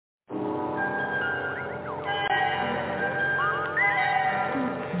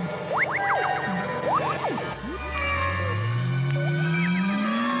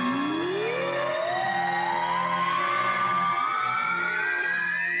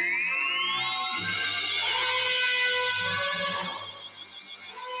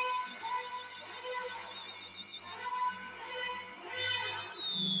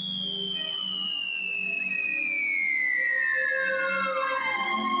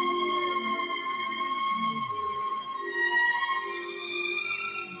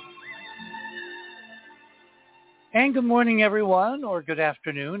And good morning, everyone, or good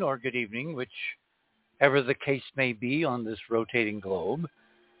afternoon, or good evening, whichever the case may be on this rotating globe.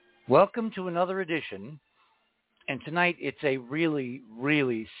 Welcome to another edition, and tonight it's a really,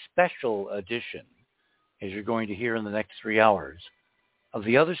 really special edition, as you're going to hear in the next 3 hours, of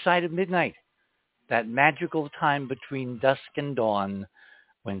The Other Side of Midnight, that magical time between dusk and dawn,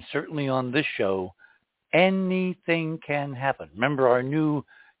 when certainly on this show, anything can happen. Remember, our new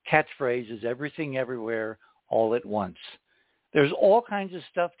catchphrase is everything, everywhere, all at once. There's all kinds of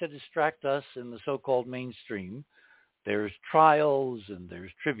stuff to distract us in the so-called mainstream. There's trials, and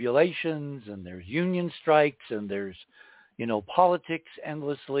there's tribulations, and there's union strikes, and there's, politics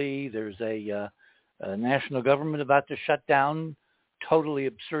endlessly. There's a national government about to shut down, totally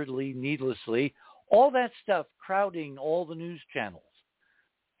absurdly, needlessly. All that stuff crowding all the news channels.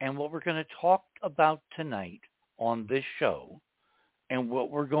 And what we're going to talk about tonight on this show, and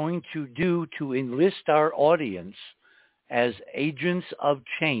what we're going to do to enlist our audience as agents of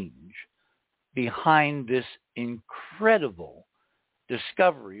change behind this incredible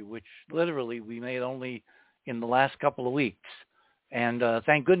discovery, which literally we made only in the last couple of weeks. And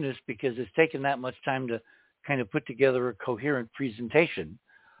thank goodness, because it's taken that much time to kind of put together a coherent presentation.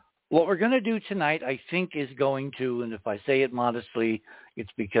 What we're going to do tonight, I think, is going to, and if I say it modestly,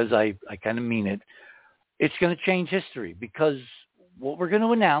 it's because I kind of mean it, it's going to change history, because what we're going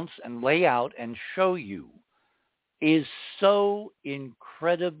to announce and lay out and show you is so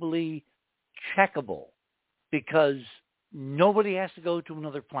incredibly checkable, because nobody has to go to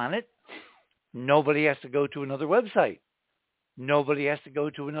another planet. Nobody has to go to another website. Nobody has to go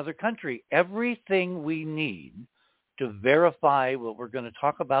to another country. Everything we need to verify what we're going to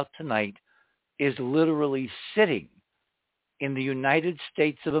talk about tonight is literally sitting in the United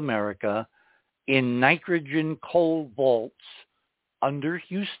States of America in nitrogen coal vaults under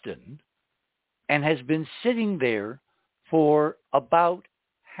Houston, and has been sitting there for about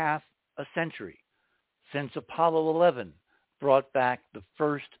half a century, since Apollo 11 brought back the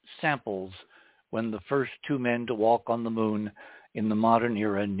first samples when the first two men to walk on the moon in the modern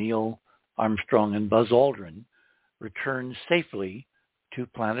era, Neil Armstrong and Buzz Aldrin, returned safely to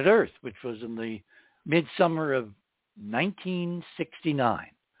planet Earth, which was in the midsummer of 1969,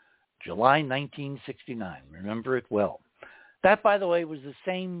 July 1969. Remember it well. That, by the way, was the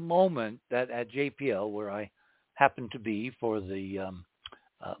same moment that at JPL, where I happened to be for the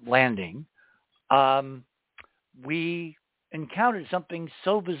landing, we encountered something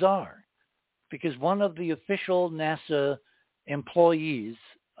so bizarre, because one of the official NASA employees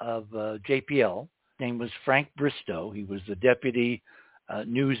of JPL, his name was Frank Bristow. He was the deputy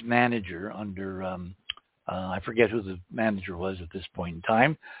news manager under, I forget who the manager was at this point in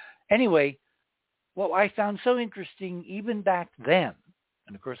time. Anyway, what I found so interesting even back then,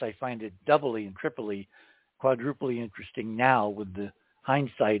 and of course I find it doubly and triply, quadruply interesting now with the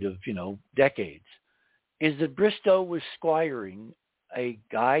hindsight of, decades, is that Bristow was squiring a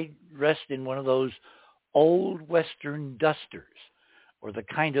guy dressed in one of those old Western dusters, or the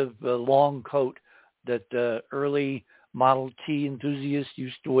kind of long coat that early Model T enthusiasts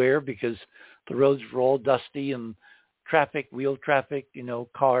used to wear, because the roads were all dusty and wheel traffic,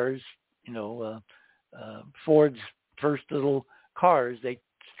 cars, Ford's first little cars, they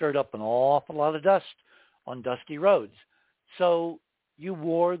stirred up an awful lot of dust on dusty roads. So you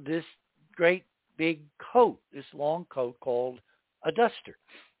wore this great big coat, this long coat called a duster.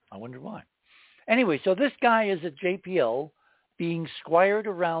 I wonder why. Anyway, so this guy is at JPL being squired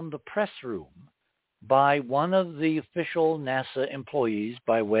around the press room by one of the official NASA employees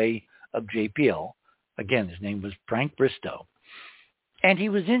by way of JPL. Again, his name was Frank Bristow. And he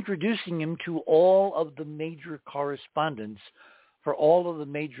was introducing him to all of the major correspondents for all of the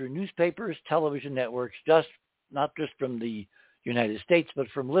major newspapers, television networks, not just from the United States, but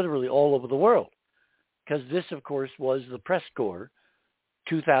from literally all over the world. Because this, of course, was the press corps,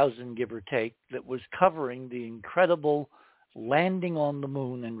 2000, give or take, that was covering the incredible landing on the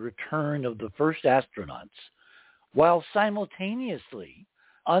moon and return of the first astronauts, while simultaneously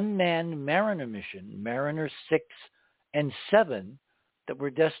unmanned Mariner mission, Mariner 6 and 7, that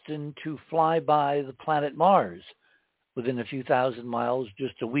were destined to fly by the planet Mars within a few thousand miles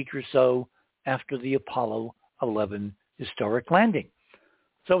just a week or so after the Apollo 11 historic landing.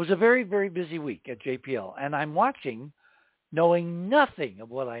 So it was a very, very busy week at JPL, and I'm watching, knowing nothing of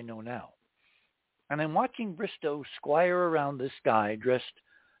what I know now. And I'm watching Bristow squire around this guy dressed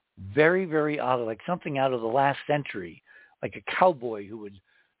very, very odd, like something out of the last century, like a cowboy who had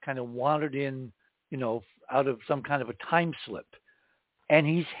kind of wandered in, out of some kind of a time slip. And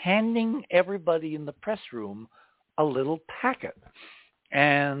he's handing everybody in the press room a little packet.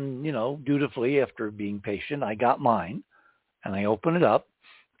 And, dutifully, after being patient, I got mine, and I open it up,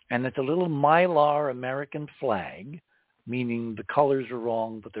 and it's a little Mylar American flag, meaning the colors are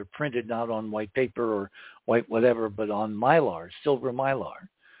wrong, but they're printed not on white paper or white whatever, but on Mylar, silver Mylar.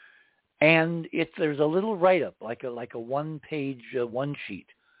 And there's a little write-up, like a one-page one sheet,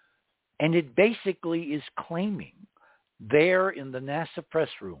 and it basically is claiming there in the NASA press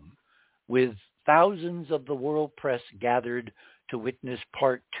room, with thousands of the world press gathered to witness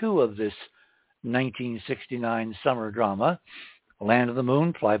part 2 of this 1969 summer drama, Land of the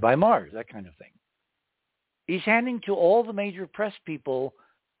Moon, Fly by Mars, that kind of thing. He's handing to all the major press people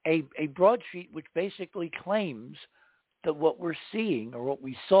a broadsheet which basically claims that what we're seeing, or what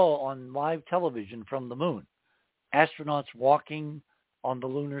we saw on live television from the moon, astronauts walking on the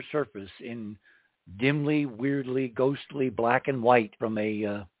lunar surface in dimly, weirdly, ghostly black and white from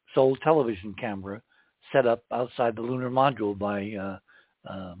a Seoul television camera set up outside the lunar module by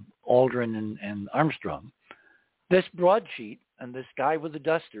Aldrin and Armstrong. This broadsheet and this guy with the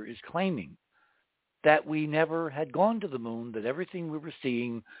duster is claiming that we never had gone to the moon, that everything we were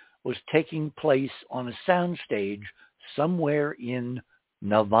seeing was taking place on a soundstage somewhere in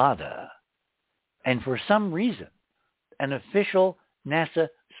Nevada. And for some reason, an official NASA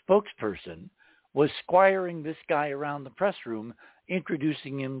spokesperson was squiring this guy around the press room,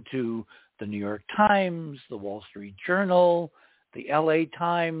 introducing him to the New York Times, the Wall Street Journal, the LA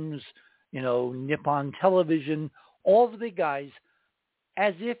Times, Nippon Television, all the big guys,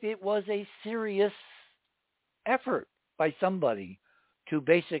 as if it was a serious effort by somebody to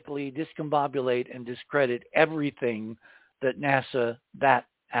basically discombobulate and discredit everything that NASA that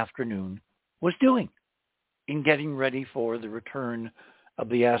afternoon was doing in getting ready for the return of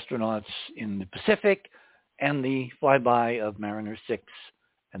the astronauts in the Pacific and the flyby of Mariner 6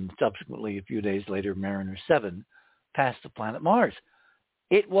 and subsequently a few days later Mariner 7 past the planet Mars.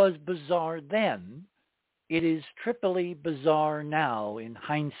 It was bizarre then. It is triply bizarre now in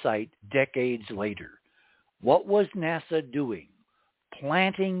hindsight, decades later. What was NASA doing?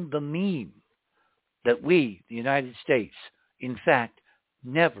 Planting the meme that we, the United States, in fact,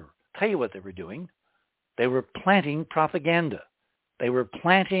 never. Tell you what they were doing. They were planting propaganda. They were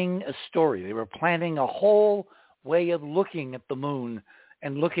planting a story. They were planting a whole way of looking at the moon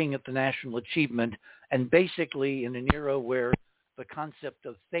and looking at the national achievement, and basically in an era where the concept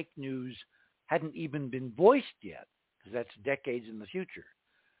of fake news hadn't even been voiced yet, because that's decades in the future.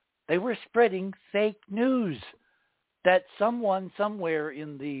 They were spreading fake news that someone somewhere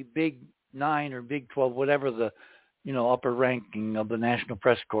in the Big 9 or Big 12, whatever the upper ranking of the National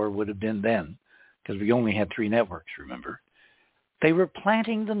Press Corps would have been then, because we only had 3 networks, remember. They were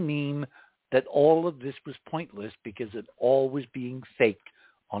planting the meme that all of this was pointless because it all was being faked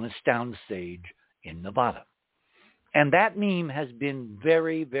on a soundstage in Nevada. And that meme has been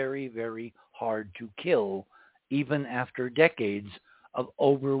very, very, very hard to kill, even after decades of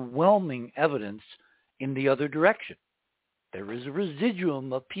overwhelming evidence in the other direction. There is a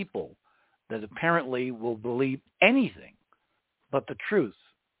residuum of people that apparently will believe anything but the truth,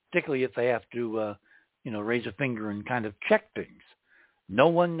 particularly if they have to, raise a finger and kind of check things. No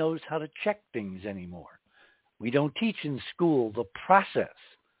one knows how to check things anymore. We don't teach in school the process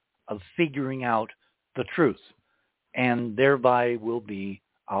of figuring out the truth, and thereby will be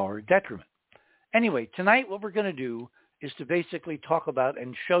our detriment. Anyway, tonight what we're going to do is to basically talk about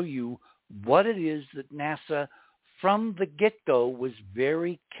and show you what it is that NASA from the get-go was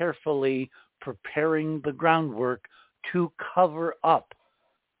very carefully preparing the groundwork to cover up.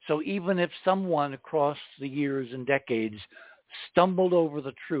 So even if someone across the years and decades stumbled over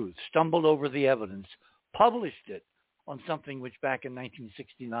the truth, stumbled over the evidence, published it on something which back in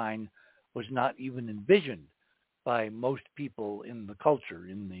 1969 was not even envisioned by most people in the culture,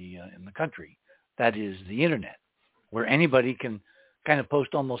 in the country, that is the internet, where anybody can kind of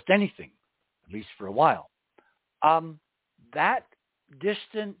post almost anything, at least for a while. That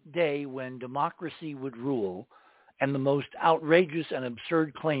distant day when democracy would rule and the most outrageous and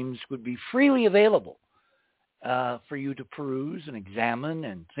absurd claims would be freely available for you to peruse and examine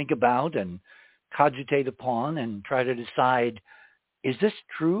and think about and cogitate upon and try to decide, is this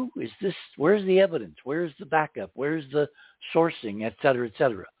true? Where's the evidence? Where's the backup? Where's the sourcing, et cetera, et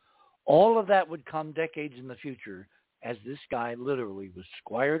cetera? All of that would come decades in the future as this guy literally was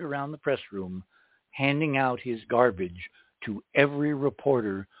squired around the press room handing out his garbage to every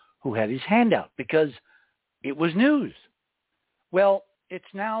reporter who had his hand out because it was news. Well, it's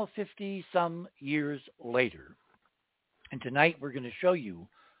now 50-some years later, and tonight we're going to show you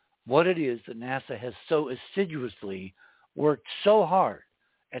what it is that NASA has so assiduously worked so hard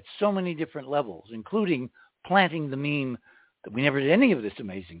at so many different levels, including planting the meme that we never did any of this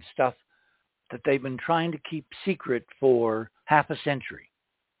amazing stuff that they've been trying to keep secret for half a century.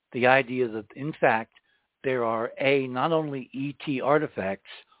 The idea that, in fact, there are not only ET artifacts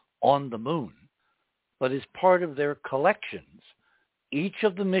on the moon, but as part of their collections, each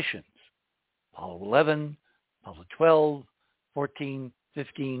of the missions, Apollo 11, Apollo 12, 14,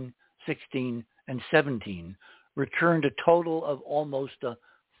 15, 16, and 17, returned a total of almost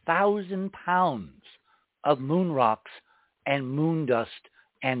 1,000 pounds of moon rocks and moon dust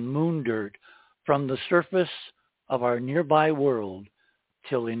and moon dirt from the surface of our nearby world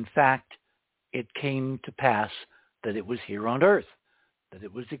till, in fact, it came to pass that it was here on Earth, that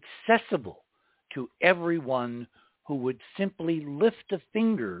it was accessible to everyone who would simply lift a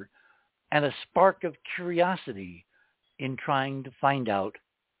finger and a spark of curiosity in trying to find out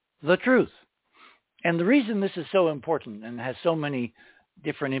the truth. And the reason this is so important and has so many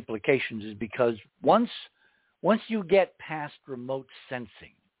different implications is because once you get past remote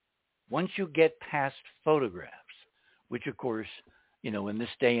sensing, once you get past photographs, which of course, in this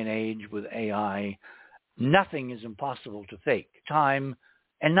day and age with AI, nothing is impossible to fake. Time,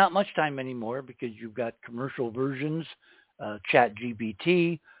 and not much time anymore because you've got commercial versions,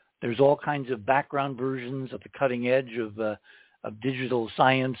 ChatGPT. There's all kinds of background versions at the cutting edge of digital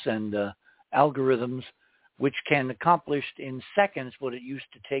science and algorithms, which can accomplish in seconds what it used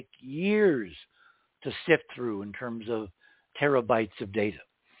to take years to sift through in terms of terabytes of data.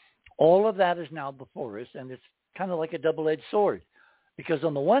 All of that is now before us, and it's kind of like a double-edged sword, because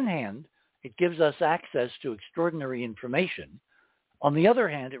on the one hand, it gives us access to extraordinary information. On the other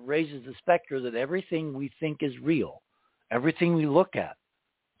hand, it raises the specter that everything we think is real, everything we look at,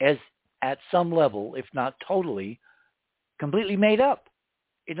 is at some level, if not totally, completely made up.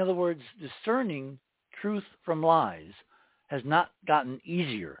 In other words, discerning truth from lies has not gotten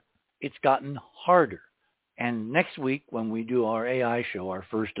easier. It's gotten harder. And next week, when we do our AI show, our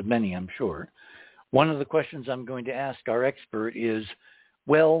first of many, I'm sure, one of the questions I'm going to ask our expert is,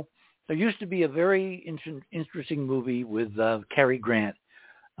 well, there used to be a very interesting movie with Cary Grant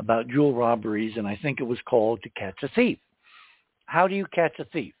about jewel robberies, and I think it was called To Catch a Thief. How do you catch a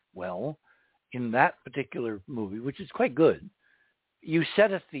thief? Well, in that particular movie, which is quite good, you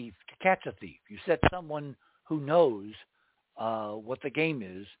set a thief to catch a thief. You set someone who knows what the game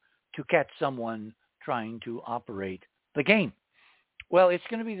is to catch someone trying to operate the game. Well, it's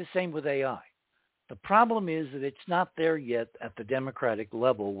going to be the same with AI. The problem is that it's not there yet at the democratic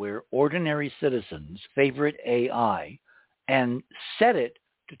level where ordinary citizens favorite AI and set it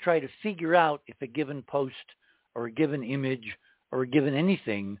to try to figure out if a given post or a given image or a given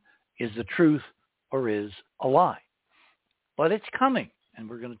anything is the truth or is a lie. But it's coming, and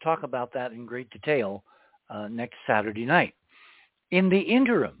we're going to talk about that in great detail next Saturday night. In the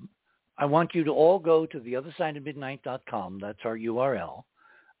interim, I want you to all go to theothersideofmidnight.com. That's our URL.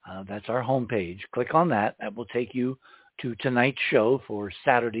 That's our homepage. Click on that. That will take you to tonight's show for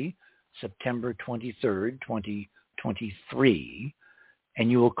Saturday, September 23rd, 2023.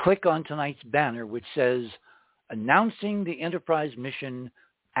 And you will click on tonight's banner, which says, Announcing the Enterprise Mission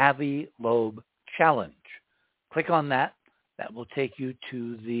Avi Loeb Challenge. Click on that. That will take you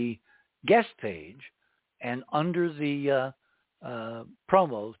to the guest page. And under the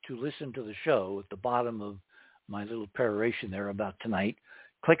promo to listen to the show at the bottom of my little peroration there about tonight,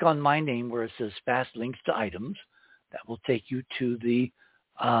 click on my name where it says Fast Links to Items. That will take you to the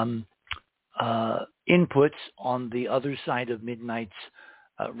inputs on the Other Side of Midnight's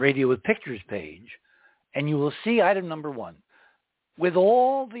Radio with Pictures page. And you will see item number 1. With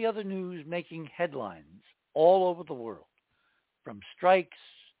all the other news making headlines all over the world, from strikes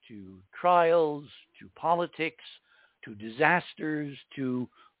to trials to politics to disasters to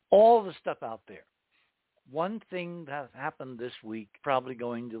all the stuff out there, one thing that happened this week, probably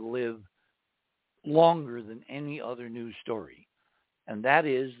going to live longer than any other news story, and that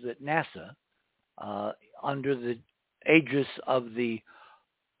is that NASA, under the aegis of the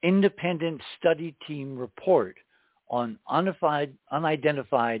Independent Study Team report on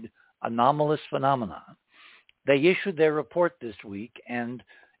unidentified anomalous phenomena, they issued their report this week and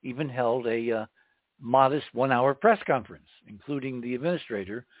even held a modest 1-hour press conference, including the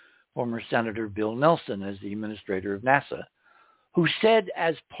administrator, former Senator Bill Nelson, as the administrator of NASA, who said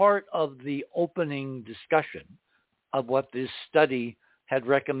as part of the opening discussion of what this study had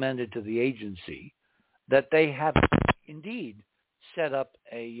recommended to the agency, that they have indeed set up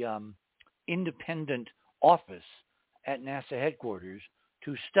a independent office at NASA headquarters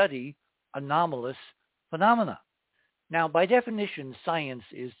to study anomalous phenomena. Now, by definition, science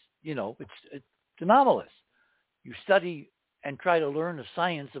is, it's anomalous. You study and try to learn a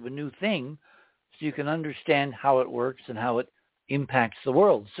science of a new thing so you can understand how it works and how it impacts the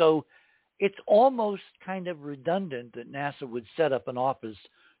world. So it's almost kind of redundant that NASA would set up an office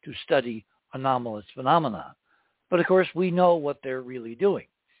to study anomalous phenomena. But of course, we know what they're really doing.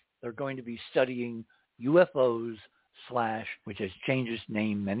 They're going to be studying UFOs which has changed its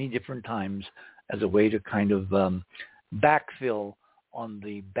name many different times as a way to kind of backfill on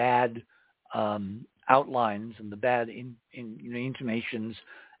the bad outlines and the bad intimations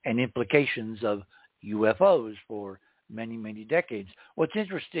and implications of UFOs for many, many decades. What's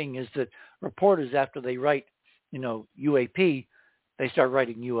interesting is that reporters, after they write, UAP, they start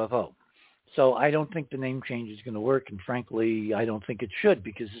writing UFO. So I don't think the name change is going to work, and frankly, I don't think it should,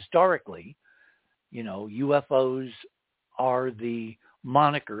 because historically, UFOs are the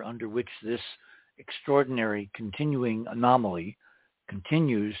moniker under which this extraordinary continuing anomaly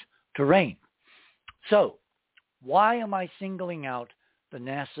continues to reign. So why am I singling out the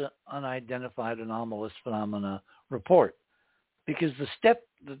NASA Unidentified Anomalous Phenomena report? Because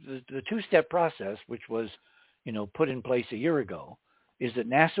the two-step process, which was, put in place a year ago, is that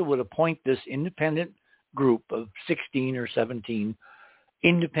NASA would appoint this independent group of 16 or 17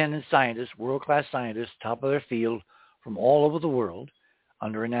 independent scientists, world-class scientists, top of their field from all over the world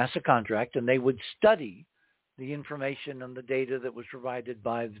under a NASA contract, and they would study the information and the data that was provided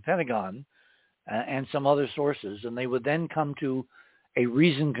by the Pentagon and some other sources, and they would then come to a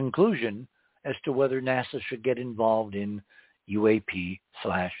reasoned conclusion as to whether NASA should get involved in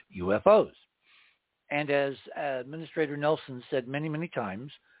UAP/UFOs. And as Administrator Nelson said many, many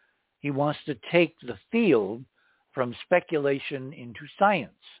times, he wants to take the field from speculation into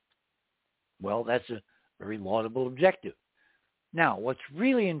science. Well, that's a very laudable objective. Now, what's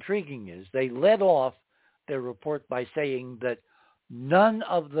really intriguing is they led off their report by saying that none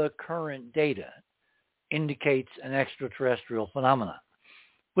of the current data indicates an extraterrestrial phenomenon,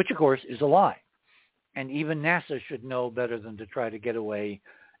 which of course is a lie. And even NASA should know better than to try to get away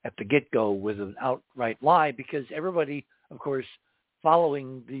at the get-go with an outright lie, because everybody, of course,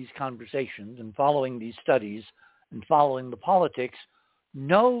 following these conversations and following these studies and following the politics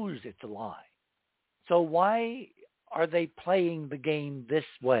knows it's a lie. So why are they playing the game this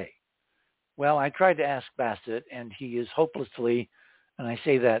way? Well, I tried to ask Bassett, and he is hopelessly, and I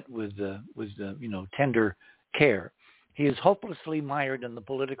say that with tender care, he is hopelessly mired in the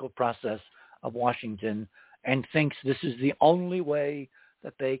political process of Washington and thinks this is the only way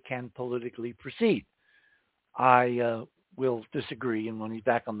that they can politically proceed. I will disagree, and when he's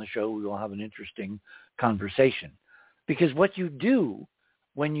back on the show, we will have an interesting conversation. Because what you do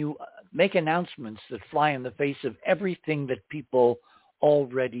when you make announcements that fly in the face of everything that people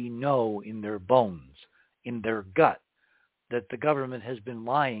already know in their bones, in their gut, that the government has been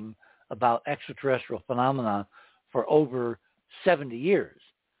lying about extraterrestrial phenomena for over 70 years,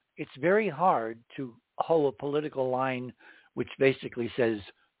 it's very hard to hoe a political line which basically says,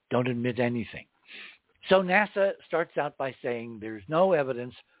 don't admit anything. So NASA starts out by saying there's no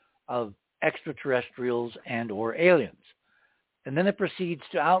evidence of extraterrestrials and or aliens. And then it proceeds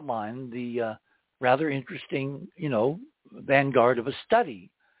to outline the rather interesting, vanguard of a study.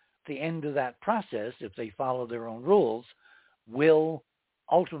 At the end of that process, if they follow their own rules, will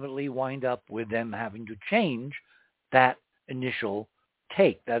ultimately wind up with them having to change that initial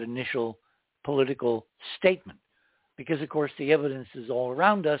take, that initial political statement. Because, of course, the evidence is all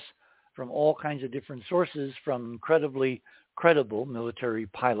around us from all kinds of different sources, from incredibly credible military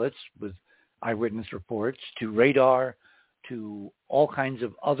pilots with eyewitness reports to radar to all kinds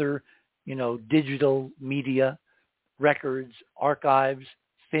of other, digital media, records, archives,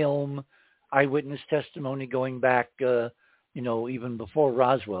 film, eyewitness testimony going back, even before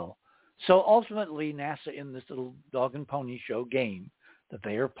Roswell. So ultimately, NASA, in this little dog and pony show game that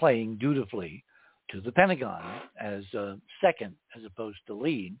they are playing dutifully to the Pentagon as second as opposed to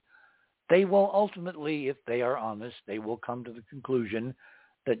lead, they will ultimately, if they are honest, they will come to the conclusion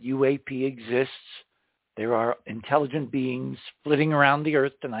that UAP exists. There are intelligent beings flitting around the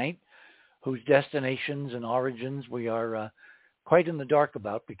earth tonight whose destinations and origins we are quite in the dark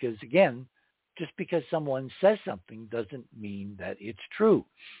about, because, again, just because someone says something doesn't mean that it's true.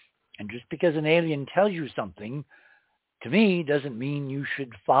 And just because an alien tells you something, to me, doesn't mean you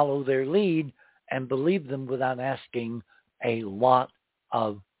should follow their lead and believe them without asking a lot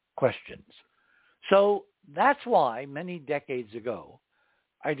of questions. So that's why many decades ago,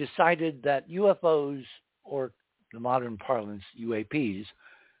 I decided that UFOs, or the modern parlance UAPs,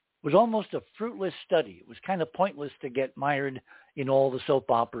 was almost a fruitless study. It was kind of pointless to get mired in all the soap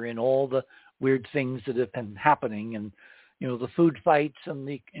opera and all the weird things that have been happening, and the food fights and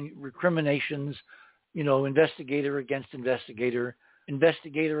the recriminations, investigator against investigator,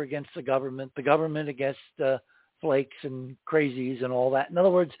 investigator against the government against flakes and crazies and all that. In other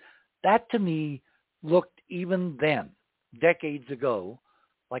words, that to me looked even then, decades ago,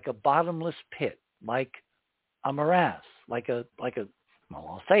 like a bottomless pit, like a morass, like a well,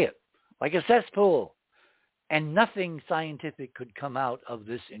 I'll say it, like a cesspool. And nothing scientific could come out of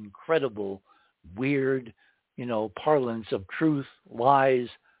this incredible, weird, parlance of truth, lies,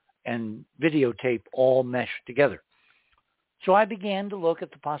 and videotape all meshed together. So I began to look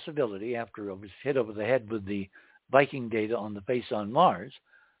at the possibility, after I was hit over the head with the Viking data on the face on Mars,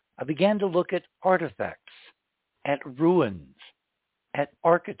 I began to look at artifacts, at ruins, at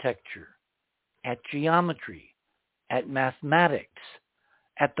architecture, at geometry, at mathematics,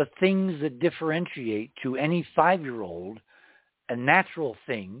 at the things that differentiate to any 5-year-old a natural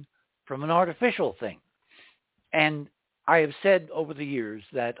thing from an artificial thing. And I have said over the years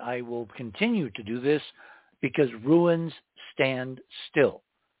that I will continue to do this because ruins stand still.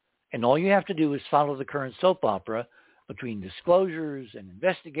 And all you have to do is follow the current soap opera between disclosures and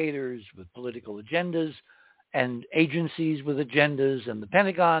investigators with political agendas and agencies with agendas and the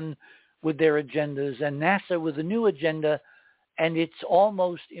Pentagon with their agendas and NASA with a new agenda. And it's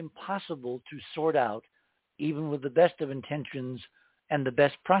almost impossible to sort out, even with the best of intentions and the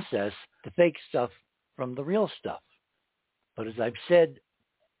best process, the fake stuff from the real stuff. But as I've said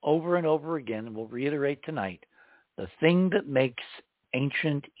over and over again, and we'll reiterate tonight, the thing that makes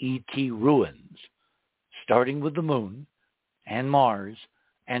ancient ET ruins, starting with the moon and Mars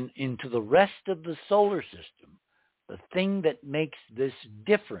and into the rest of the solar system, the thing that makes this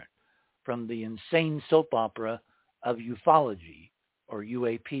different from the insane soap opera of ufology or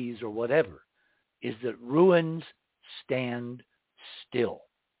UAPs or whatever, is that ruins stand still.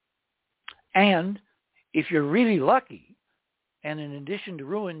 And if you're really lucky, and in addition to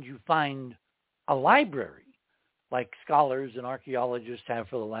ruins, you find a library, like scholars and archaeologists have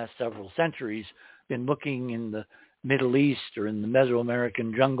for the last several centuries been looking in the Middle East or in the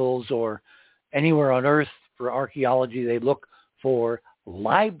Mesoamerican jungles or anywhere on Earth for archaeology, they look for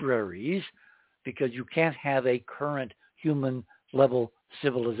libraries, because you can't have a current human level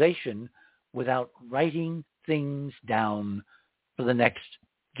civilization without writing things down for the next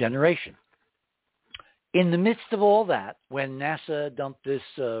generation. In the midst of all that, when NASA dumped this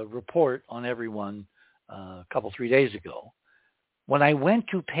report on everyone a couple, 3 days ago, when I went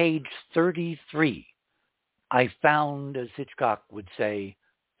to page 33, I found, as Hitchcock would say,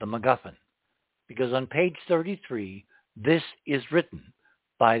 the MacGuffin. Because on page 33, this is written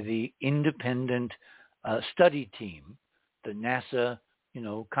by the independent study team that NASA,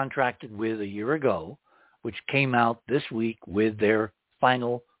 contracted with a year ago, which came out this week with their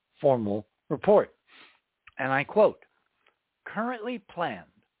final formal report. And I quote, "Currently planned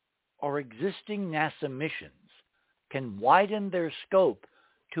or existing NASA missions can widen their scope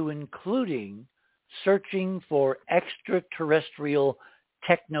to including searching for extraterrestrial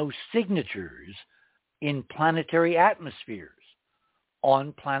technosignatures in planetary atmospheres,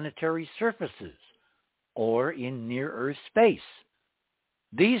 on planetary surfaces, or in near-Earth space.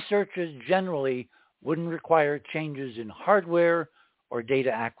 These searches generally wouldn't require changes in hardware or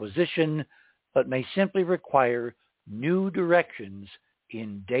data acquisition, but may simply require new directions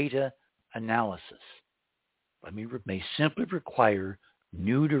in data analysis." May simply require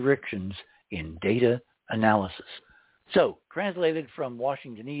new directions in data analysis. So, translated from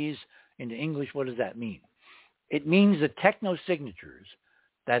Washingtonese into English, what does that mean? It means that technosignatures,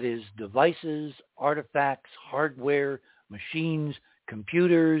 that is devices, artifacts, hardware, machines,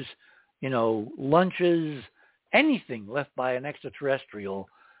 computers, lunches, anything left by an extraterrestrial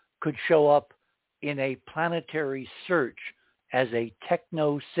could show up in a planetary search as a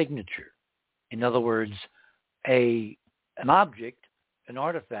technosignature. In other words, an object, an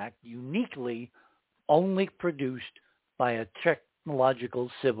artifact, uniquely only produced by a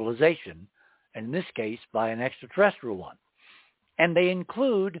technological civilization, and in this case, by an extraterrestrial one. And they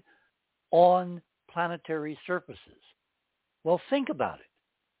include on planetary surfaces. Well, think about it.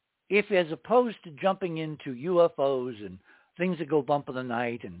 If, as opposed to jumping into UFOs and things that go bump in the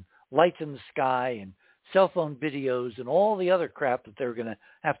night and lights in the sky and cell phone videos and all the other crap that they're going to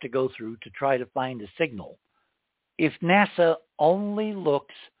have to go through to try to find a signal, if NASA only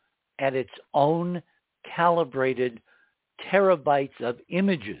looks at its own calibrated terabytes of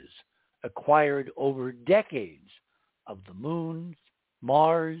images acquired over decades of the moons,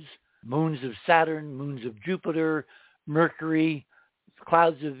 Mars, moons of Saturn, moons of Jupiter, Mercury,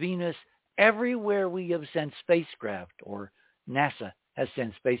 clouds of Venus, everywhere we have sent spacecraft, or NASA has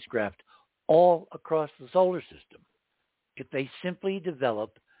sent spacecraft all across the solar system, if they simply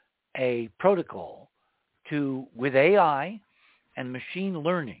develop a protocol to, with AI and machine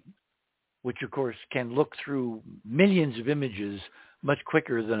learning, which of course can look through millions of images much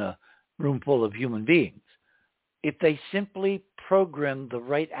quicker than a room full of human beings, if they simply program the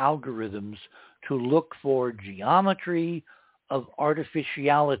right algorithms to look for geometry of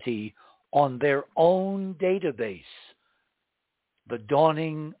artificiality on their own database, the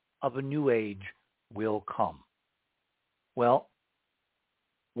dawning of a new age will come. Well,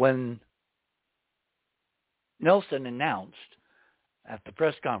 when Nelson announced at the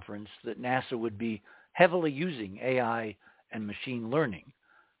press conference that NASA would be heavily using AI and machine learning,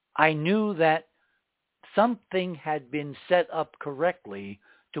 I knew that something had been set up correctly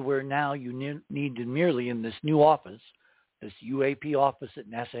to where now you need to merely, in this new office, this UAP office at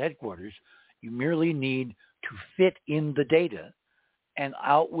NASA headquarters, you merely need to fit in the data, and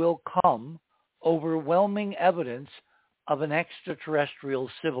out will come overwhelming evidence of an extraterrestrial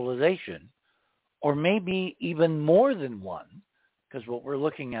civilization, or maybe even more than one, because what we're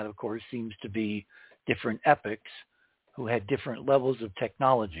looking at, of course, seems to be different epochs who had different levels of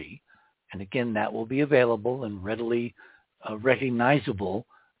technology. And again, that will be available and readily recognizable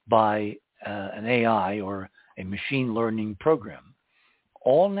by an AI or a machine learning program.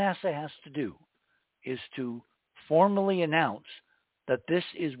 All NASA has to do is to formally announce that this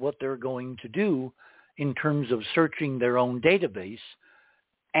is what they're going to do in terms of searching their own database,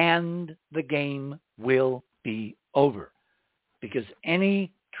 and the game will be over. Because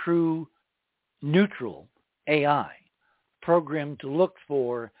any true neutral AI programmed to look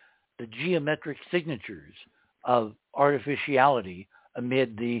for the geometric signatures of artificiality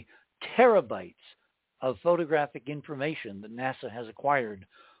amid the terabytes of photographic information that NASA has acquired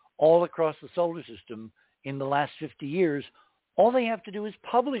all across the solar system in the last 50 years, all they have to do is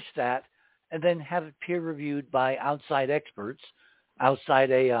publish that and then have it peer-reviewed by outside experts, outside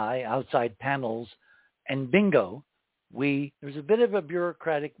AI, outside panels, and bingo, there's a bit of a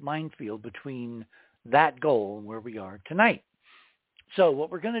bureaucratic minefield between that goal and where we are tonight. So what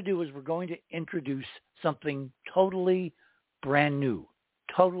we're going to do is we're going to introduce something totally brand new,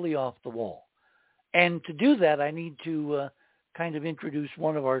 totally off the wall. And to do that, I need to kind of introduce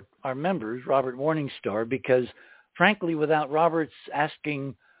one of our members, Robert Morningstar, because frankly, without Robert's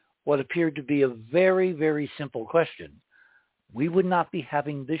asking what appeared to be a very, very simple question, we would not be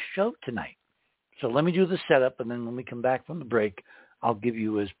having this show tonight. So let me do the setup, and then when we come back from the break, I'll give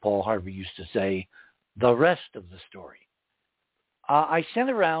you, as Paul Harvey used to say, the rest of the story. I sent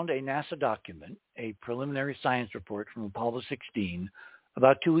around a NASA document, a preliminary science report from Apollo 16,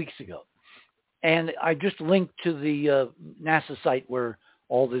 about 2 weeks ago. And I just linked to the NASA site where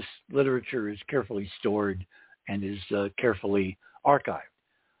all this literature is carefully stored and is carefully archived.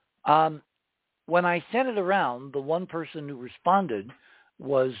 When I sent it around, the one person who responded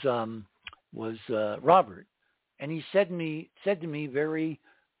was Robert, and he said to me very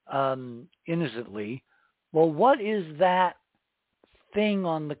innocently, "Well, what is that thing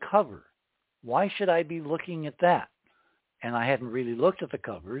on the cover? Why should I be looking at that?" And I hadn't really looked at the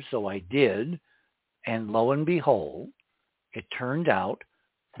cover, so I did, and lo and behold, it turned out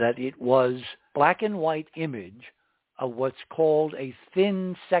that it was black and white image of what's called a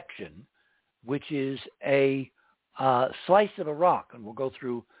thin section, which is a slice of a rock, and we'll go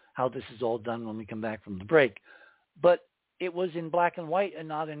through how this is all done when we come back from the break. But it was in black and white and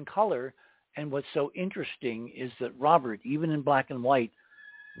not in color, and what's so interesting is that Robert, even in black and white,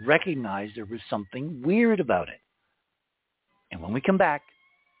 recognized there was something weird about it. And when we come back,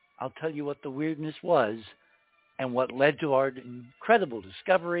 I'll tell you what the weirdness was and what led to our incredible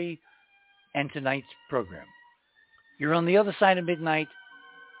discovery and tonight's program. You're on the other side of midnight.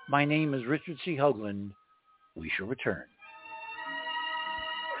 My name is Richard C. Hoagland. We shall return.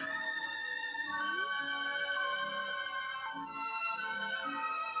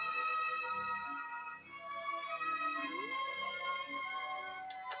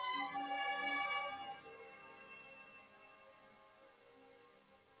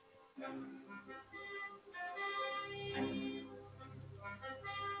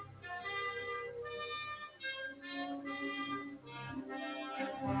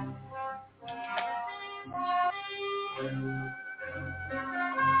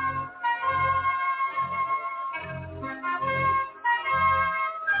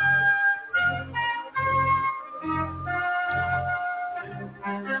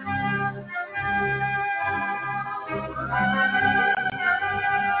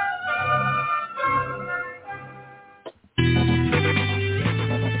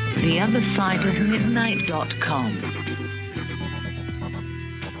 TheOtherSideOfMidnight.com.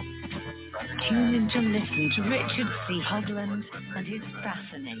 Tune in to listen to Richard C. Hoagland and his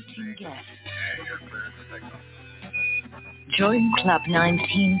fascinating guests. Join Club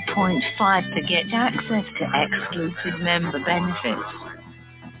 19.5 to get access to exclusive member benefits.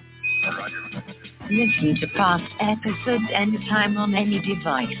 Listen to past episodes anytime on any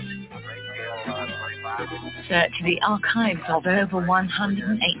device. Search the archives of over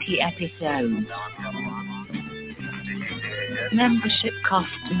 180 episodes. Membership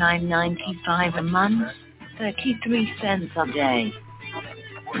costs $9.95 a month, 33 cents a day.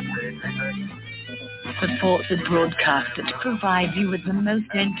 Support the broadcast that provides you with the most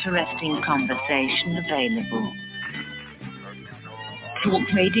interesting conversation available.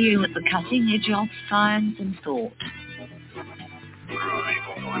 Talk radio at the cutting edge of science and thought.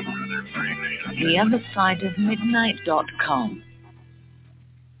 The other side of midnight.com.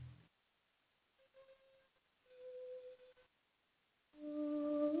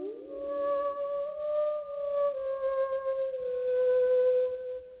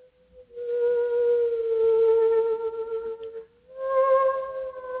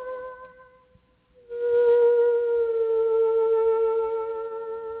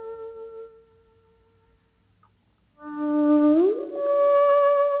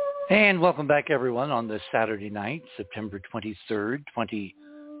 And welcome back, everyone, on this Saturday night, September 23rd,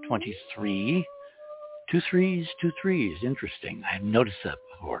 2023. Two threes. Interesting. I hadn't noticed that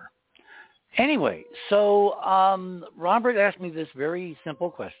before. Anyway, so Robert asked me this very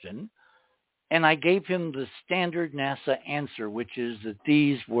simple question, and I gave him the standard NASA answer, which is that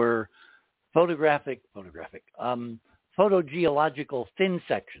these were photogeological thin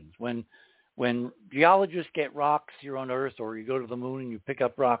sections. When geologists get rocks here on Earth, or you go to the moon and you pick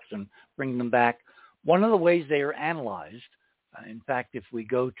up rocks and bring them back, one of the ways they are analyzed, in fact, if we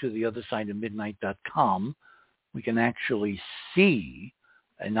go to the other side of midnight.com, we can actually see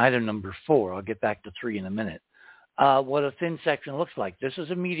in item number 4, I'll get back to 3 in a minute, what a thin section looks like. This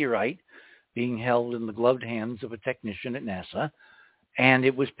is a meteorite being held in the gloved hands of a technician at NASA, and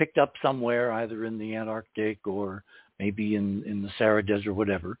it was picked up somewhere, either in the Antarctic or maybe in the Sahara Desert,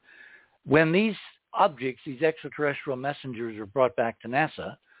 whatever. When these objects, these extraterrestrial messengers, are brought back to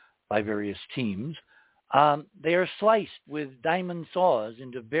NASA by various teams, they are sliced with diamond saws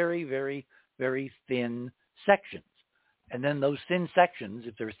into very, very, very thin sections. And then those thin sections,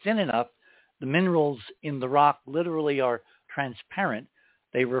 if they're thin enough, the minerals in the rock literally are transparent.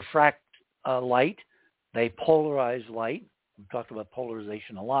 They refract light. They polarize light. We've talked about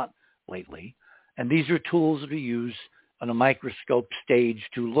polarization a lot lately. And these are tools that are used on a microscope stage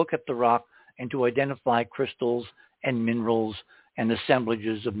to look at the rock and to identify crystals and minerals and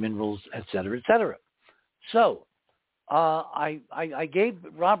assemblages of minerals, et cetera, et cetera. So I gave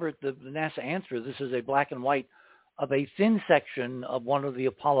Robert the NASA answer. This is a black and white of a thin section of one of the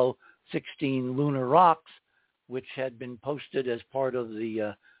Apollo 16 lunar rocks, which had been posted as part of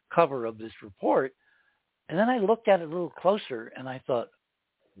the cover of this report. And then I looked at it a little closer and I thought,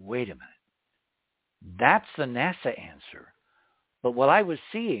 wait a minute. That's the NASA answer. But what I was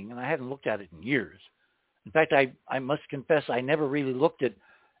seeing, and I hadn't looked at it in years. In fact, I must confess I never really looked at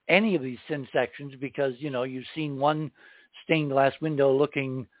any of these thin sections because, you've seen one stained glass window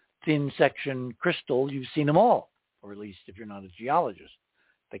looking thin section crystal. You've seen them all, or at least if you're not a geologist.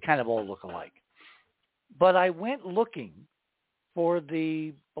 They kind of all look alike. But I went looking for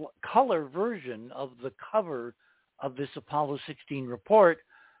the color version of the cover of this Apollo 16 report,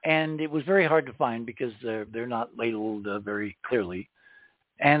 and it was very hard to find because they're not labeled very clearly.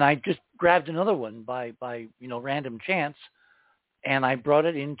 And I just grabbed another one by random chance, and I brought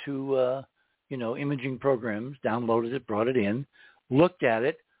it into imaging programs, downloaded it, brought it in, looked at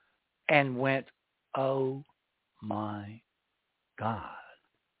it, and went, oh my God.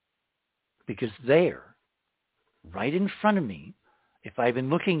 Because there, right in front of me, if I've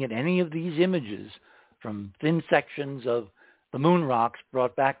been looking at any of these images from thin sections of the moon rocks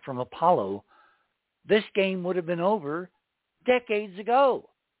brought back from Apollo, this game would have been over decades ago,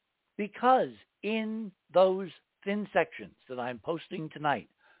 because in those thin sections that I'm posting tonight,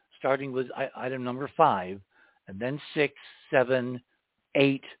 starting with item number 5, and then 6, 7,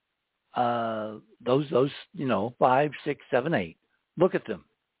 8, those 5, 6, 7, 8. Look at them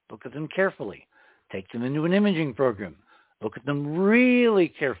carefully. Take them into an imaging program. Look at them really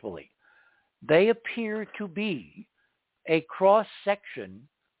carefully. They appear to be a cross-section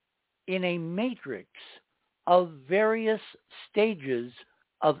in a matrix of various stages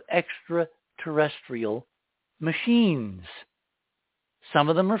of extraterrestrial machines. Some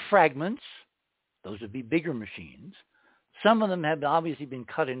of them are fragments. Those would be bigger machines. Some of them have obviously been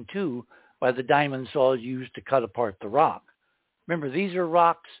cut in two by the diamond saws used to cut apart the rock. Remember, these are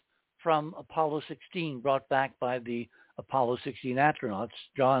rocks from Apollo 16 brought back by the Apollo 16 astronauts,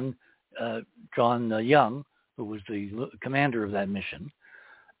 John Young, who was the commander of that mission.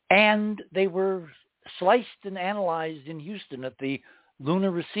 And they were sliced and analyzed in Houston at the Lunar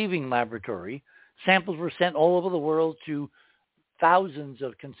Receiving Laboratory. Samples were sent all over the world to thousands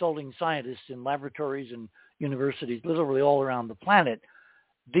of consulting scientists in laboratories and universities literally all around the planet.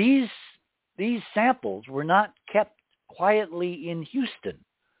 These samples were not kept quietly in Houston.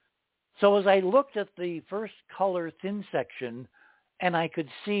 So as I looked at the first color thin section, and I could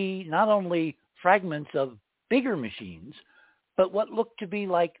see not only fragments of bigger machines, but what looked to be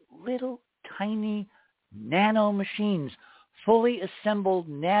like little tiny nano machines, fully assembled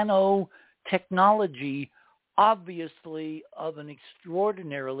nano technology, obviously of an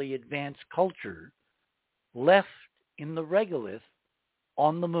extraordinarily advanced culture, left in the regolith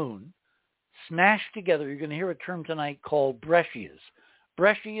on the moon, smashed together. You're going to hear a term tonight called breccias.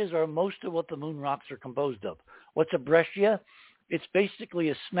 Breccias are most of what the moon rocks are composed of. What's a breccia? It's basically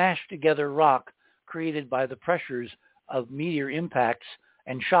a smashed together rock created by the pressures of meteor impacts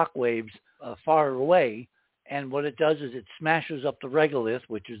and shock waves far away. And what it does is it smashes up the regolith,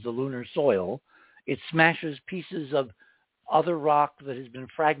 which is the lunar soil. It smashes pieces of other rock that has been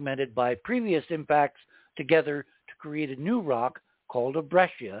fragmented by previous impacts together to create a new rock called a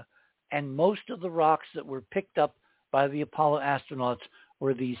breccia. And most of the rocks that were picked up by the Apollo astronauts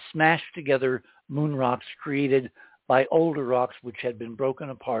were these smashed together moon rocks created by older rocks which had been broken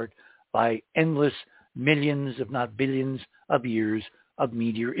apart by endless millions, if not billions, of years of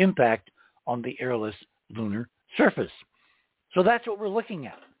meteor impact on the airless lunar surface. So that's what we're looking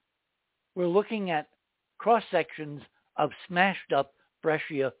at. We're looking at cross-sections of smashed up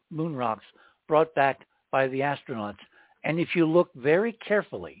breccia moon rocks brought back by the astronauts. And if you look very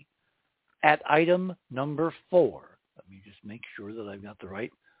carefully at item number 4, let me just make sure that I've got the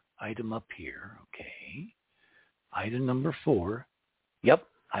right item up here. Okay. Item number 4. Yep.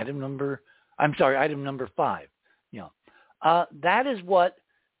 Item number 5. That is what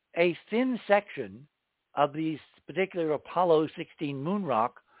a thin section of these particular Apollo 16 moon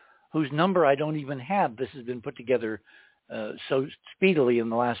rock, whose number I don't even have. This has been put together so speedily in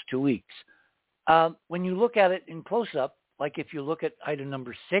the last 2 weeks. When you look at it in close-up, like if you look at item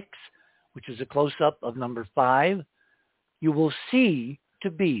number 6, which is a close-up of number 5, you will see to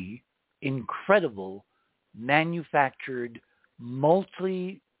be incredible manufactured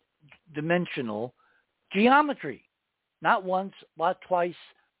multi-dimensional geometry. Not once, not twice,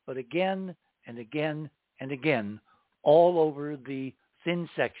 but again and again and again, all over the thin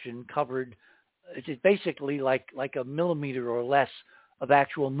section covered. It's basically like a millimeter or less of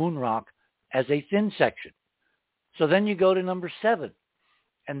actual moon rock as a thin section. So then you go to number 7.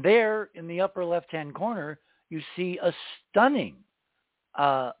 And there in the upper left-hand corner, you see a stunning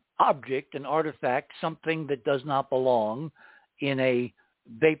object, an artifact, something that does not belong in a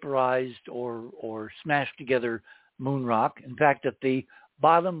vaporized or smashed together moon rock. In fact, at the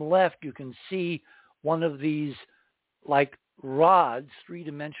bottom left, you can see one of these like rods,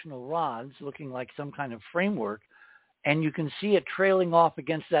 three-dimensional rods, looking like some kind of framework. And you can see it trailing off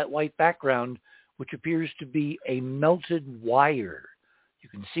against that white background, which appears to be a melted wire. You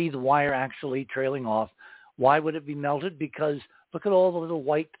can see the wire actually trailing off. Why would it be melted? Because look at all the little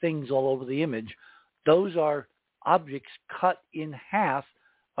white things all over the image. Those are objects cut in half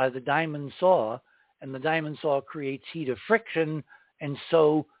by the diamond saw, and the diamond saw creates heat of friction. And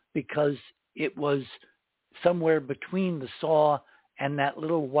so because it was somewhere between the saw and that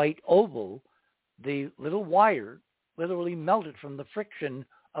little white oval, the little wire literally melted from the friction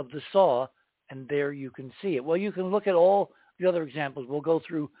of the saw, and there you can see it. Well, you can look at all the other examples. We'll go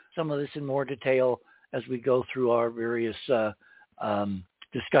through some of this in more detail as we go through our various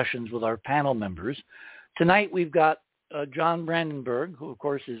discussions with our panel members. Tonight we've got John Brandenburg, who of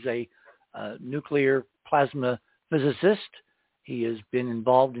course is a nuclear plasma physicist. He has been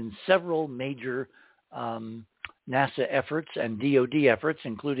involved in several major NASA efforts and DoD efforts,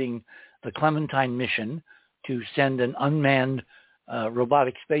 including the Clementine mission to send an unmanned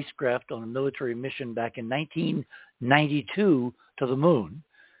robotic spacecraft on a military mission back in 1992 to the moon.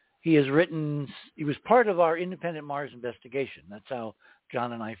 He was part of our independent Mars investigation. That's how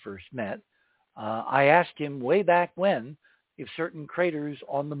John and I first met. I asked him way back when if certain craters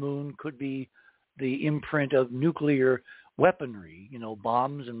on the moon could be the imprint of nuclear weaponry,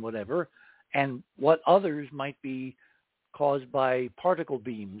 bombs and whatever, and what others might be caused by particle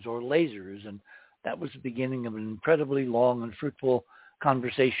beams or lasers. And that was the beginning of an incredibly long and fruitful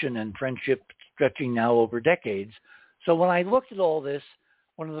conversation and friendship stretching now over decades. So when I looked at all this,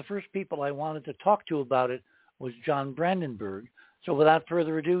 one of the first people I wanted to talk to about it was John Brandenburg. So without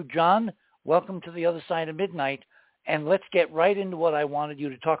further ado, John, welcome to the other side of midnight. And let's get right into what I wanted you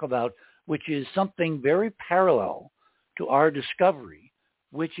to talk about, which is something very parallel to our discovery,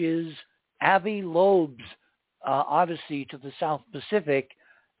 which is Avi Loeb's odyssey to the South Pacific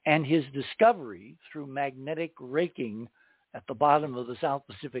and his discovery through magnetic raking at the bottom of the South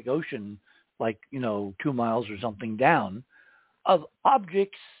Pacific Ocean, 2 miles or something down, of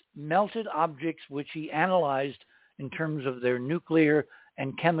objects, melted objects, which he analyzed in terms of their nuclear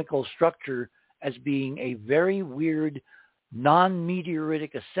and chemical structure as being a very weird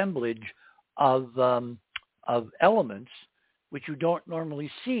non-meteoritic assemblage of elements which you don't normally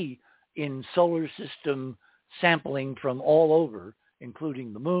see in solar system sampling from all over,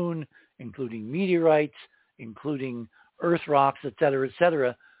 including the moon, including meteorites, including Earth rocks, et cetera, et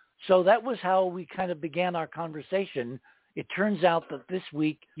cetera. So that was how we kind of began our conversation. It turns out that this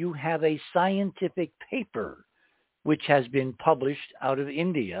week you have a scientific paper which has been published out of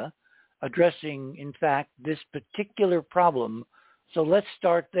India addressing, in fact, this particular problem. So let's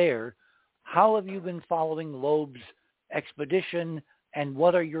start there. How have you been following Loeb's expedition, and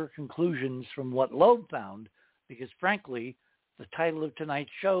what are your conclusions from what Loeb found? Because frankly, the title of tonight's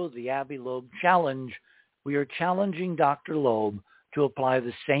show, the Avi Loeb Challenge, we are challenging Dr. Loeb to apply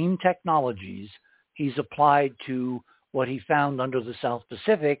the same technologies he's applied to what he found under the South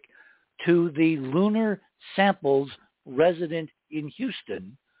Pacific to the lunar samples resident in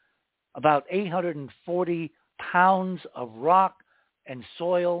Houston, about 840 pounds of rock and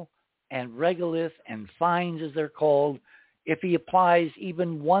soil and regolith and fines, as they're called. If he applies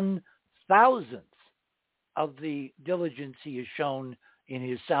even 1,000th of the diligence he has shown in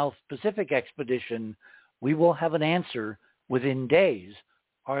his South Pacific expedition, we will have an answer within days.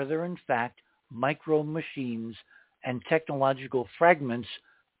 Are there, in fact, micro machines and technological fragments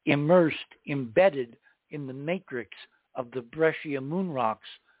embedded in the matrix of the Brescia moon rocks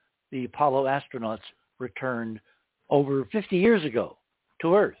the Apollo astronauts returned over 50 years ago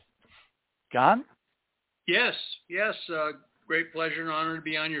to Earth? John? Yes. Great pleasure and honor to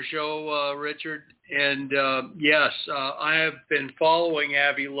be on your show, Richard. And yes, I have been following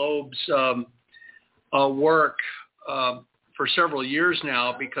Avi Loeb's work for several years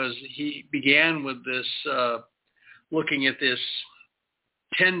now, because he began with this, looking at this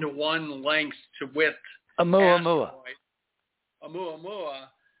 10-to-1 length to width Oumuamua,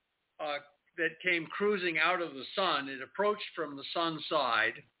 that came cruising out of the sun. It approached from the sun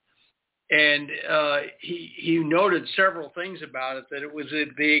side, and he noted several things about it, that it was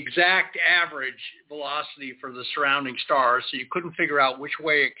the exact average velocity for the surrounding stars, so you couldn't figure out which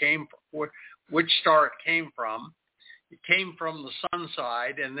way it came from, which star it came from. It came from the sun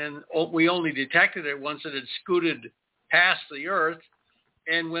side, and then we only detected it once it had scooted past the Earth.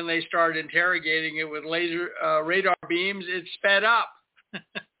 And when they started interrogating it with laser radar beams, it sped up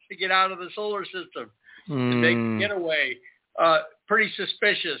to get out of the solar system to make the getaway. Pretty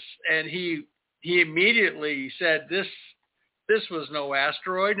suspicious. And he immediately said this was no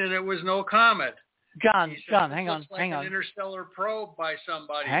asteroid and it was no comet. John, hang on. An interstellar probe by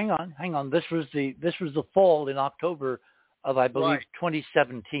somebody. Hang on. This was the fall in October of, I believe,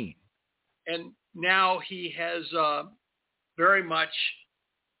 2017. And now he has very much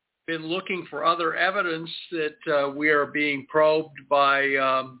been looking for other evidence that we are being probed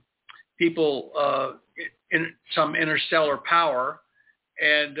by people in some interstellar power.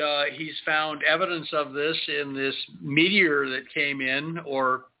 And he's found evidence of this in this meteor that came in,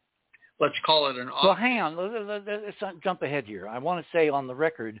 or let's call it an object. Well, hang on. Let's not jump ahead here. I want to say on the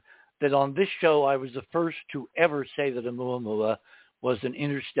record that on this show, I was the first to ever say that Oumuamua was an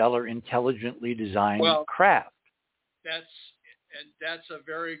interstellar, intelligently designed craft. That's a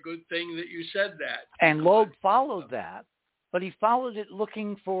very good thing that you said that. And Loeb followed that, but he followed it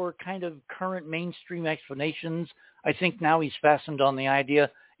looking for kind of current mainstream explanations. I think now he's fastened on the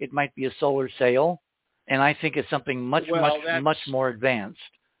idea it might be a solar sail, and I think it's something much more advanced.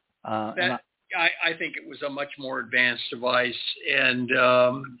 I think it was a much more advanced device, and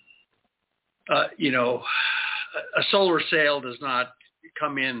a solar sail does not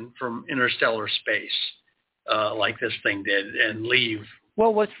come in from interstellar space like this thing did and leave.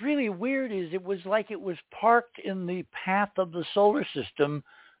 Well, what's really weird is it was like it was parked in the path of the solar system,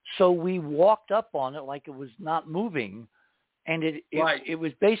 so we walked up on it like it was not moving, and it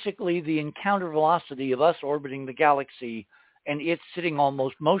was basically the encounter velocity of us orbiting the galaxy and it sitting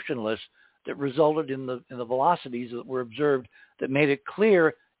almost motionless that resulted in the velocities that were observed that made it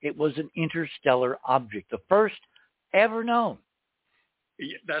clear it was an interstellar object, the first ever known.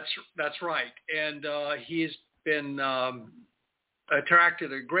 That's right, and he's been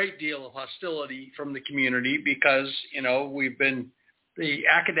attracted a great deal of hostility from the community because the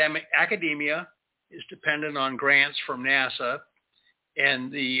academia is dependent on grants from NASA,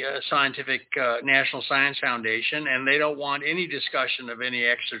 and the Scientific National Science Foundation, and they don't want any discussion of any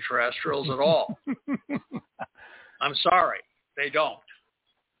extraterrestrials at all. I'm sorry, they don't.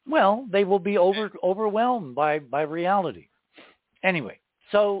 Well, they will be overwhelmed by reality. Anyway,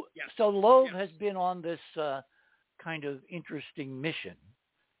 so Loeb has been on this kind of interesting mission,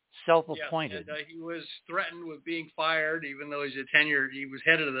 self-appointed. Yeah, and he was threatened with being fired, even though he's a tenured. He was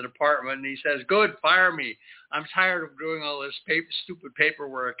head of the department, and he says, "Good, fire me. I'm tired of doing all this stupid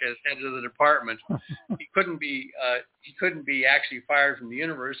paperwork as head of the department." He couldn't be actually fired from the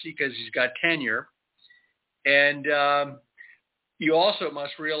university because he's got tenure, and you also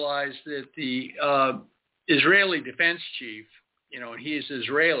must realize that the Israeli defense chief, he is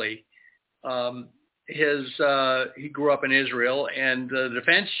Israeli. He grew up in Israel, and the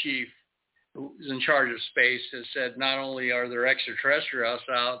defense chief, who's in charge of space, has said not only are there extraterrestrials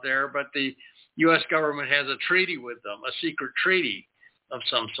out there, but the U.S. government has a treaty with them, a secret treaty of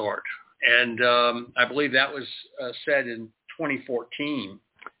some sort. And I believe that was said in 2014.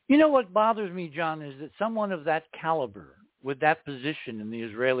 You know what bothers me, John, is that someone of that caliber, with that position in the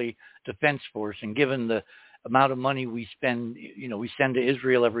Israeli Defense Force, and given the amount of money we spend, we send to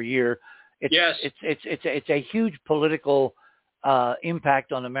Israel every year, it's a huge political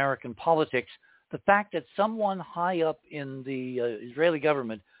impact on American politics. The fact that someone high up in the Israeli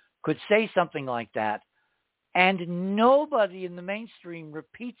government could say something like that, and nobody in the mainstream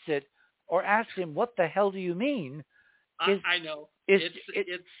repeats it or asks him, "What the hell do you mean?" I know.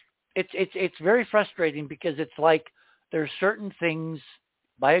 It's very frustrating, because it's like there are certain things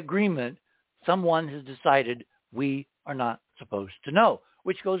by agreement someone has decided we are not supposed to know,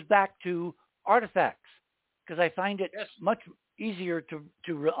 which goes back to artifacts, because I find it much easier to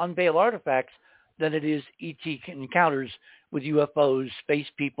unveil artifacts than it is ET encounters with UFOs, space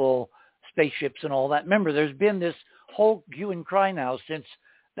people, spaceships, and all that. Remember, there's been this whole hue and cry now since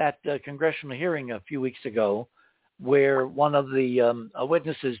that congressional hearing a few weeks ago, where one of the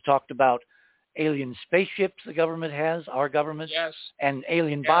witnesses talked about alien spaceships the government has, our government, and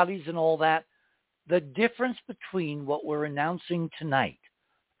alien bodies and all that. The difference between what we're announcing tonight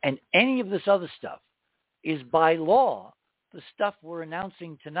and any of this other stuff is, by law, the stuff we're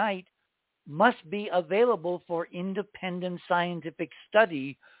announcing tonight must be available for independent scientific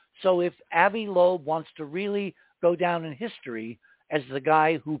study. So if Avi Loeb wants to really go down in history as the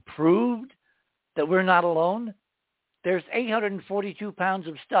guy who proved that we're not alone, there's 842 pounds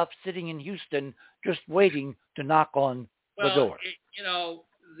of stuff sitting in Houston just waiting to knock on the door.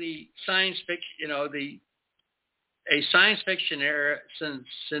 The science fiction, a science fiction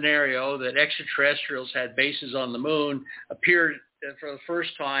scenario that extraterrestrials had bases on the moon appeared for the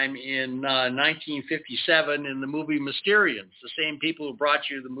first time in 1957 in the movie Mysterians, the same people who brought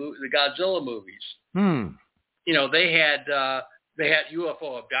you the Godzilla movies. They had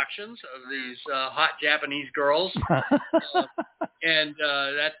UFO abductions of these hot Japanese girls, and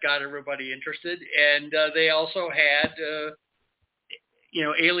that got everybody interested. And they also had,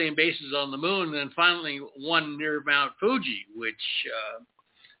 alien bases on the moon, and then finally one near Mount Fuji, which,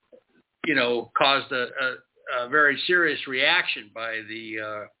 caused a very serious reaction by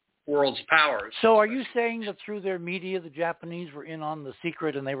the world's powers. So are you saying that through their media, the Japanese were in on the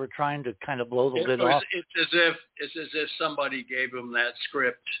secret and they were trying to kind of blow the lid off? It's as if somebody gave them that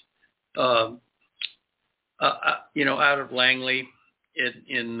script, out of Langley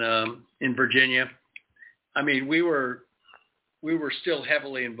in Virginia. I mean, we were still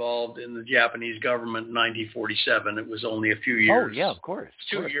heavily involved in the Japanese government in 1947. It was only a few years. Oh yeah, of course.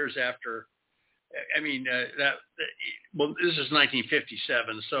 2 years after. I mean, this is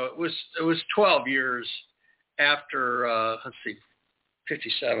 1957, so it was 12 years after.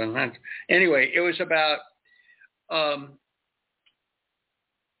 57. Anyway, it was about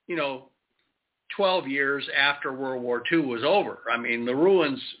 12 years after World War II was over. I mean, the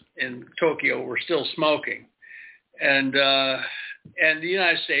ruins in Tokyo were still smoking, and the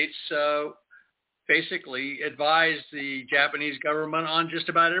United States basically advised the Japanese government on just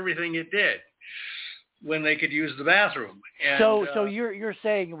about everything it did when they could use the bathroom. And, so you're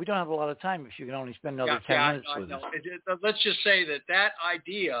saying, we don't have a lot of time if you can only spend another 10 minutes with us. Let's just say that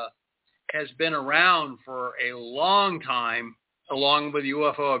idea has been around for a long time, along with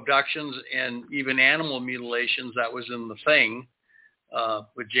UFO abductions and even animal mutilations. That was in The Thing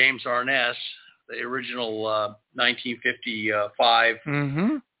with James Arness, the original 1955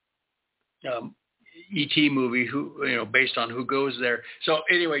 E.T. movie, based on Who Goes There. So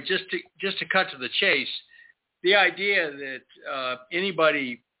anyway, just to cut to the chase, the idea that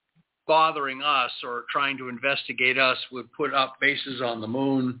anybody bothering us or trying to investigate us would put up bases on the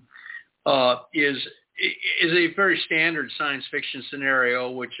moon is is a very standard science fiction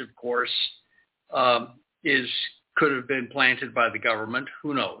scenario, which of course could have been planted by the government.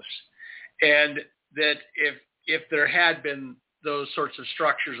 Who knows? And that if there had been those sorts of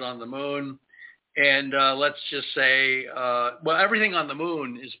structures on the moon, and let's just say, everything on the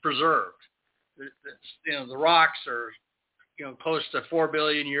moon is preserved. The rocks are, close to 4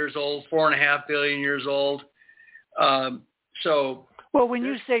 billion years old, 4.5 billion years old. Well, when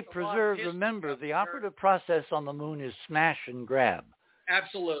you say preserve, remember the operative process on the moon is smash and grab.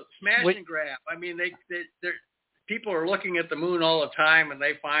 Absolutely, smash and grab. I mean, people are looking at the moon all the time, and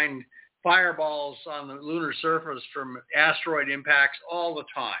they find fireballs on the lunar surface from asteroid impacts all the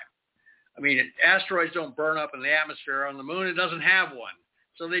time. I mean, asteroids don't burn up in the atmosphere. On the moon, it doesn't have one.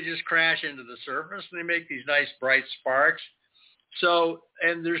 So they just crash into the surface, and they make these nice bright sparks. So,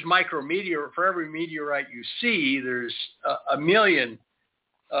 and there's micrometeor. For every meteorite you see, there's a million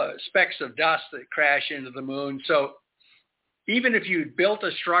specks of dust that crash into the moon. So even if you built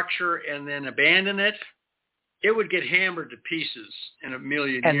a structure and then abandon it, it would get hammered to pieces in a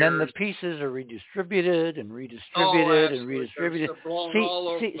million years. And then the pieces are redistributed and redistributed and redistributed.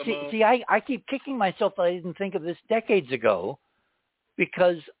 See, I keep kicking myself that I didn't think of this decades ago,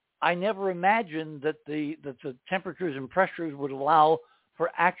 because I never imagined that the temperatures and pressures would allow for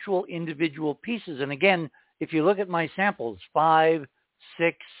actual individual pieces. And again, if you look at my samples, 5,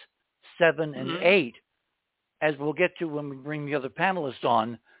 6, 7, and 8, as we'll get to when we bring the other panelists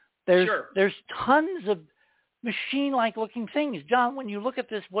on, there's tons of machine-like looking things. John, when you look at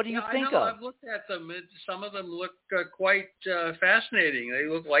this, what do you think of? I've looked at them. Some of them look quite fascinating. They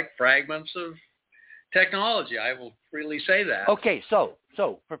look like fragments of technology. I will freely say that. Okay, so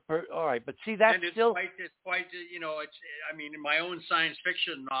all right, but see, that's still it's quite I mean, in my own science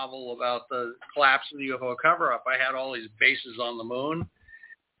fiction novel about the collapse of the UFO cover-up, I had all these bases on the moon,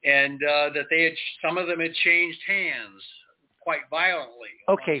 and that some of them had changed hands quite violently.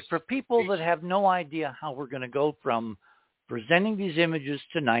 Okay, for people that have no idea how we're going to go from presenting these images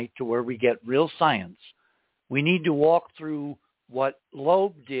tonight to where we get real science, we need to walk through what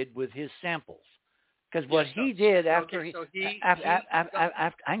Loeb did with his samples. Because what he did after hang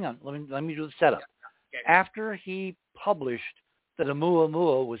on, let me do the setup. Okay. After he published that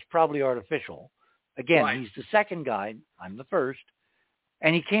Oumuamua was probably artificial, again, he's the second guy, I'm the first,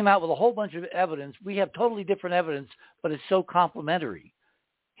 and he came out with a whole bunch of evidence. We have totally different evidence, but it's so complementary.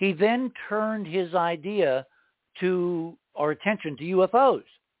 He then turned his idea or attention to UFOs.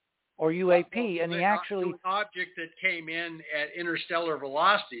 Or UAP, and he actually an object that came in at interstellar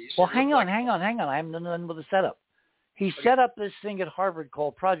velocities. Well, hang on. I haven't done with the setup. He set up this thing at Harvard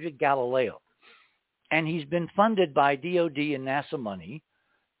called Project Galileo, and he's been funded by DoD and NASA money.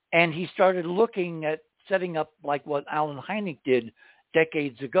 And he started looking at setting up like what Alan Hynek did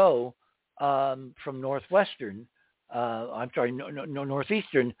decades ago from Northwestern.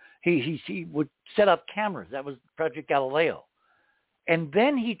 Northeastern. He would set up cameras. That was Project Galileo. And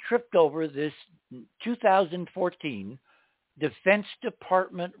then he tripped over this 2014 Defense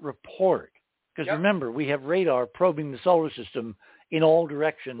Department report. Because remember, we have radar probing the solar system in all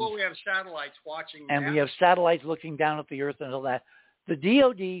directions. Well, we have satellites watching. And we have satellites looking down at the Earth and all that. The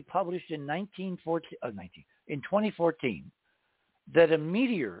DoD published in 2014 that a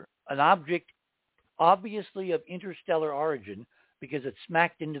meteor, an object obviously of interstellar origin, because it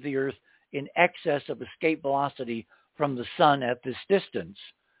smacked into the Earth in excess of escape velocity from the sun at this distance,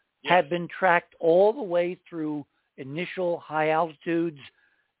 had been tracked all the way through initial high altitudes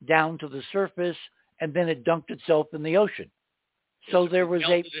down to the surface, and then it dunked itself in the ocean. So there was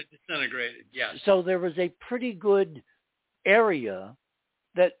disintegrated. Yes. So there was a pretty good area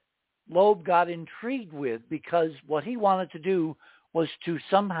that Loeb got intrigued with, because what he wanted to do was to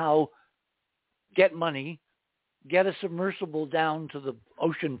somehow get money, get a submersible down to the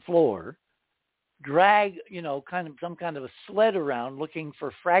ocean floor, drag, some kind of a sled around looking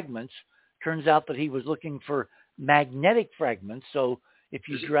for fragments. Turns out that he was looking for magnetic fragments. So if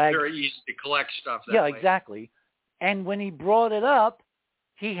you drag, very easy to collect stuff. That way. Exactly. And when he brought it up,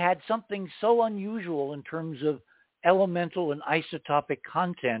 he had something so unusual in terms of elemental and isotopic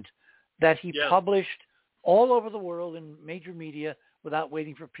content that he published all over the world in major media without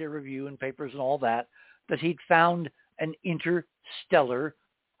waiting for peer review and papers and all that he'd found an interstellar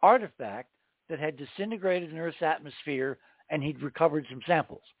artifact that had disintegrated in Earth's atmosphere, and he'd recovered some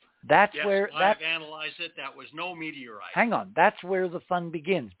samples. I've analyzed it. That was no meteorite. Hang on. That's where the fun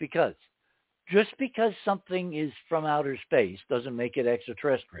begins, because just because something is from outer space doesn't make it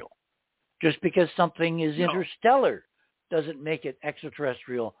extraterrestrial. Just because something is interstellar doesn't make it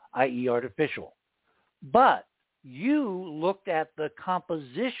extraterrestrial, i.e. artificial. But you looked at the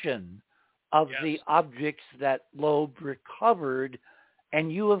composition of the objects that Loeb recovered,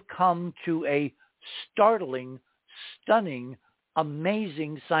 and you have come to a startling, stunning,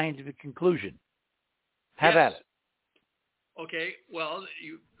 amazing scientific conclusion. Have at it. Okay. Well,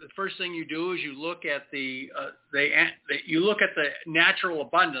 the first thing you do is you look at the natural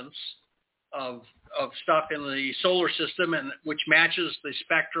abundance of stuff in the solar system, and which matches the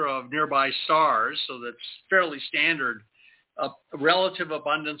spectra of nearby stars. So that's fairly standard. A relative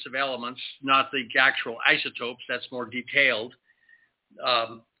abundance of elements, not the actual isotopes. That's more detailed.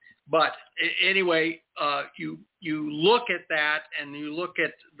 But anyway, you look at that, and you look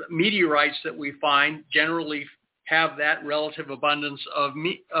at the meteorites that we find generally have that relative abundance of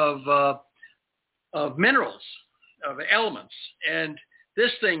minerals, of elements, and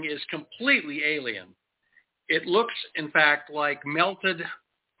this thing is completely alien. It looks, in fact, like melted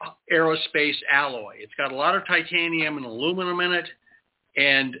aerospace alloy. It's got a lot of titanium and aluminum in it,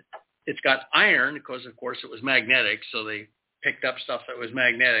 and it's got iron because, of course, it was magnetic, so they picked up stuff that was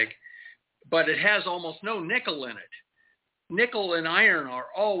magnetic, but it has almost no nickel in it. Nickel and iron are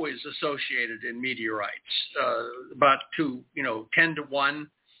always associated in meteorites, about 10 to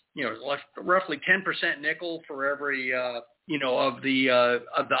 1, roughly 10% nickel for every, of the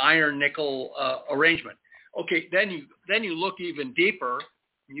iron nickel arrangement. Okay, then you look even deeper.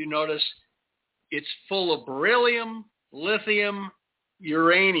 You notice it's full of beryllium, lithium,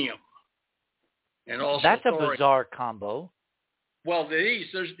 uranium, and also that's a thorium. Bizarre combo. Well,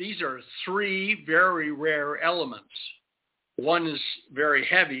 these are three very rare elements. One is very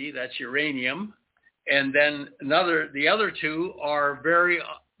heavy, that's uranium, and then the other two are very,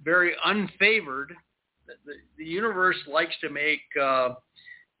 very unfavored. The universe likes to make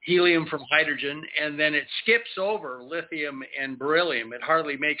helium from hydrogen, and then it skips over lithium and beryllium. It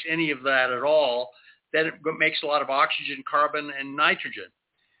hardly makes any of that at all. Then it makes a lot of oxygen, carbon, and nitrogen.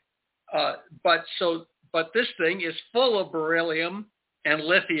 But this thing is full of beryllium and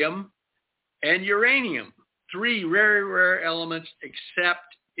lithium and uranium. Three very rare elements,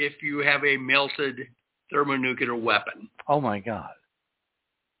 except if you have a melted thermonuclear weapon. Oh, my God.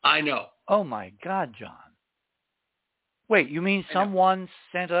 I know. Oh, my God, John. Wait, you mean someone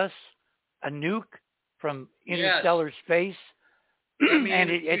sent us a nuke from interstellar space, and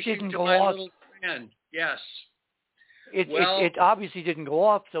it didn't go off? Yes. It obviously didn't go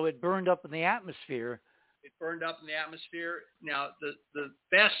off, so it burned up in the atmosphere. It burned up in the atmosphere. Now, the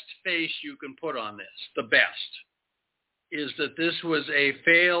best face you can put on this, the best, is that this was a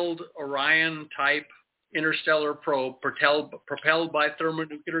failed Orion-type interstellar probe propelled by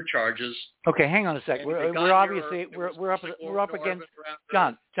thermonuclear charges. Okay, hang on a sec. We're obviously we're up against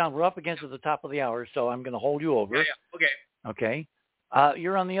John. We're up against at the top of the hour, so I'm going to hold you over. Yeah. Okay.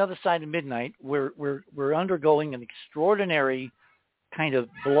 You're on the other side of midnight. We're undergoing an extraordinary kind of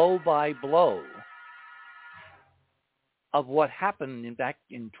blow by blow of what happened back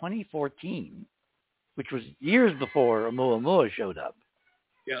in 2014, which was years before Oumuamua showed up.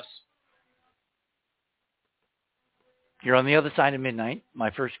 Yes. You're on the other side of midnight. My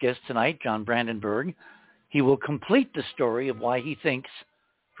first guest tonight, John Brandenburg. He will complete the story of why he thinks,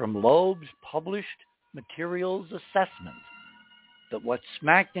 from Loeb's published materials assessment, that what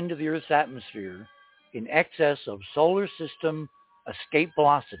smacked into the Earth's atmosphere in excess of solar system escape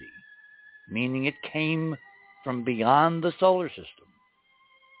velocity, meaning it came from beyond the solar system,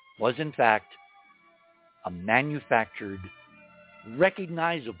 was in fact a manufactured,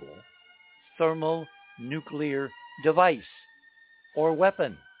 recognizable thermonuclear device or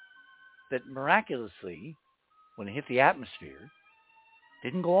weapon that miraculously, when it hit the atmosphere,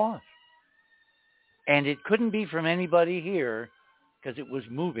 didn't go off. And it couldn't be from anybody here because it was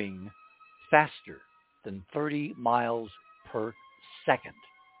moving faster than 30 miles per second.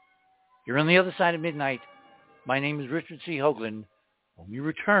 You're on the other side of midnight. My name is Richard C. Hoagland. When we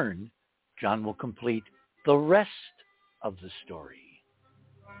return, John will complete the rest of the story.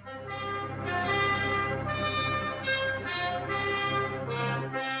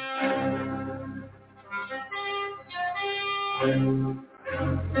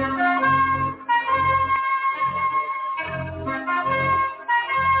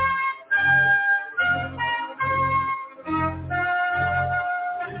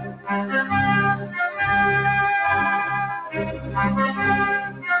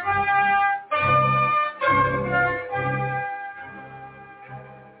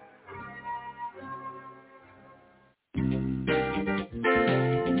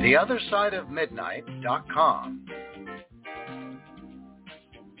 TheOtherSideOfMidnight.com.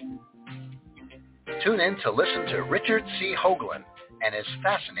 Tune in to listen to Richard C. Hoagland and his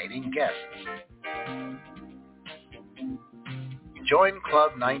fascinating guests. Join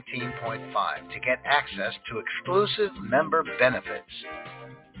Club 19.5 to get access to exclusive member benefits.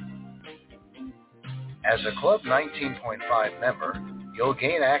 As a Club 19.5 member, you'll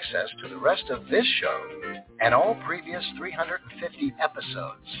gain access to the rest of this show and all previous 350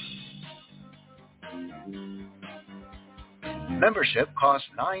 episodes. Membership costs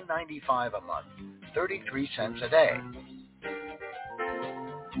 $9.95 a month, 33 cents a day.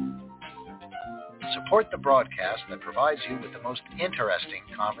 Support the broadcast that provides you with the most interesting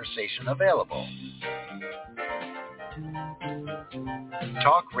conversation available.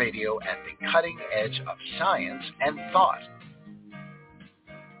 Talk radio at the cutting edge of science and thought.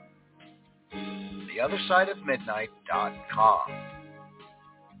 TheOtherSideOfMidnight.com.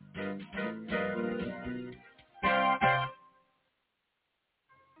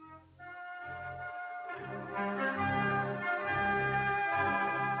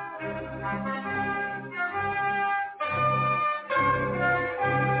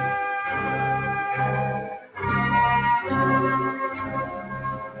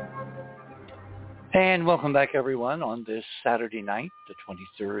 And welcome back, everyone, on this Saturday night, the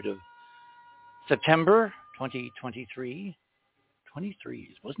 23rd of September, 2023.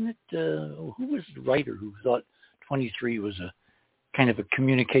 23, wasn't it? Who was the writer who thought 23 was a kind of a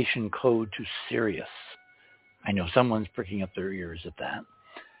communication code to Sirius? I know someone's pricking up their ears at that.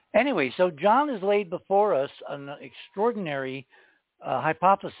 Anyway, so John has laid before us an extraordinary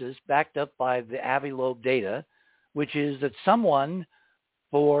hypothesis backed up by the Avi Loeb data, which is that someone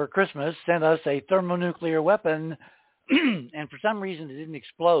for Christmas sent us a thermonuclear weapon, and for some reason it didn't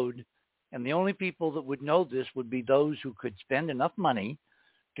explode. And the only people that would know this would be those who could spend enough money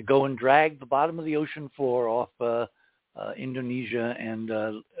to go and drag the bottom of the ocean floor off Indonesia and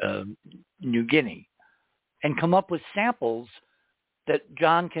New Guinea and come up with samples that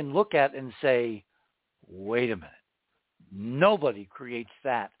John can look at and say, wait a minute, nobody creates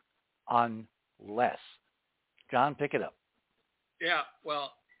that unless. John, pick it up. Yeah,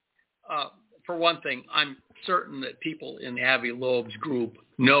 well, for one thing, I'm certain that people in Avi Loeb's group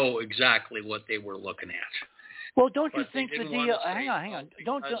know exactly what they were looking at. Well, don't you think the DOD? Hang on.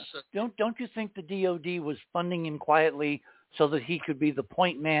 Don't you think the DOD was funding him quietly so that he could be the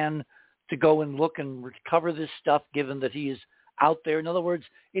point man to go and look and recover this stuff, given that he is out there? In other words,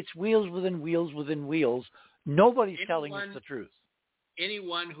 it's wheels within wheels within wheels. Nobody's telling us the truth.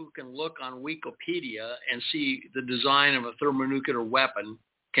 Anyone who can look on Wikipedia and see the design of a thermonuclear weapon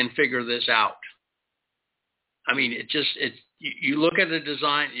can figure this out. I mean, you look at the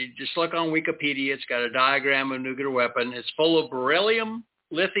design, you just look on Wikipedia, it's got a diagram of a nuclear weapon. It's full of beryllium,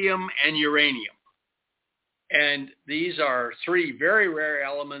 lithium, and uranium. And these are three very rare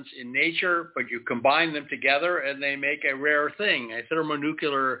elements in nature, but you combine them together and they make a rare thing, a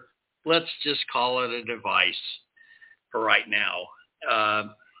thermonuclear, let's just call it a device for right now.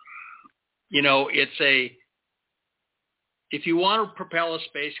 If you want to propel a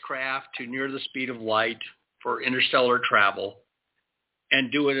spacecraft to near the speed of light for interstellar travel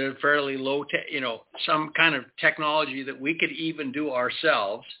and do it at a fairly low, some kind of technology that we could even do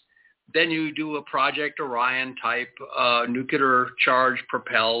ourselves, then you do a Project Orion type nuclear charge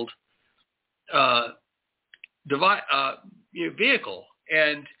propelled vehicle.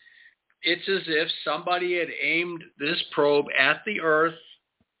 And it's as if somebody had aimed this probe at the Earth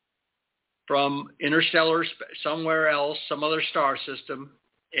from interstellar somewhere else, some other star system,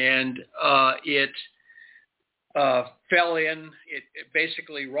 and it fell in. It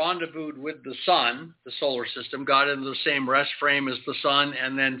basically rendezvoused with the sun, the solar system, got into the same rest frame as the sun,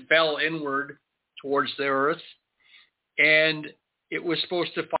 and then fell inward towards the Earth. And it was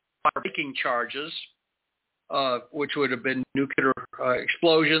supposed to fire braking charges, which would have been nuclear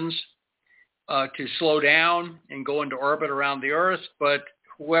explosions, to slow down and go into orbit around the Earth. But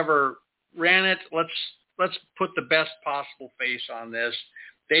whoever ran it, let's put the best possible face on this.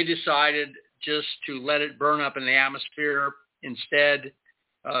 They decided just to let it burn up in the atmosphere instead,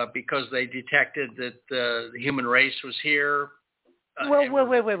 because they detected that the human race was here. Wait.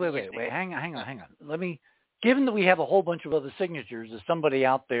 Hang on. Given that we have a whole bunch of other signatures, that somebody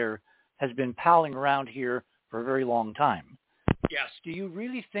out there has been palling around here for a very long time. Yes. Do you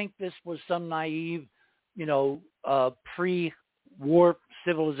really think this was some naive, pre-war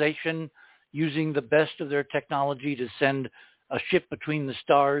civilization using the best of their technology to send a ship between the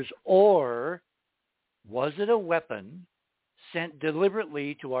stars, or was it a weapon sent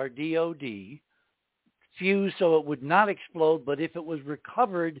deliberately to our DOD, fused so it would not explode, but if it was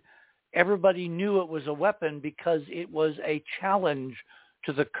recovered, everybody knew it was a weapon because it was a challenge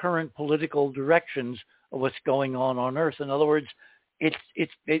to the current political directions of what's going on Earth? In other words, it's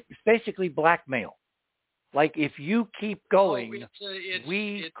basically blackmail. Like if you keep going,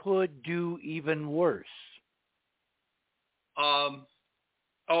 we could do even worse.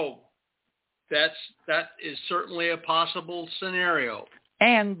 That is certainly a possible scenario.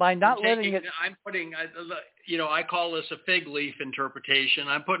 And by not letting it, I'm putting, I call this a fig leaf interpretation.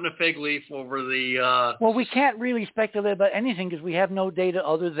 I'm putting a fig leaf over the. Well, we can't really speculate about anything because we have no data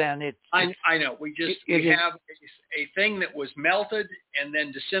other than it. I know. We have a thing that was melted and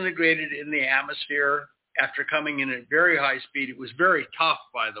then disintegrated in the atmosphere after coming in at very high speed. It was very tough,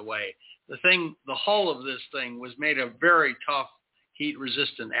 by the way. The hull of this thing was made of very tough,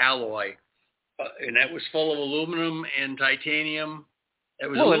 heat-resistant alloy, and that was full of aluminum and titanium.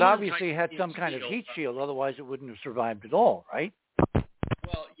 It obviously had some kind of heat shield, otherwise it wouldn't have survived at all, right?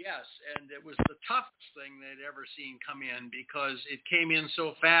 Well, yes, and it was the toughest thing they'd ever seen come in because it came in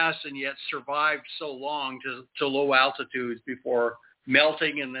so fast and yet survived so long to low altitudes before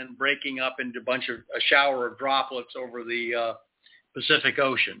melting and then breaking up into a shower of droplets over the Pacific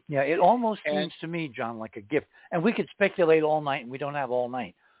Ocean. Yeah, it almost seems to me, John, like a gift. And we could speculate all night, and we don't have all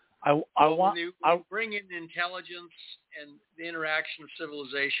night. When you bring in intelligence and the interaction of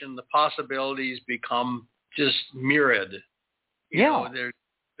civilization, the possibilities become just myriad.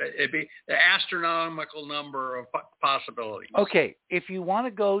 There'd be the astronomical number of possibilities. Okay, if you want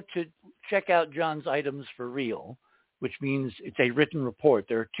to go to check out John's items for real, which means it's a written report,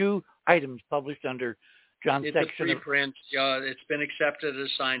 there are 2 items published under John's section. It's a preprint. It's been accepted as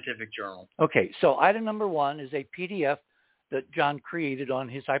a scientific journal. Okay, so item number 1 is a PDF that John created on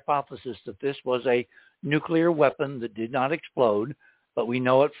his hypothesis that this was a nuclear weapon that did not explode, but we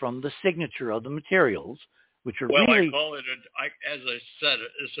know it from the signature of the materials, which are really... I call it as I said,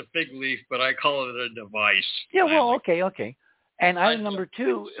 it's a fig leaf, but I call it a device. Yeah, well, okay. And item number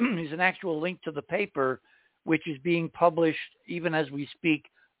 2 is an actual link to the paper, which is being published even as we speak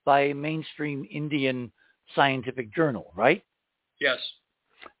by a mainstream Indian scientific journal, right? Yes.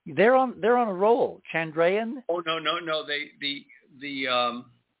 They're on a roll. Chandrayaan? Oh no!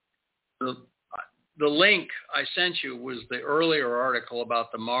 The link I sent you was the earlier article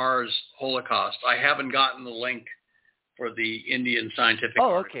about the Mars Holocaust. I haven't gotten the link for the Indian scientific. Oh,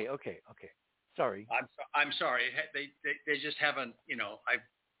 article. Okay. Sorry. I'm sorry. They just haven't.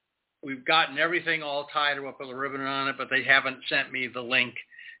 We've gotten everything all tied up with a ribbon on it, but they haven't sent me the link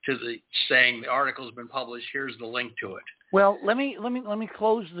to saying the article's been published. Here's the link to it. Well, let me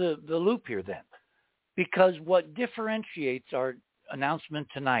close the loop here then, because what differentiates our announcement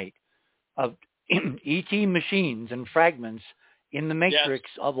tonight of ET machines and fragments in the matrix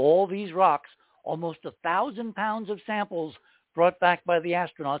of all these rocks, almost 1,000 pounds of samples brought back by the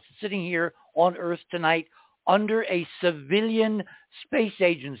astronauts sitting here on Earth tonight under a civilian space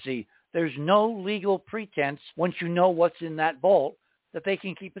agency. There's no legal pretense, once you know what's in that vault, that they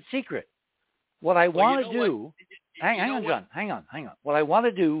can keep it secret. What I want to do... Hang on, John. Hang on. What I want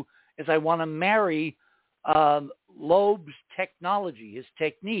to do is I want to marry Loeb's technology, his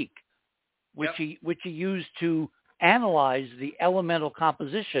technique, which he used to analyze the elemental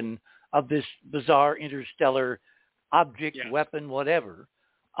composition of this bizarre interstellar object, weapon, whatever,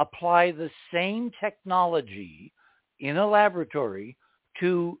 apply the same technology in a laboratory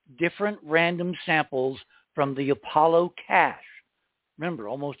to different random samples from the Apollo cache. Remember,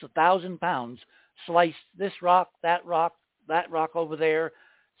 almost 1,000 pounds. Slice this rock, that rock over there,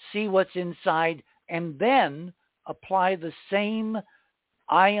 see what's inside, and then apply the same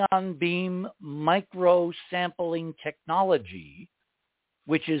ion beam micro sampling technology,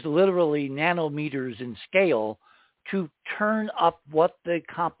 which is literally nanometers in scale, to turn up what the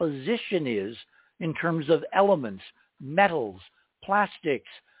composition is in terms of elements, metals, plastics,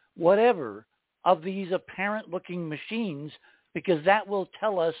 whatever, of these apparent-looking machines, because that will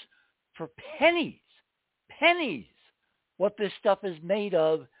tell us for pennies, what this stuff is made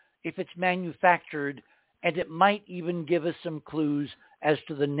of if it's manufactured, and it might even give us some clues as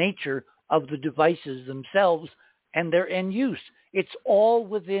to the nature of the devices themselves and their end use. It's all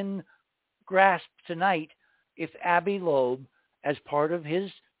within grasp tonight if Avi Loeb, as part of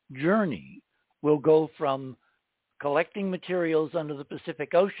his journey, will go from collecting materials under the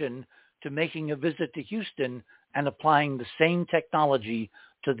Pacific Ocean to making a visit to Houston and applying the same technology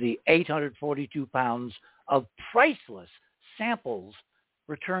to the 842 pounds of priceless samples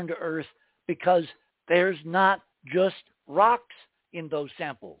returned to Earth, because there's not just rocks in those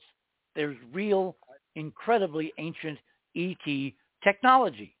samples. There's real, incredibly ancient ET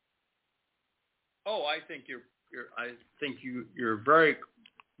technology. Oh, I think you're very,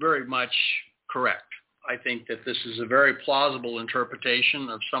 very much correct. I think that this is a very plausible interpretation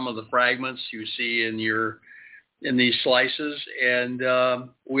of some of the fragments you see in these slices, and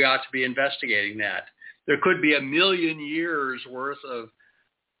we ought to be investigating that. there could be 1 million years worth of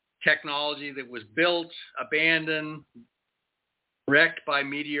technology that was built, abandoned, wrecked by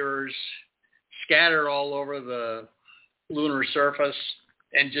meteors, scattered all over the lunar surface,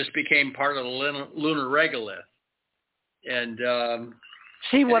 and just became part of the lunar regolith. And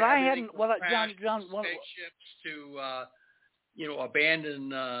see what I hadn't. What John, spaceships to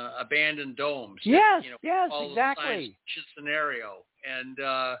abandoned domes. Yes, all exactly. The science fiction scenario, and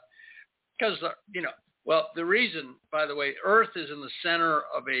because the reason, by the way, Earth is in the center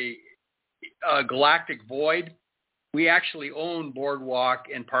of a galactic void. We actually own Boardwalk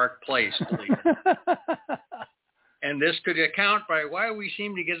and Park Place, believe it. And this could account by why we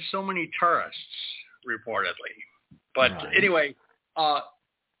seem to get so many tourists, reportedly. But anyway,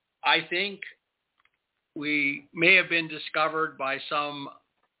 I think we may have been discovered by some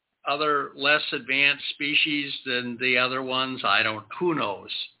other less advanced species than the other ones. Who knows?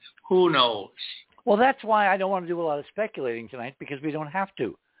 Well, that's why I don't want to do a lot of speculating tonight, because we don't have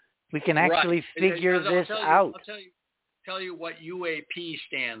to. We can actually figure this out. I'll tell you what UAP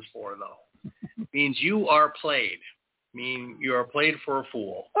stands for, though. It means you are played. You are played for a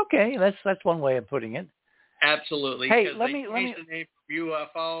fool. Okay, that's one way of putting it. Absolutely. Hey, let me the name from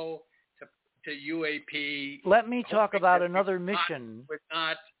UFO to UAP. Let me talk about another mission. Would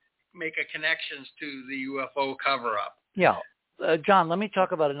not make a connections to the UFO cover-up. Yeah. John, let me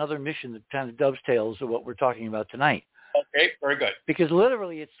talk about another mission that kind of dovetails with what we're talking about tonight. Okay, very good. Because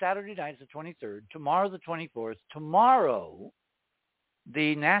literally it's Saturday night, the 23rd, tomorrow the 24th. Tomorrow,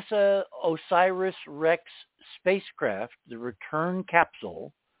 the NASA OSIRIS-REx spacecraft, the return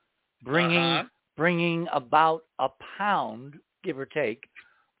capsule, bringing about a pound, give or take,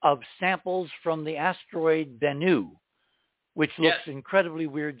 of samples from the asteroid Bennu, which looks incredibly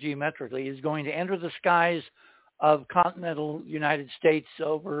weird geometrically, is going to enter the skies of continental United States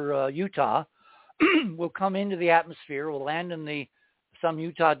over Utah, will come into the atmosphere, will land in some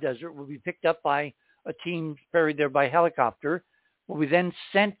Utah desert, will be picked up by a team ferried there by helicopter, will be then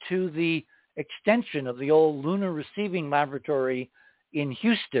sent to the extension of the old Lunar Receiving Laboratory in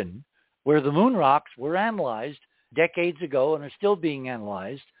Houston, where the moon rocks were analyzed decades ago and are still being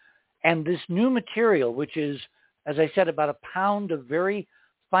analyzed. And this new material, which is, as I said, about a pound of very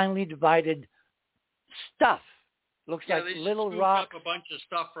finely divided stuff, looks like little rocks. Up a bunch of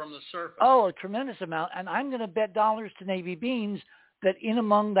stuff from the surface. Oh, a tremendous amount. And I'm going to bet dollars to Navy beans that in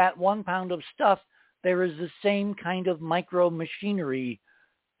among that 1 pound of stuff, there is the same kind of micro machinery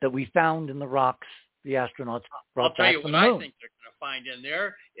that we found in the rocks the astronauts brought back from the moon. I'll tell you what I think they're going to find in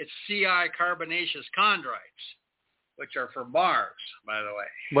there. It's CI carbonaceous chondrites, which are for Mars, by the way.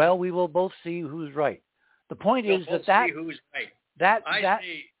 Well, we will both see who's right. The point is see who's right.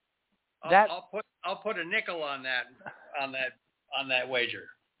 I'll put a nickel on that wager.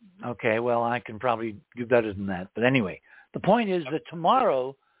 Okay, well, I can probably do better than that. But anyway, the point is that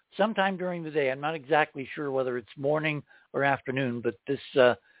tomorrow, sometime during the day, I'm not exactly sure whether it's morning or afternoon, but this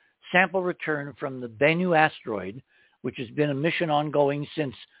sample return from the Bennu asteroid, which has been a mission ongoing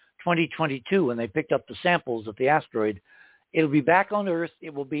since 2022 when they picked up the samples of the asteroid, it'll be back on Earth.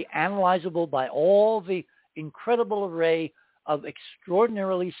 It will be analyzable by all the incredible array of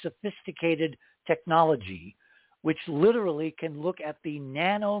extraordinarily sophisticated technology, which literally can look at the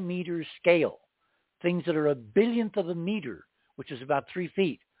nanometer scale, things that are a billionth of a meter, which is about 3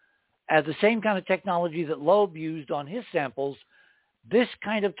 feet. As the same kind of technology that Loeb used on his samples, this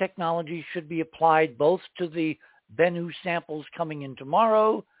kind of technology should be applied both to the Bennu samples coming in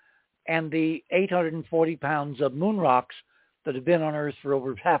tomorrow and the 840 pounds of moon rocks that have been on Earth for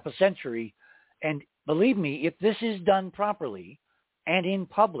over half a century. And believe me, if this is done properly and in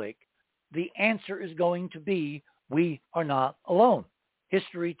public, the answer is going to be, we are not alone.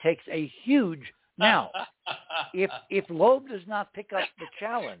 History takes a huge... Now, if Loeb does not pick up the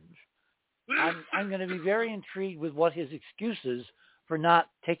challenge, I'm going to be very intrigued with what his excuses for not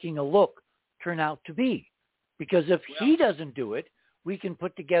taking a look turn out to be. Because if he doesn't do it, we can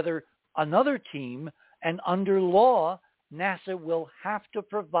put together another team, and under law, NASA will have to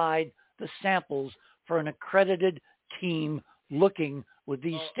provide the samples for an accredited team looking with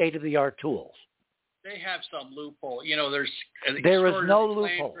these state-of-the-art tools. They have some loophole. There is no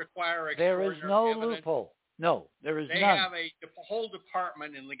loophole. There is no loophole. No, there is none. They have a whole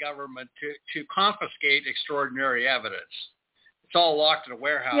department in the government to confiscate extraordinary evidence. It's all locked in a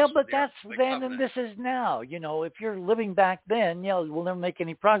warehouse. Yeah, but that's then and this is now. If you're living back then, we'll never make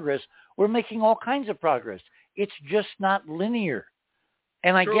any progress. We're making all kinds of progress. It's just not linear.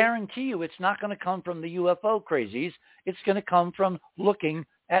 And I guarantee you it's not going to come from the UFO crazies. It's going to come from looking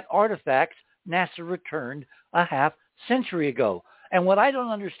at artifacts NASA returned a half century ago. And what I don't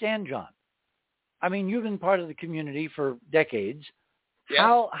understand, John, I mean, you've been part of the community for decades.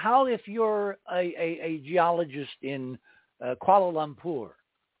 Yeah. How if you're a geologist in Kuala Lumpur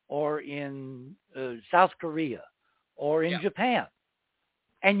or in South Korea or in Japan,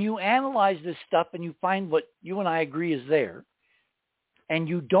 and you analyze this stuff and you find what you and I agree is there, and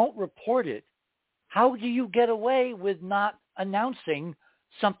you don't report it, how do you get away with not announcing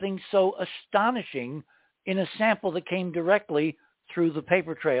something so astonishing in a sample that came directly through the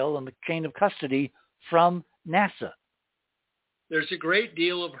paper trail and the chain of custody from NASA? There's a great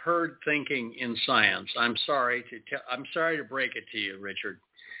deal of herd thinking in science. I'm sorry to break it to you, Richard.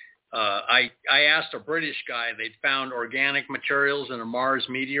 I asked a British guy, they'd found organic materials in a Mars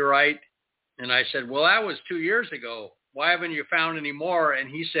meteorite. And I said, well, that was 2 years ago. Why haven't you found any more? And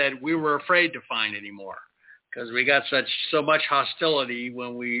he said, we were afraid to find any more because we got so much hostility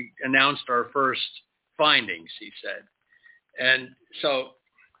when we announced our first findings, he said. And so.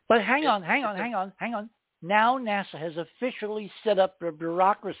 But hang on. Now NASA has officially set up a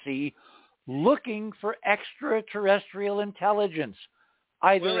bureaucracy looking for extraterrestrial intelligence,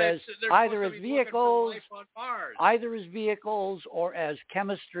 either as vehicles or as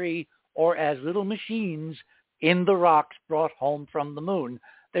chemistry or as little machines in the rocks brought home from the moon.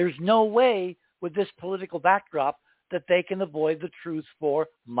 There's no way with this political backdrop that they can avoid the truth for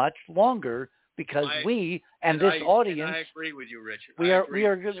much longer, because this audience. I agree with you, Richard.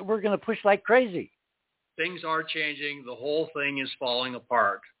 We're going to push like crazy. Things are changing. The whole thing is falling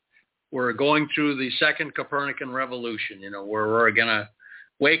apart. We're going through the second Copernican revolution, where we're going to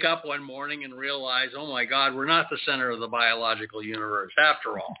wake up one morning and realize, oh my God, we're not the center of the biological universe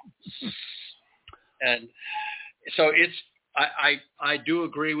after all. And so I do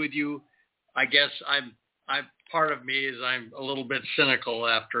agree with you. I guess I'm part of me is I'm a little bit cynical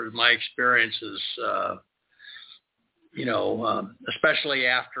after my experiences, especially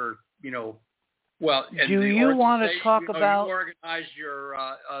after, well, and do you want to talk about? You organized your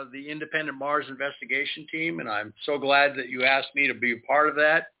the Independent Mars Investigation Team, and I'm so glad that you asked me to be a part of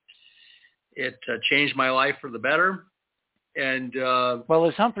that. It changed my life for the better. And well,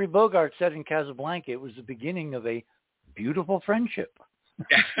 as Humphrey Bogart said in Casablanca, it was the beginning of a beautiful friendship.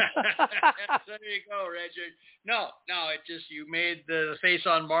 There you go, Reggie. No, it just you made the face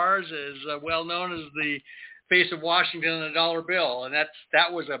on Mars as well known as the face of Washington and the dollar bill, and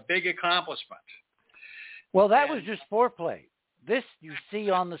that was a big accomplishment. Well, that was just foreplay. This you see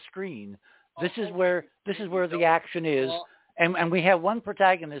on the screen. This is where the action is. And we have one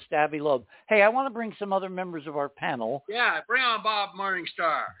protagonist, Abby Loeb. Hey, I want to bring some other members of our panel. Yeah, bring on Bob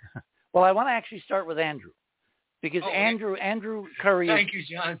Morningstar. Well, I want to actually start with Andrew, because Andrew Curry. Thank you,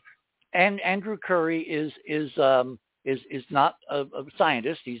 John. And Andrew Curry is not a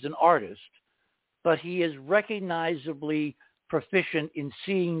scientist. He's an artist, but he is recognizably proficient in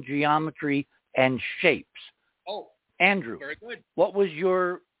seeing geometry and shapes. Oh, Andrew, very good. What was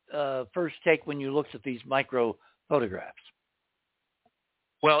your first take when you looked at these micro photographs?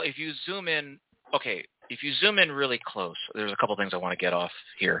 Well, if you zoom in really close, there's a couple things I want to get off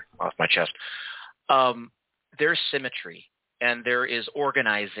my chest. There's symmetry and there is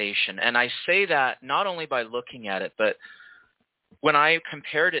organization. And I say that not only by looking at it, but when I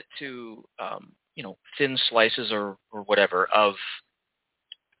compared it to, thin slices or whatever of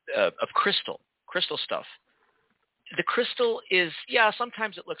crystal stuff. The crystal is,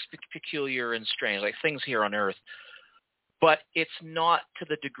 sometimes it looks peculiar and strange, like things here on Earth, but it's not to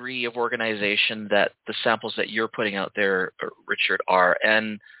the degree of organization that the samples that you're putting out there, Richard, are.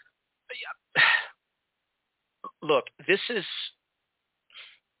 And look, this is,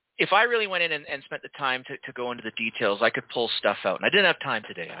 if I really went in and spent the time to go into the details, I could pull stuff out. And I didn't have time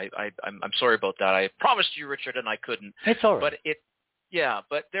today. I'm sorry about that. I promised you, Richard, and I couldn't. It's all right.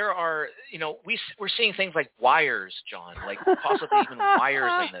 But there are, we're seeing things like wires, John, like possibly even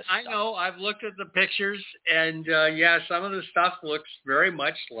wires in this I stuff. know. I've looked at the pictures, and some of the stuff looks very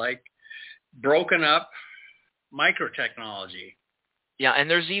much like broken up microtechnology. Yeah, and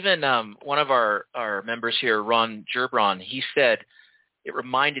there's even one of our members here, Ron Gerbron, he said it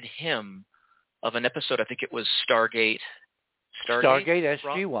reminded him of an episode, I think it was Stargate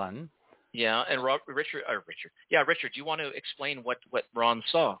SG-1. Yeah, and Richard, do you want to explain what Ron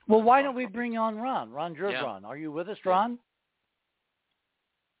saw? Well, why don't we bring on Ron Gerbron? Yeah. Are you with us, Ron?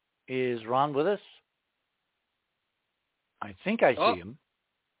 Is Ron with us? I think I see him.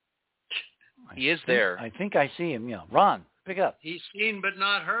 He is there. I think I see him, yeah. Ron, pick up. He's seen but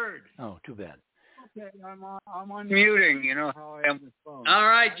not heard. Oh, too bad. Okay, I'm unmuting. You know how I am with phone. All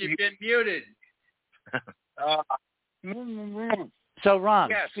right, you've been muted. So, Ron,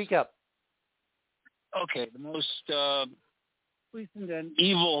 speak up. Okay, the most recent and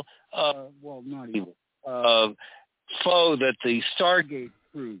evil, not evil, foe that the Stargate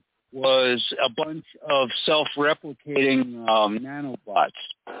proved was a bunch of self-replicating nanobots.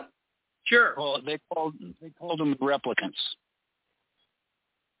 Sure. Well, they called them replicants.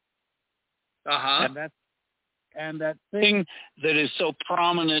 Uh-huh. And that thing that is so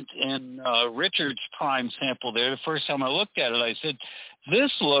prominent in Richard's prime sample there, the first time I looked at it, I said,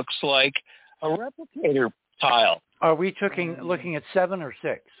 this looks like a replicator tile. Are we looking at 7 or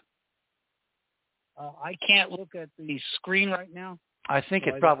 6? I can't look at the screen right now. I think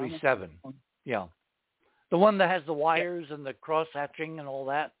it's probably 7. Yeah. The one that has the wires and the cross-hatching and all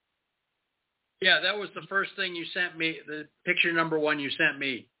that? Yeah, that was the first thing you sent me, the picture number 1 you sent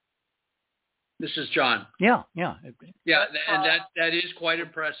me. This is John. Yeah. Yeah, and that is quite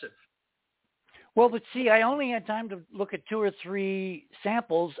impressive. Well, but see, I only had time to look at 2 or 3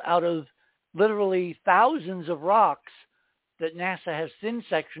 samples out of literally thousands of rocks that NASA has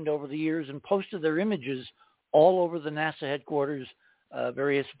thin-sectioned over the years and posted their images all over the NASA headquarters,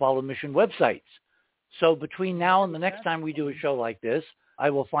 various Apollo mission websites. So between now and the next time we do a show like this,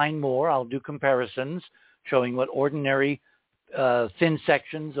 I will find more. I'll do comparisons showing what ordinary thin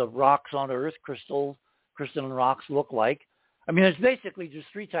sections of rocks on Earth, crystalline rocks, look like. I mean, there's basically just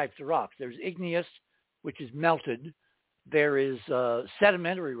 3 types of rocks. There's igneous, which is melted. There is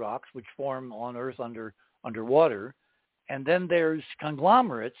sedimentary rocks, which form on Earth underwater. And then there's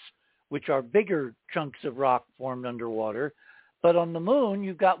conglomerates, which are bigger chunks of rock formed underwater. But on the moon,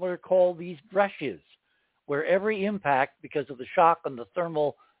 you've got what are called these breccias, where every impact, because of the shock and the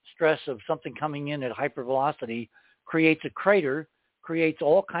thermal stress of something coming in at hypervelocity, creates a crater, creates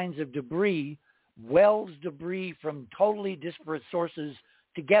all kinds of debris, welds debris from totally disparate sources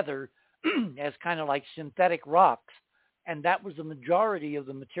together as kind of like synthetic rocks. And that was the majority of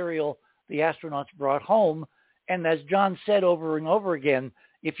the material the astronauts brought home. And as John said over and over again,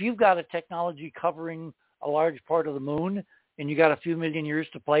 if you've got a technology covering a large part of the moon and you got a few million years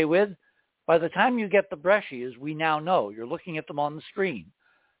to play with, by the time you get the breccias, we now know, you're looking at them on the screen,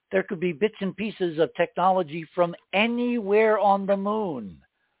 there could be bits and pieces of technology from anywhere on the moon.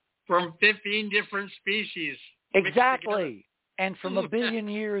 From 15 different species. Exactly. And from a billion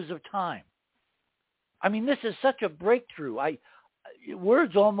years of time. I mean, this is such a breakthrough.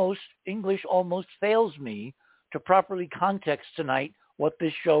 English almost fails me to properly context tonight what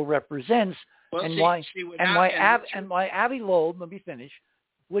this show represents, why Avi Loeb, let me finish,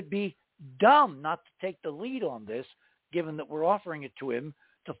 would be dumb not to take the lead on this, given that we're offering it to him,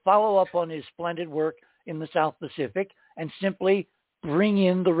 to follow up on his splendid work in the South Pacific and simply bring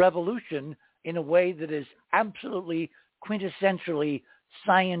in the revolution in a way that is absolutely quintessentially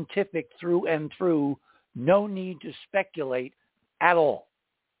scientific through and through. No need to speculate at all.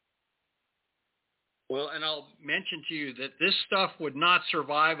 Well, and I'll mention to you that this stuff would not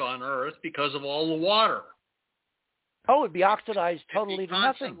survive on Earth because of all the water. Oh, it'd be oxidized totally to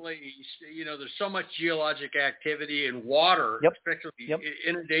nothing. There's so much geologic activity in water, especially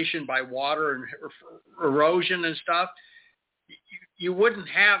inundation by water and erosion and stuff. You wouldn't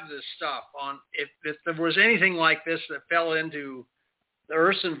have this stuff on if there was anything like this that fell into the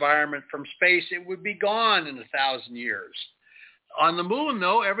Earth's environment from space. It would be gone in 1,000 years. On the moon,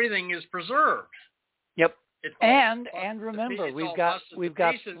 though, everything is preserved. Yep. And remember, we've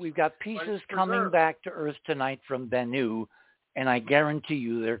got pieces coming back to Earth tonight from Bennu, and I guarantee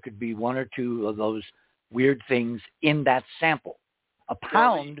you there could be 1 or 2 of those weird things in that sample. A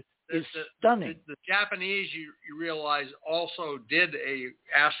pound is stunning. The Japanese, you realize, also did a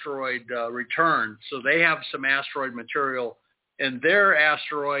asteroid return, so they have some asteroid material, and their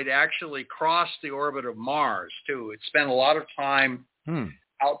asteroid actually crossed the orbit of Mars too. It spent a lot of time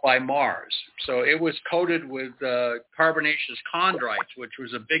out by Mars. So it was coated with carbonaceous chondrites, which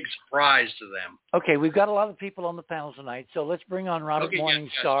was a big surprise to them. Okay, we've got a lot of people on the panel tonight, so let's bring on Robert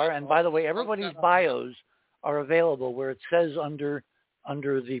Morningstar. Yes. And by the way, everybody's bios are available where it says under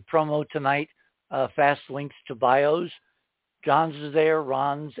the promo tonight, fast links to bios. John's is there,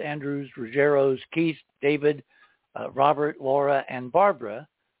 Ron's, Andrew's, Ruggiero's, Keith, David, Robert, Laura, and Barbara.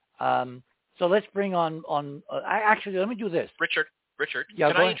 So let's bring on actually, let me do this. Richard,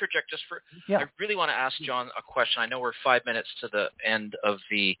 can I interject just for? I really want to ask John a question. I know we're 5 minutes to the end of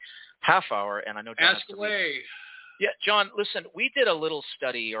the half hour, and I know John ask away. Yeah, John, listen, I did a little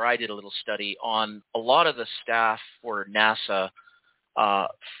study on a lot of the staff for NASA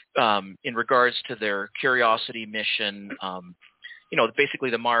in regards to their Curiosity mission, basically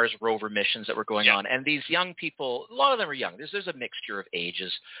the Mars rover missions that were going on. And these young people, a lot of them are young. There's a mixture of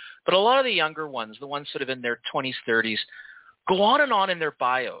ages. But a lot of the younger ones, the ones sort of in their 20s, 30s, go on in their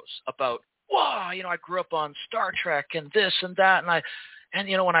bios about wow, I grew up on Star Trek and this and that,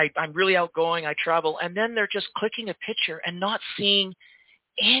 and when I'm really outgoing, I travel, and then they're just clicking a picture and not seeing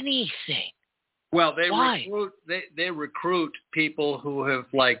anything. Well, Why? they recruit people who have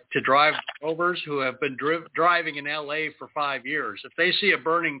to drive rovers who have been driving in L.A. for 5 years. If they see a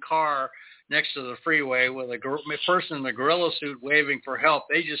burning car next to the freeway with a person in a gorilla suit waving for help,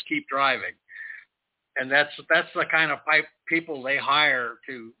 they just keep driving. And that's the kind of people they hire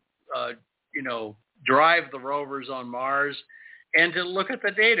to, drive the rovers on Mars and to look at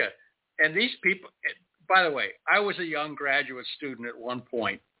the data. And these people, by the way, I was a young graduate student at one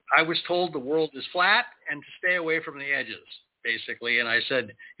point. I was told the world is flat and to stay away from the edges, basically. And I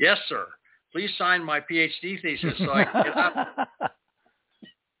said, yes, sir. Please sign my PhD thesis so I can get up.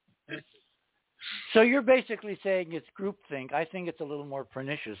 So you're basically saying it's groupthink. I think it's a little more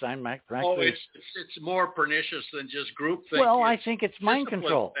pernicious. It's more pernicious than just groupthink. Well, I think it's mind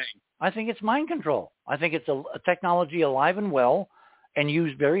control. I think it's mind control. I think it's a technology alive and well and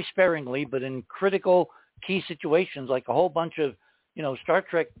used very sparingly, but in critical key situations, like a whole bunch of Star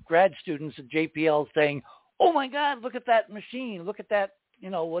Trek grad students at JPL saying, oh my God, look at that machine. Look at that,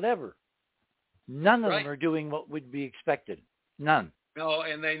 whatever. None of them are doing what would be expected. None. No,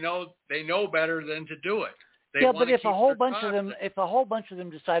 and they know better than to do it. But if a whole bunch of them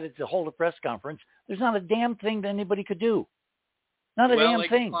decided to hold a press conference, there's not a damn thing that anybody could do. Not a damn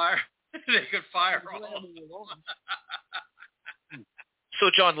thing. They could fire all of them. So,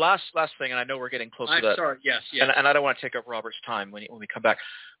 John, last thing, and I know we're getting close to that. I'm sorry. Yes. And I don't want to take up Robert's time when we come back.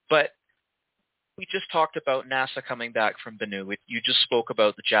 But we just talked about NASA coming back from Bennu. You just spoke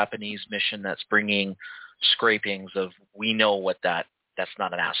about the Japanese mission that's bringing scrapings of, we know what that's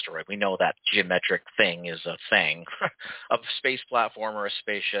not an asteroid. We know that geometric thing is a thing, a space platform or a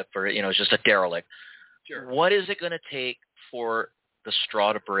spaceship, or, it's just a derelict. Sure. What is it going to take for the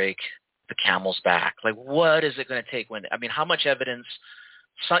straw to break the camel's back? What is it going to take? How much evidence?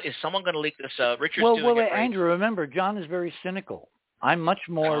 Is someone going to leak this out? Richard's doing it right. Andrew, remember, John is very cynical. I'm much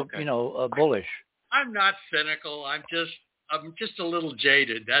more, bullish. I'm not cynical. I'm just a little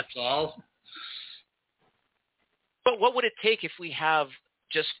jaded. That's all. But what would it take if we have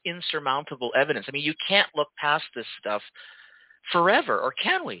just insurmountable evidence? You can't look past this stuff forever, or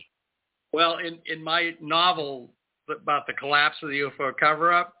can we? Well, in my novel about the collapse of the UFO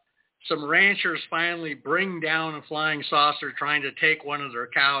cover-up, some ranchers finally bring down a flying saucer trying to take one of their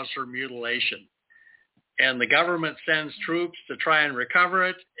cows for mutilation. And the government sends troops to try and recover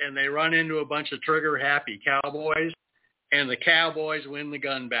it, and they run into a bunch of trigger-happy cowboys, and the cowboys win the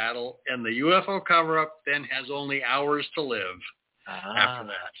gun battle, and the UFO cover-up then has only hours to live after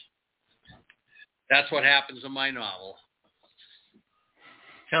that. That's what happens in my novel.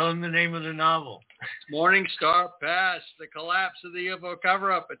 Tell them the name of the novel. Morning Star Pass, the collapse of the UFO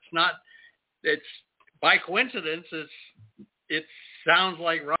cover-up. It's by coincidence, it sounds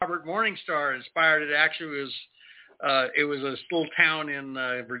like Robert Morningstar inspired it. Actually, it was a little town in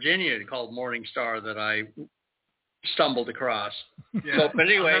Virginia called Morningstar that I stumbled across. Yeah. So, but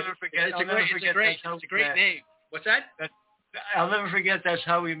anyway, it's a great name. What's that? I'll never forget that's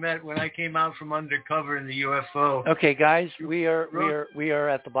how we met when I came out from undercover in the UFO. Okay, guys, we are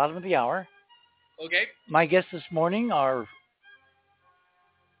at the bottom of the hour. Okay. My guests this morning are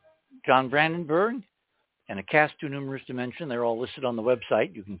John Brandenburg and a cast too numerous to mention. They're all listed on the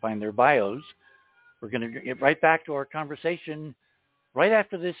website. You can find their bios. We're going to get right back to our conversation right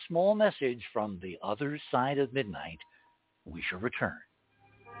after this small message from the other side of midnight. We shall return.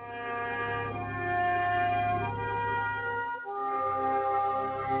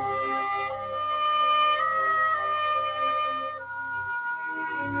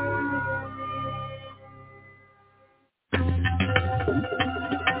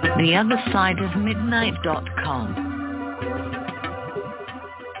 theothersideofmidnight.com.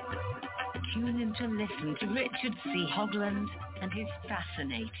 Tune in to listen to Richard C. Hoagland and his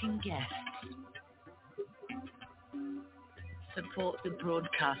fascinating guests. Support the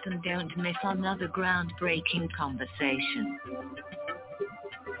broadcast and don't miss another groundbreaking conversation.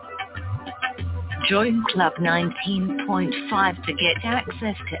 Join Club 19.5 to get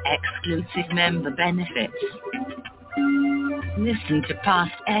access to exclusive member benefits. Listen to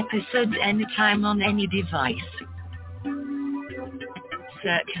past episodes anytime on any device.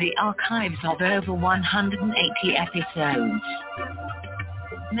 Search the archives of over 180 episodes.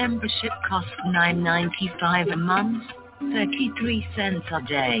 Membership costs $9.95 a month, 33 cents a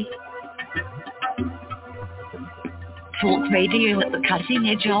day. Talk radio at the cutting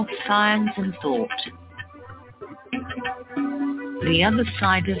edge of science and thought.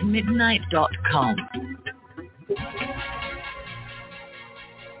 theothersideofmidnight.com.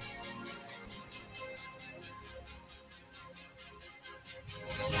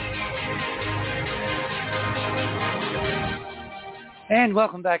 And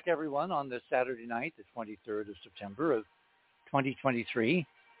welcome back, everyone, on this Saturday night, the 23rd of September of 2023.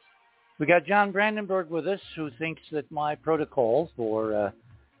 We got John Brandenburg with us, who thinks that my protocol for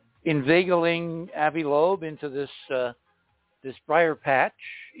inveigling Avi Loeb into this briar patch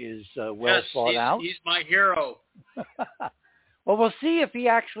is well thought out. He's my hero. Well, we'll see if he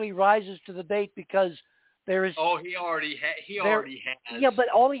actually rises to the bait, because there is... Oh, he already has. Yeah, but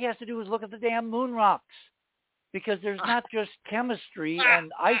all he has to do is look at the damn moon rocks, because there's not just chemistry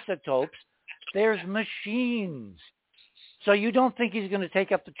and isotopes, there's machines. So you don't think he's going to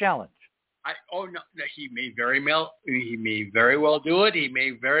take up the challenge? No, he may very well do it. He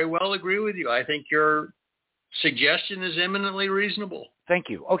may very well agree with you. I think your suggestion is eminently reasonable. Thank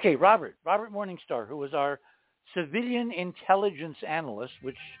you. Okay, Robert Morningstar, who was our civilian intelligence analyst,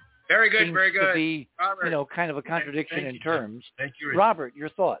 which seems to be, Robert, kind of a contradiction in terms. Thank you, Richard. Robert, your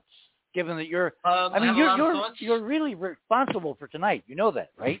thoughts, given that you're, you're really responsible for tonight. You know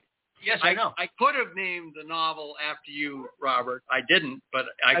that, right? Yes, I know. I could have named the novel after you, Robert. I didn't, but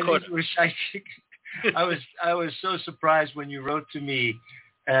I could. I was so surprised when you wrote to me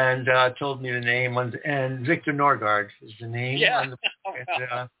and told me the name, and Victor Norgard is the name. Yeah.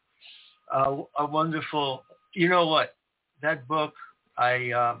 And, a wonderful. You know what? That book,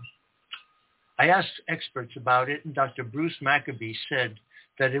 I asked experts about it, and Dr. Bruce Maccabee said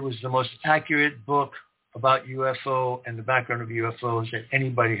that it was the most accurate book about UFO and the background of UFOs that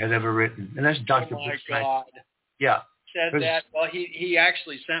anybody had ever written. And that's Dr. Bruce Maccabee. Yeah. Said that. Well, he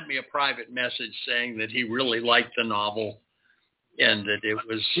actually sent me a private message saying that he really liked the novel and that it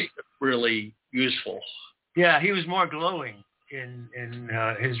was really useful. Yeah, he was more glowing in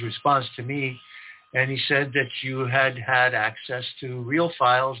his response to me. And he said that you had access to real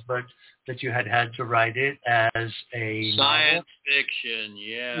files, but that you had to write it as a science novel. Fiction,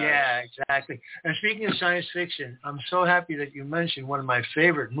 yeah. Yeah, exactly. And speaking of science fiction, I'm so happy that you mentioned one of my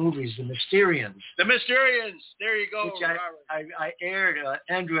favorite movies, The Mysterians. The Mysterians. There you go, which Robert. I aired.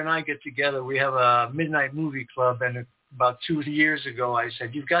 Andrew and I get together. We have a midnight movie club, and about 2 years ago, I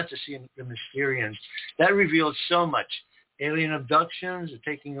said, you've got to see The Mysterians. That revealed so much. Alien abductions, the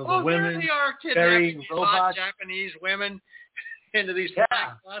taking of the women, there they are, burying robots. Japanese women into these flying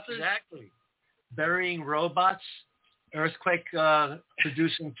saucers. Exactly. Burying robots,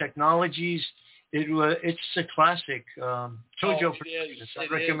 earthquake-producing technologies. It's a classic. Tojo Productions. I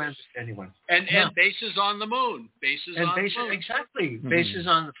recommend it to anyone. And bases on the moon. Exactly. Mm-hmm. Bases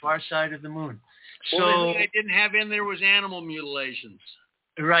on the far side of the moon. So the only thing I didn't have in there was animal mutilations.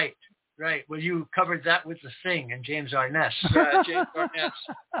 Right. Well, you covered that with The Thing and James Arness. Yeah, James Arness.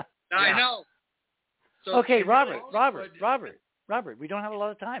 I know. So okay, Robert, we don't have a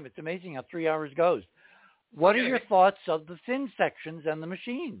lot of time. It's amazing how 3 hours goes. What are your thoughts of the thin sections and the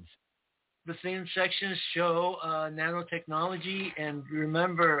machines? The thin sections show nanotechnology. And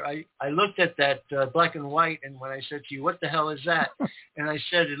remember, I looked at that black and white, and when I said to you, what the hell is that? And I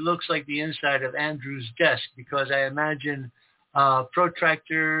said, it looks like the inside of Andrew's desk, because I imagine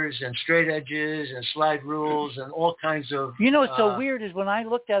protractors and straight edges and slide rules and all kinds of... what's so weird is when I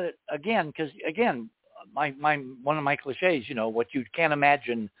looked at it again, because again, one of my cliches, what you can't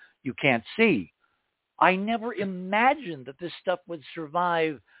imagine, you can't see. I never imagined that this stuff would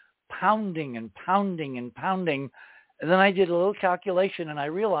survive pounding and pounding and pounding. And then I did a little calculation, and I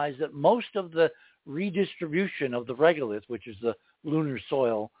realized that most of the redistribution of the regolith, which is the lunar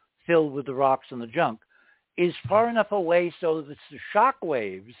soil filled with the rocks and the junk, is far enough away so that the shock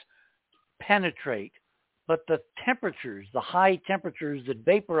waves penetrate, but the temperatures, the high temperatures that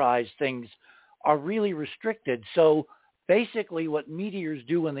vaporize things, are really restricted. So basically what meteors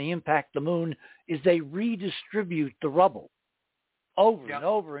do when they impact the moon is they redistribute the rubble over and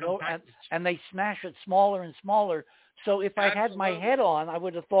over and over, and they smash it smaller and smaller. So if I'd had my head on, I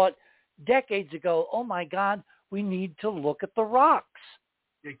would have thought decades ago, oh my God, we need to look at the rocks.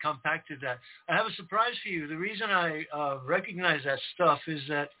 They compacted that. I have a surprise for you. The reason I recognize that stuff is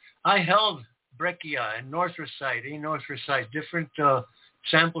that I held breccia and anorthosite, different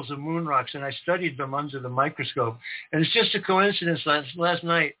samples of moon rocks, and I studied them under the microscope. And it's just a coincidence. Last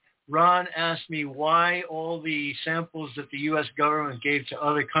night, Ron asked me why all the samples that the U.S. government gave to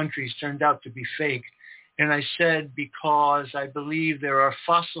other countries turned out to be fake. And I said, because I believe there are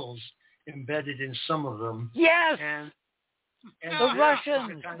fossils embedded in some of them. Yes! And the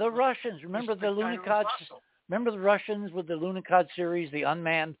Russians. Remember the Lunokhod? Remember the Russians with the Lunokhod series, the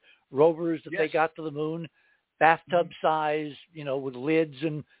unmanned rovers that they got to the moon, bathtub size, with lids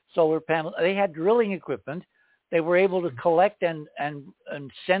and solar panels. They had drilling equipment. They were able to collect and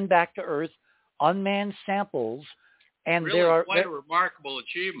send back to Earth unmanned samples And really quite a remarkable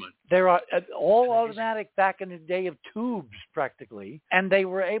achievement. There are all automatic back in the day of tubes practically, and they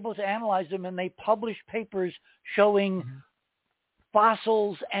were able to analyze them, and they published papers showing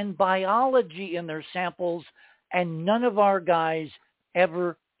fossils and biology in their samples, and none of our guys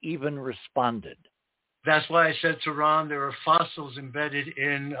ever even responded. That's why I said to Ron, there are fossils embedded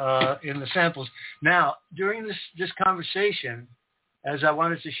in the samples. Now, during this conversation, as I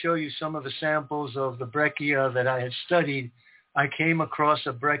wanted to show you some of the samples of the breccia that I had studied, I came across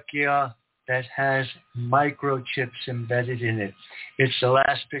a breccia that has microchips embedded in it. It's the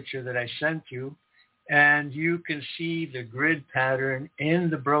last picture that I sent you, and you can see the grid pattern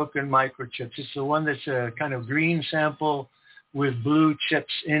in the broken microchips. It's the one that's a kind of green sample with blue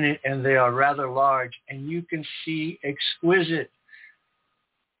chips in it, and they are rather large, and you can see exquisite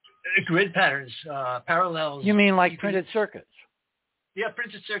grid patterns, parallels. You mean like printed circuits? Yeah,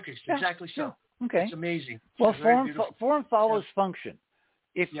 printed circuits, exactly so. Yeah. Okay. It's amazing. Well, form follows function.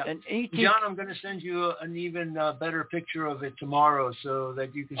 John, I'm going to send you an even better picture of it tomorrow so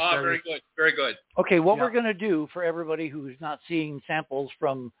that you can study. Oh, very good. Very good. Okay, what we're going to do for everybody who's not seeing samples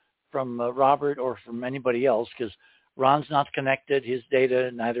from Robert or from anybody else, because Ron's not connected, his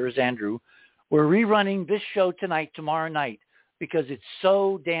data, neither is Andrew. We're rerunning this show tonight, tomorrow night, because it's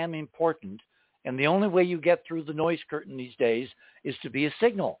so damn important. And the only way you get through the noise curtain these days is to be a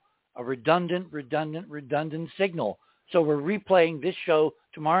signal, a redundant signal. So we're replaying this show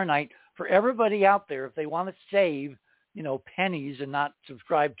tomorrow night for everybody out there. If they want to save, pennies and not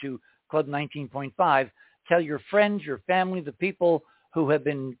subscribe to Club 19.5, tell your friends, your family, the people who have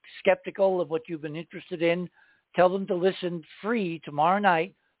been skeptical of what you've been interested in, tell them to listen free tomorrow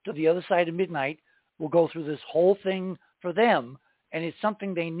night to the other side of midnight. We'll go through this whole thing for them, and it's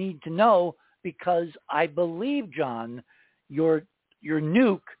something they need to know, because I believe, John, your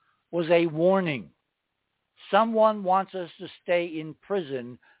nuke was a warning. Someone wants us to stay in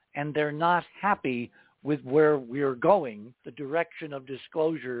prison, and they're not happy with where we're going, the direction of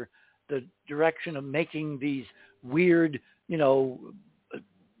disclosure, the direction of making these weird,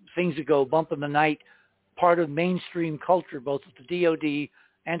 things that go bump in the night, part of mainstream culture, both at the DOD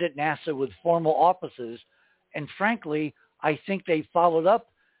and at NASA with formal offices. And frankly, I think they followed up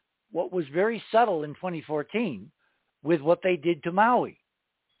what was very subtle in 2014 with what they did to Maui,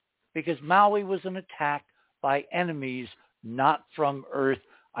 because Maui was an attack by enemies, not from Earth.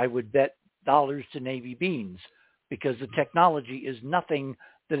 I would bet dollars to Navy beans, because the technology is nothing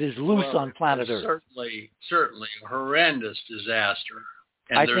that is loose on planet Earth. Certainly a horrendous disaster.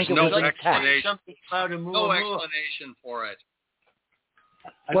 And I there's think no it was an attack. No explanation for it.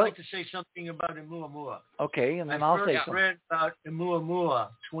 I'd like to say something about Oumuamua. Okay, and then I'll say something. I read about Oumuamua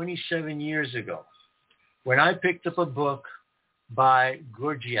 27 years ago when I picked up a book by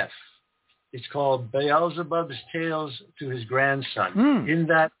Gurdjieff. It's called Beelzebub's Tales to His Grandson. In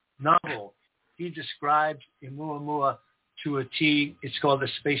that novel, he describes Oumuamua to a T. It's called the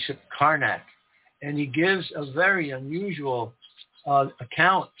spaceship Karnak. And he gives a very unusual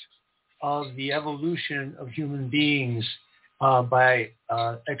account of the evolution of human beings by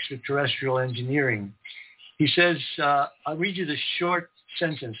extraterrestrial engineering. He says, I'll read you the short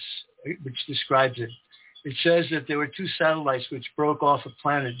sentence which describes it. It says that there were two satellites which broke off a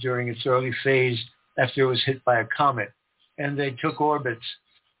planet during its early phase after it was hit by a comet, and they took orbits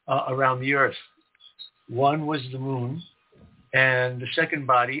around the Earth. One was the moon, and the second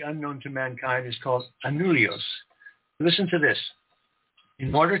body, unknown to mankind, is called Anulios. Listen to this.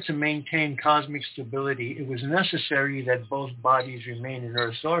 In order to maintain cosmic stability, it was necessary that both bodies remain in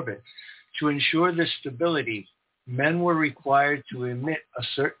Earth's orbit. To ensure this stability, men were required to emit a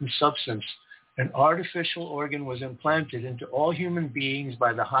certain substance. An artificial organ was implanted into all human beings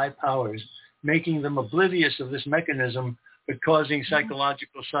by the high powers, making them oblivious of this mechanism, but causing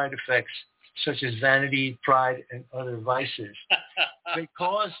psychological side effects such as vanity, pride, and other vices. They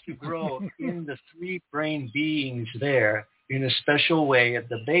caused to grow in the three brain beings there in a special way at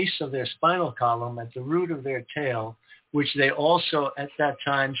the base of their spinal column, at the root of their tail, which they also at that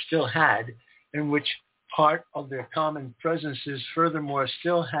time still had, and which part of their common presences furthermore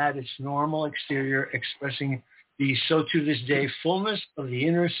still had its normal exterior, expressing the, so to this day, fullness of the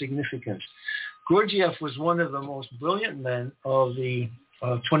inner significance. Gurdjieff was one of the most brilliant men of the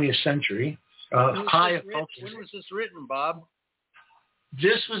 20th century. When was this written, Bob?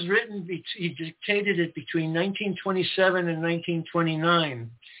 This was written, he dictated it between 1927 and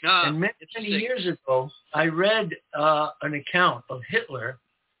 1929. And many years ago, I read an account of Hitler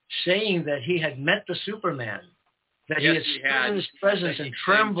saying that he had met the Superman, that he had stood in his presence and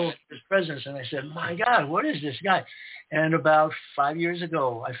trembled at his presence. And I said, my God, what is this guy? And about 5 years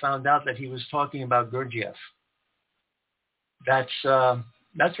ago, I found out that he was talking about Gurdjieff.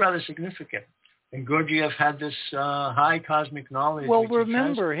 that's rather significant. And Gurdjieff had this high cosmic knowledge. Well,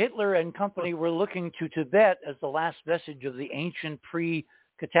 remember, Hitler and company were looking to Tibet as the last vestige of the ancient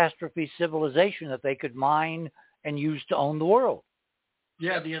pre-catastrophe civilization that they could mine and use to own the world.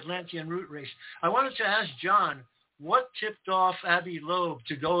 Yeah, the Atlantean root race. I wanted to ask John, what tipped off Avi Loeb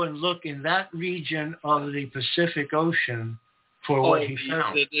to go and look in that region of the Pacific Ocean for what he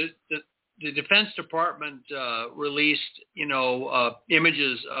found? The Defense Department released,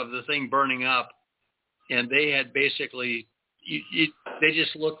 images of the thing burning up, and they had basically, they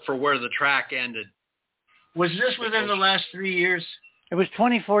just looked for where the track ended. Was this within the last 3 years? It was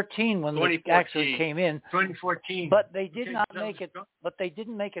 2014 when it actually came in. 2014. But they did not make it. But they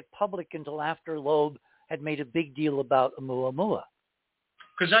didn't make it public until after Loeb had made a big deal about Oumuamua.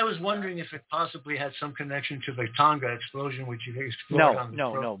 Because I was wondering if it possibly had some connection to the Tonga explosion, which you explored on the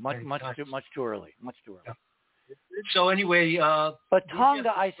No, much too early. Yeah. So anyway, but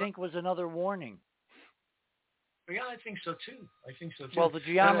Tonga, I think, was another warning. Yeah, I think so too. Well, the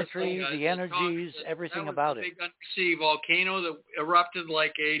geometry, the energies, everything about it. The big undersea volcano that erupted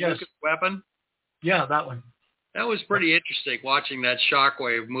like a nuclear weapon. Yeah, that one. That was pretty interesting, watching that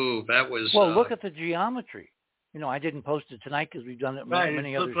shockwave move. That was. Well, look at the geometry. I didn't post it tonight because we've done it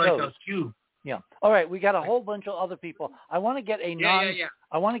many other shows. Like a cube. Yeah. All right, we got a whole bunch of other people. I want to get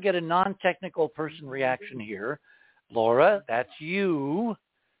I want to get a non-technical person reaction here. Laura, that's you.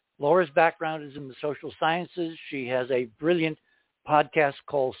 Laura's background is in the social sciences. She has a brilliant podcast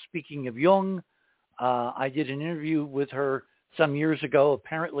called Speaking of Jung. I did an interview with her some years ago.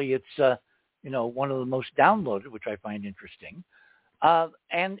 Apparently it's, one of the most downloaded, which I find interesting.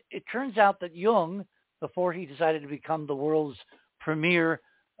 And it turns out that Jung, before he decided to become the world's premier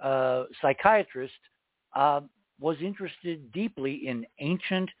psychiatrist, was interested deeply in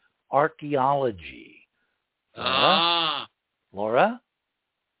ancient archaeology. Laura?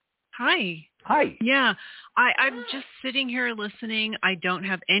 Hi. Hi. Yeah, I'm just sitting here listening. I don't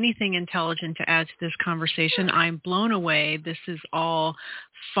have anything intelligent to add to this conversation. I'm blown away. This is all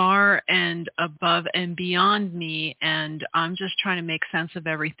far and above and beyond me, and I'm just trying to make sense of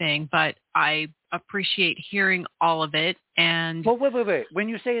everything. But I appreciate hearing all of it. And well, wait. When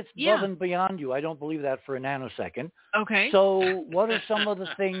you say it's above and beyond you, I don't believe that for a nanosecond. Okay. So what are some of the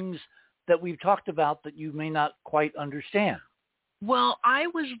things that we've talked about that you may not quite understand? Well, I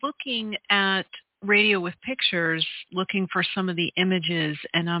was looking at Radio with Pictures, looking for some of the images,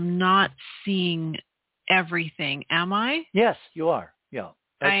 and I'm not seeing everything. Am I? Yes, you are. Yeah.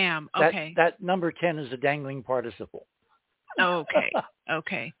 I am. Okay. That number 10 is a dangling participle.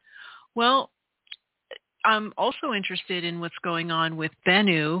 Okay. Well, I'm also interested in what's going on with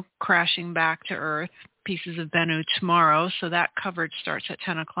Bennu crashing back to Earth, pieces of Bennu tomorrow. So that coverage starts at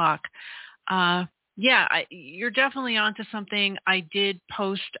 10 o'clock. You're definitely onto something. I did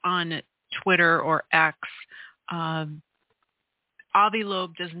post on Twitter or X. Avi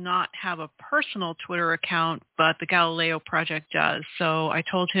Loeb does not have a personal Twitter account, but the Galileo Project does. So I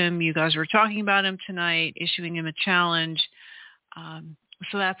told him you guys were talking about him tonight, issuing him a challenge.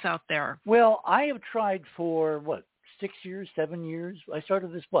 So that's out there. Well, I have tried for, 7 years? I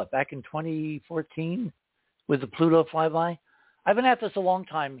started this, back in 2014 with the Pluto flyby? I've been at this a long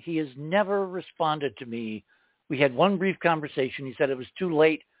time. He has never responded to me. We had one brief conversation. He said it was too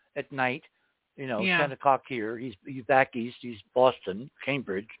late at night, 10 o'clock here. He's back east. He's Boston,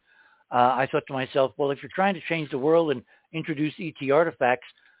 Cambridge. I thought to myself, well, if you're trying to change the world and introduce ET artifacts,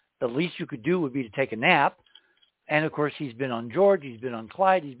 the least you could do would be to take a nap. And, of course, he's been on George. He's been on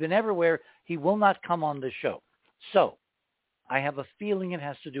Clyde. He's been everywhere. He will not come on this show. So I have a feeling it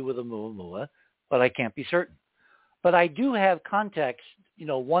has to do with Oumuamua, but I can't be certain. But I do have contacts,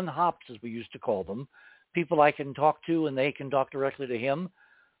 one-hops, as we used to call them, people I can talk to and they can talk directly to him.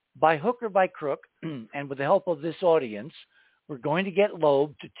 By hook or by crook, and with the help of this audience, we're going to get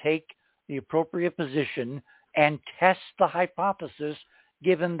Loeb to take the appropriate position and test the hypothesis,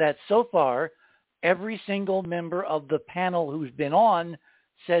 given that so far every single member of the panel who's been on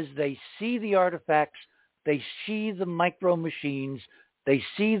says they see the artifacts, they see the micro machines, they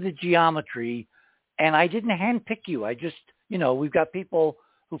see the geometry. And I didn't handpick you. I just, we've got people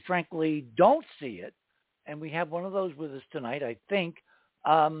who frankly don't see it. And we have one of those with us tonight, I think.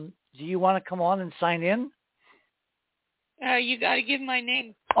 Do you want to come on and sign in? You got to give my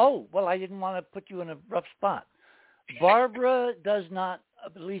name. Oh, well, I didn't want to put you in a rough spot. Barbara does not,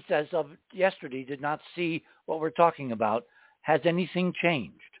 at least as of yesterday, did not see what we're talking about. Has anything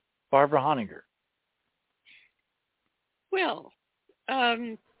changed? Barbara Honegger. Well,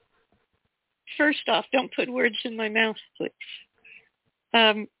 first off, don't put words in my mouth, please.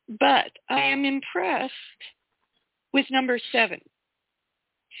 But I am impressed with number 7.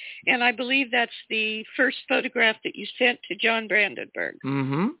 And I believe that's the first photograph that you sent to John Brandenburg.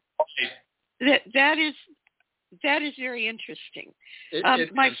 Mm-hmm. That is very interesting.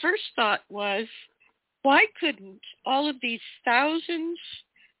 My first thought was, why couldn't all of these thousands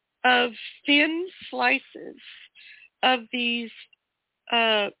of thin slices of these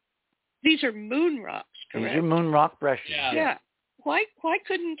are moon rocks, correct? These are moon rock brushes. Yeah. Why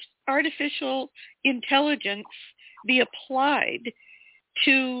couldn't artificial intelligence be applied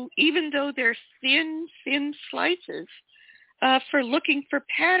to, even though they're thin slices, for looking for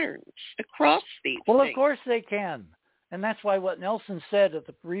patterns across these Well, things? of course they can. And that's why what Nelson said at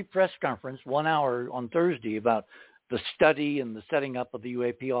the press conference 1 hour on Thursday about the study and the setting up of the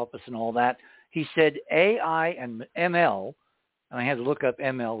UAP office and all that, he said AI and ML, and I had to look up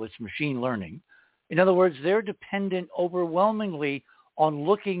ML, it's machine learning. In other words, they're dependent overwhelmingly on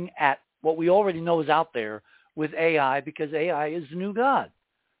looking at what we already know is out there with AI, because AI is the new God.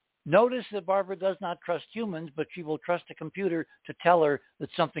 Notice that Barbara does not trust humans, but she will trust a computer to tell her that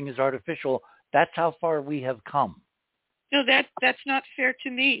something is artificial. That's how far we have come. No, that's not fair to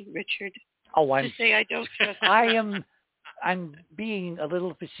me, Richard. To say I don't trust. I'm being a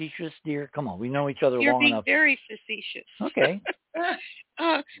little facetious, dear. Come on, we know each other You're long being enough. very facetious. Okay.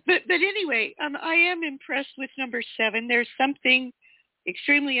 But anyway, I am impressed with number 7. There's something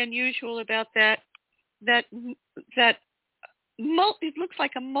extremely unusual about that. It looks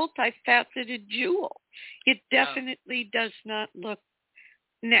like a multifaceted jewel. It definitely does not look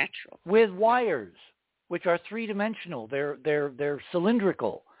natural. With wires, which are three-dimensional, they're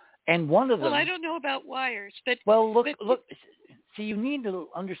cylindrical, and one of them. Well, I don't know about wires, but look. See, you need to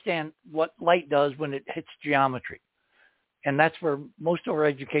understand what light does when it hits geometry, and that's where most of our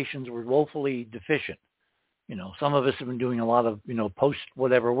educations were woefully deficient. Some of us have been doing a lot of post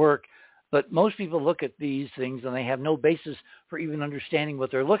whatever work. But most people look at these things and they have no basis for even understanding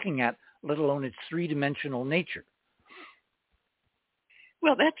what they're looking at, let alone its three-dimensional nature.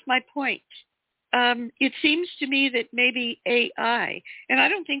 Well, that's my point. It seems to me that maybe AI, and I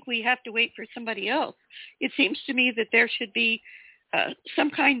don't think we have to wait for somebody else. It seems to me that there should be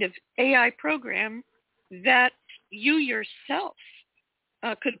some kind of AI program that you yourself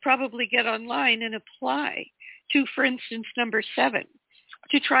could probably get online and apply to, for instance, number 7.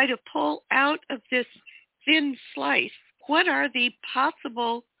 To try to pull out of this thin slice, what are the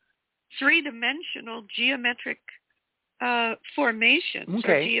possible three-dimensional geometric formations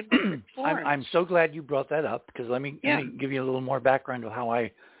or geometric forms? I'm so glad you brought that up, because let me give you a little more background of how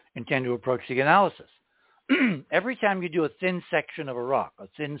I intend to approach the analysis. Every time you do a thin section of a rock, a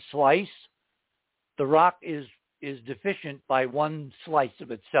thin slice, the rock is deficient by one slice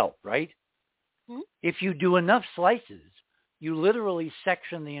of itself, right? Mm-hmm. If you do enough slices, you literally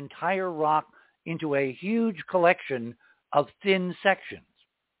section the entire rock into a huge collection of thin sections,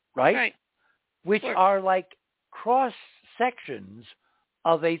 right? Which are like cross sections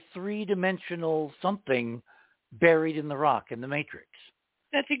of a three-dimensional something buried in the rock, in the matrix.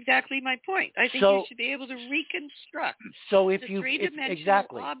 That's exactly my point. I think you should be able to reconstruct the three-dimensional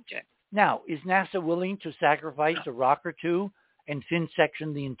object. Now, is NASA willing to sacrifice a rock or two and thin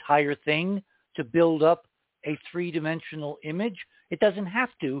section the entire thing to build up a three-dimensional image? It doesn't have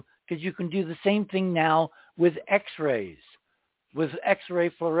to, because you can do the same thing now with X-rays, with X-ray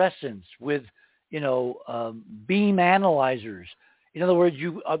fluorescence, with beam analyzers. In other words,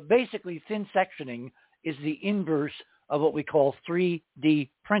 you basically thin sectioning is the inverse of what we call 3D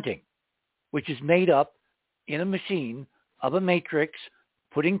printing, which is made up in a machine of a matrix,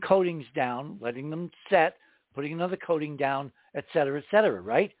 putting coatings down, letting them set, putting another coating down, et cetera,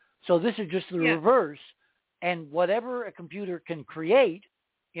 right? So this is just the reverse. And whatever a computer can create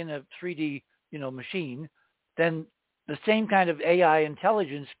in a 3D, machine, then the same kind of AI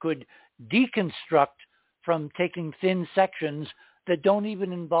intelligence could deconstruct from taking thin sections that don't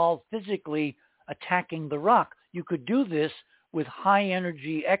even involve physically attacking the rock. You could do this with high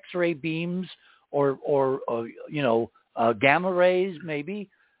energy X-ray beams or gamma rays, maybe.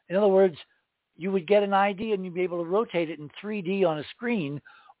 In other words, you would get an idea and you'd be able to rotate it in 3D on a screen,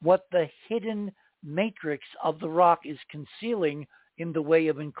 what the hidden matrix of the rock is concealing in the way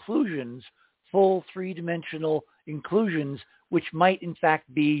of inclusions, full three-dimensional inclusions, which might in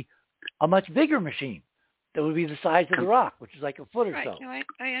fact be a much bigger machine that would be the size of the rock, which is like a foot or so. No,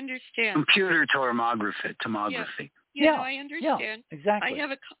 I understand. Computer tomography. Yeah, I understand. Yeah, exactly.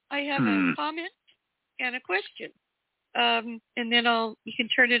 I have a comment and a question, and then you can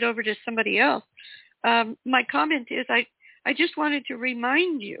turn it over to somebody else. My comment is I just wanted to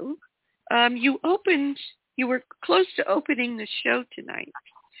remind you, you were close to opening the show tonight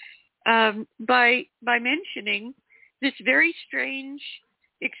by mentioning this very strange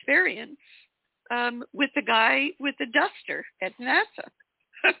experience with the guy with the duster at NASA.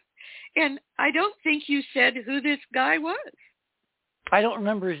 And I don't think you said who this guy was. I don't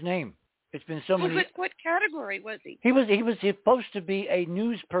remember his name. It's been so many. What category was he? He was supposed to be a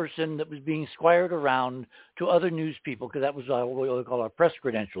news person that was being squired around to other news people, because that was what we call our press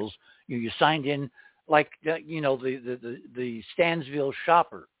credentials. You signed in like the Stansville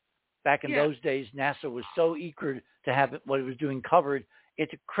shopper. Back in those days, NASA was so eager to have what it was doing covered,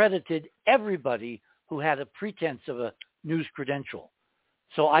 it accredited everybody who had a pretense of a news credential.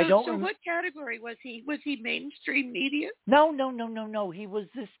 So I don't. So what category was he? Was he mainstream media? No. He was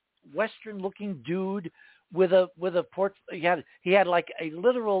this Western-looking dude with a port. He had like a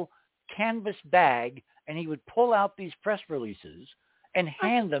literal canvas bag, and he would pull out these press releases and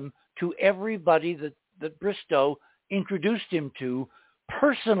hand them to everybody that Bristow introduced him to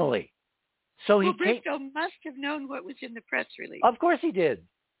personally. So Bristow must have known what was in the press release. Of course he did.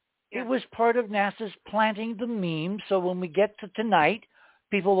 Yeah. It was part of NASA's planting the meme. So when we get to tonight,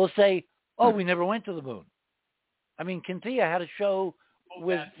 people will say, "Oh, we never went to the moon." I mean, Cynthia had a show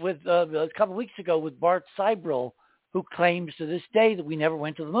with a couple of weeks ago with Bart Sibrel, who claims to this day that we never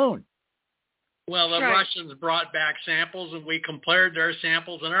went to the moon. Well, the Russians brought back samples, and we compared their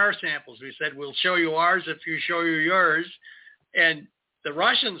samples and our samples. We said, we'll show you ours if you show you yours. And the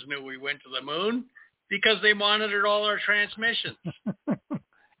Russians knew we went to the moon because they monitored all our transmissions.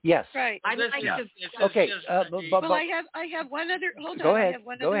 Yes. Right. I'd like to. Okay. Well, I have one other. Hold on. Go ahead. I have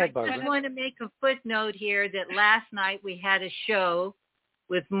one Go other. ahead, Barbara. I just want to make a footnote here that last night we had a show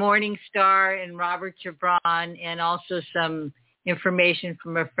with Morningstar and Robert Gibran, and also some information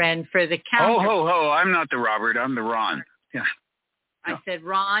from a friend for the counter. I'm not the Robert. I'm the Ron. Yeah. I said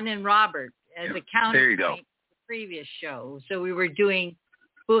Ron and Robert as a counterpoint There you go. to the previous show. So we were doing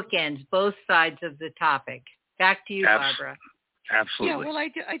bookends, both sides of the topic. Back to you, Barbara. Absolutely. Yeah, well, I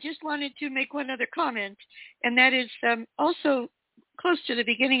just wanted to make one other comment, and that is also close to the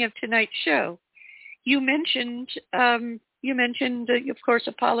beginning of tonight's show. You mentioned, of course,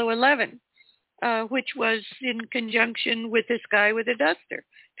 Apollo 11, which was in conjunction with this guy with a duster,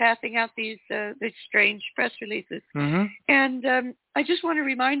 passing out these strange press releases. Mm-hmm. And I just want to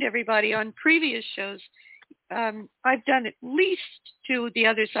remind everybody, on previous shows, I've done at least 2 The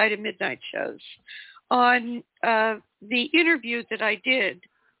Other Side of Midnight shows on the interview that I did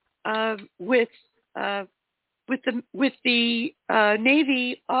with the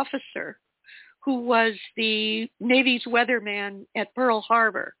Navy officer who was the Navy's weatherman at Pearl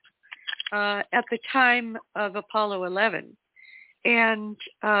Harbor at the time of Apollo 11. And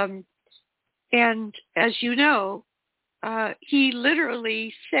as you know, he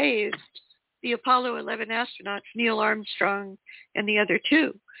literally saved the Apollo 11 astronauts, Neil Armstrong and the other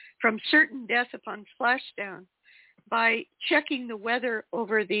 2, from certain death upon splashdown by checking the weather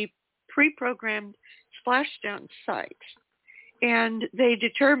over the pre-programmed splashdown site. And he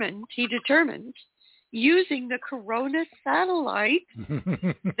determined, using the Corona satellite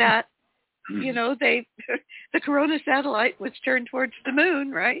that, the Corona satellite was turned towards the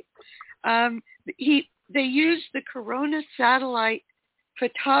moon, right? They used the Corona satellite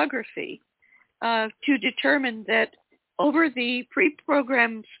photography to determine that over the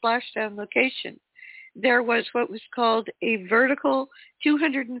pre-programmed splashdown location, there was what was called a vertical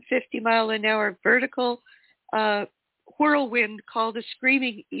 250-mile-an-hour vertical whirlwind called the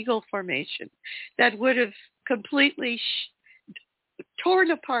Screaming Eagle Formation that would have completely torn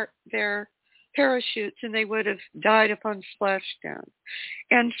apart their parachutes, and they would have died upon splashdown.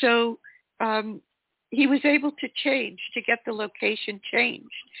 And so he was able to get the location changed,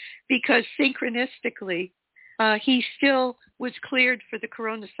 because synchronistically, he still was cleared for the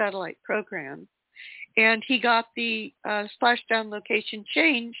Corona satellite program. And he got the splashdown location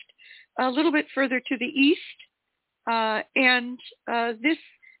changed a little bit further to the east. And this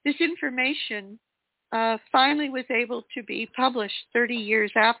information finally was able to be published 30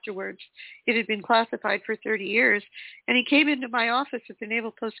 years afterwards. It had been classified for 30 years. And he came into my office at the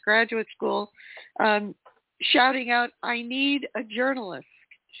Naval Postgraduate School shouting out, "I need a journalist."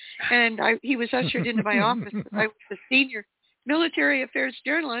 And he was ushered into my office. I was the senior military affairs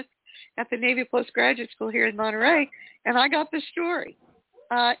journalist at the Navy Postgraduate School here in Monterey, and I got the story.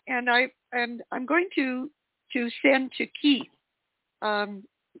 And I'm going to send to Keith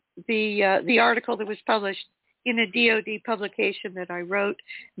the article that was published in a DoD publication that I wrote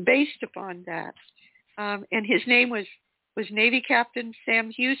based upon that. And his name was Navy Captain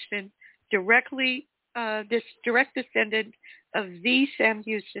Sam Houston, this direct descendant of the Sam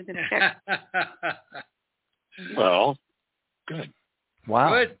Houston in Texas. Well, good. Wow.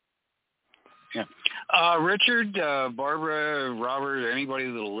 Good. Yeah. Richard, Barbara, Robert, anybody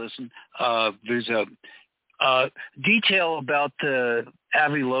that'll listen, there's a detail about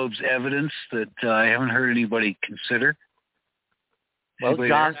Avi Loeb's evidence that I haven't heard anybody consider. Well,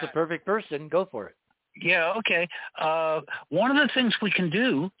 John's the perfect person. Go for it. Yeah, okay. One of the things we can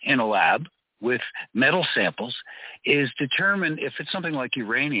do in a lab with metal samples is determine if it's something like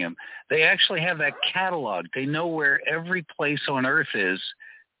uranium. They actually have that catalog. They know where every place on Earth is,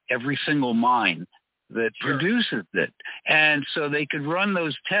 every single mine that produces it. And so they could run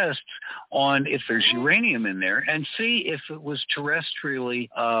those tests on if there's uranium in there and see if it was terrestrially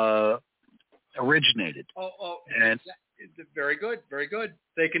originated. And very good, very good.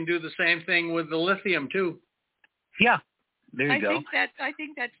 They can do the same thing with the lithium too. Yeah, there you go. I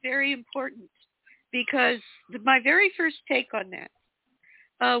think that's very important, because my very first take on that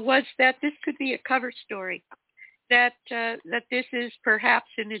was that this could be a cover story, that this is perhaps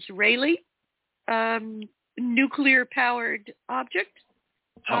an Israeli nuclear-powered object,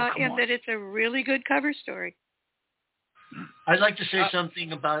 and that it's a really good cover story. I'd like to say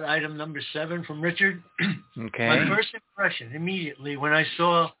something about item number 7 from Richard. Okay. My first impression immediately when I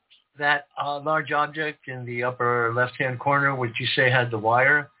saw that large object in the upper left-hand corner, which you say had the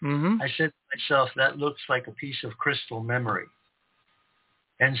wire, I said to myself, that looks like a piece of crystal memory.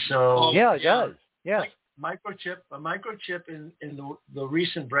 And so... Yeah, it does. Yeah. A microchip in the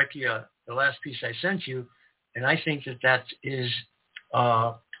recent Breccia, the last piece I sent you, and I think that is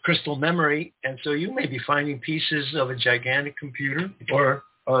crystal memory, and so you may be finding pieces of a gigantic computer or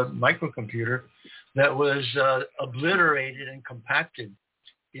a microcomputer that was obliterated and compacted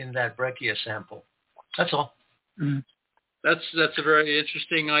in that Breccia sample. That's all. That's a very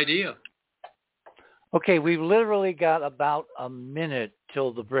interesting idea. Okay, we've literally got about a minute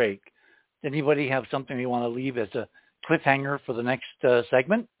till the break. Anybody have something you want to leave as a cliffhanger for the next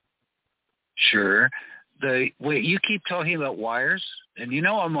segment? Sure. You keep talking about wires, and you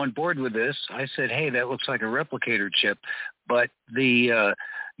know I'm on board with this. I said, hey, that looks like a replicator chip, but you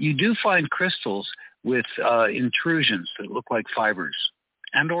do find crystals with intrusions that look like fibers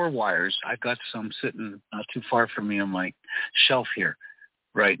and or wires. I've got some sitting not too far from me on my shelf here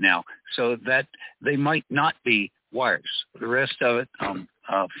right now, so that they might not be wires. The rest of it I'm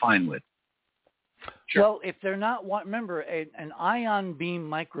fine with. Sure. Well, if they're not, remember, an ion beam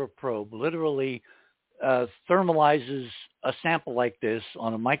microprobe literally thermalizes a sample like this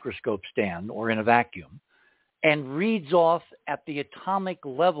on a microscope stand or in a vacuum and reads off at the atomic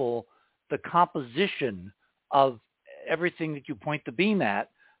level the composition of everything that you point the beam at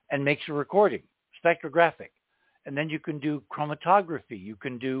and makes a recording, spectrographic. And then you can do chromatography. You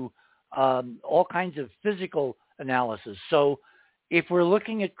can do all kinds of physical analysis. So if we're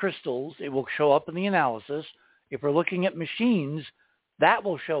looking at crystals, it will show up in the analysis. If we're looking at machines, that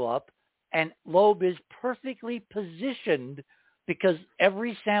will show up. And Loeb is perfectly positioned because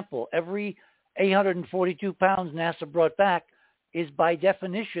every sample, every 842 pounds NASA brought back is by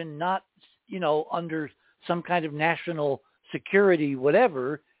definition not, under some kind of national security,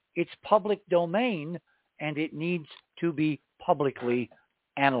 whatever. It's public domain, and it needs to be publicly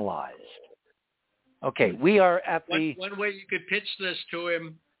analyzed. Okay, we are at the... One way you could pitch this to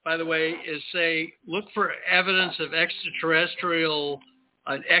him, by the way, is say, look for evidence of extraterrestrial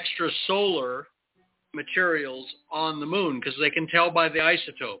and extrasolar materials on the moon, because they can tell by the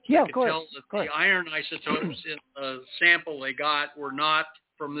isotopes. Yeah, they can tell that the iron isotopes in the sample they got were not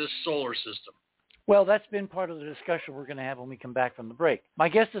from this solar system. Well, that's been part of the discussion we're going to have when we come back from the break. My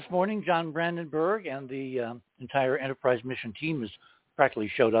guest this morning, John Brandenburg, and the entire Enterprise mission team has practically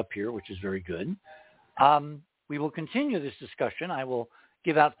showed up here, which is very good. We will continue this discussion. I will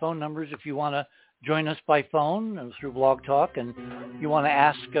give out phone numbers if you want to join us by phone through Blog Talk, and you want to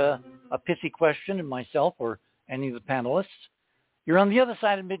ask a pithy question of myself or any of the panelists. You're on the other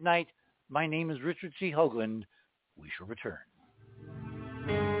side of midnight. My name is Richard C. Hoagland. We shall return.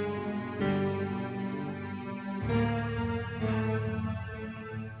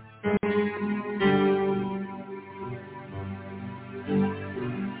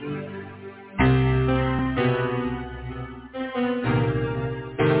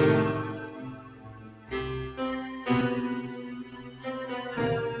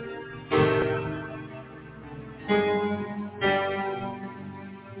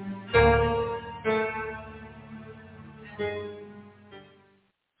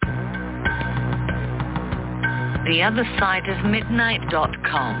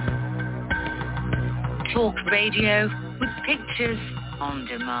 theothersideofmidnight.com. Talk radio with pictures on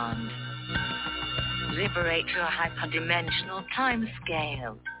demand. Liberate your hyperdimensional time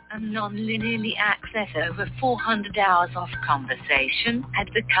scale and non-linearly access over 400 hours of conversation at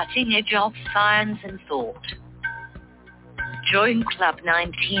the cutting edge of science and thought. Join Club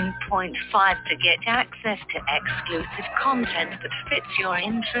 19.5 to get access to exclusive content that fits your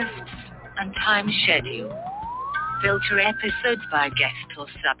interests and time schedule. Filter episodes by guest or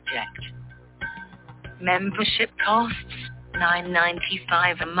subject. Membership costs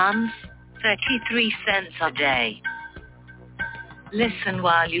 $9.95 a month, 33 cents a day. Listen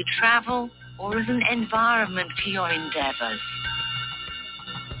while you travel or as an environment to your endeavors.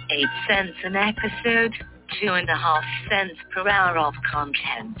 8 cents an episode, 2.5 cents per hour of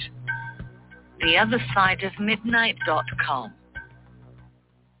content. theothersideofmidnight.com.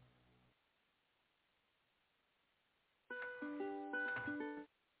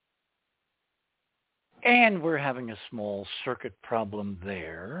 And we're having a small circuit problem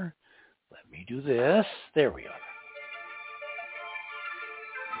there. Let me do this. There we are.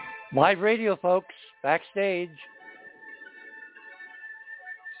 Live radio, folks, backstage.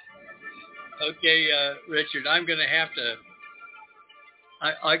 Okay, Richard, I'm going to have to,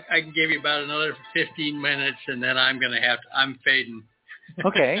 I can give you about another 15 minutes, and then I'm fading.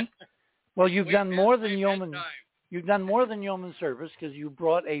 Okay. Well, you've done more than yeoman service, because you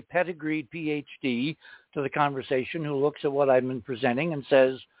brought a pedigreed PhD to the conversation who looks at what I've been presenting and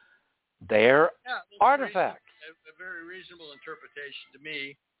says, they're artifacts. A very reasonable interpretation to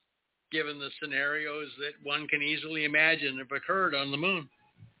me, given the scenarios that one can easily imagine have occurred on the moon.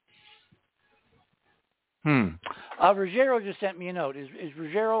 Ruggiero just sent me a note. Is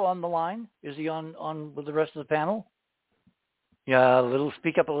Ruggiero on the line? Is he on with the rest of the panel? Yeah,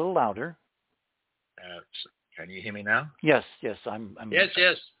 speak up a little louder. Can you hear me now? Yes, I'm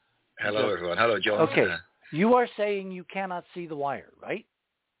Yes. Hello, everyone. Hello, John. Okay. You are saying you cannot see the wire, right?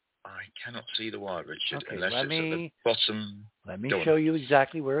 I cannot see the wire, Richard, okay, unless it's at the bottom. Let me show you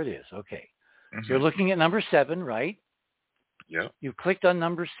exactly where it is. Okay. Mm-hmm. You're looking at number 7, right? Yeah. You clicked on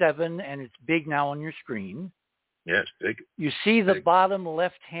number 7, and it's big now on your screen. Yeah, it's big. You see the bottom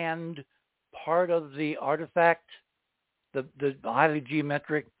left-hand part of the artifact, the highly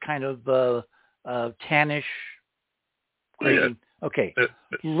geometric kind of tannish grading. Yeah. Okay.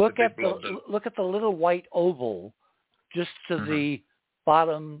 Look at the little white oval just to the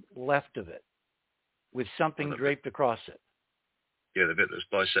bottom left of it, with something draped across it. Yeah, the bit that's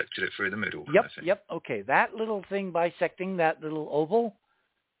bisected it through the middle. Yep. Okay, that little thing bisecting that little oval,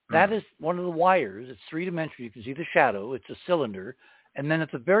 that is one of the wires. It's three-dimensional. You can see the shadow. It's a cylinder. And then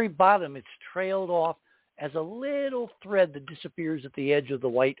at the very bottom, it's trailed off as a little thread that disappears at the edge of the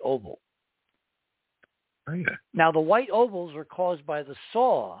white oval. Oh, yeah. Now, the white ovals are caused by the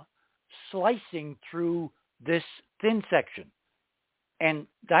saw slicing through this thin section. And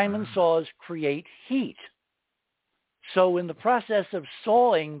diamond saws create heat. So in the process of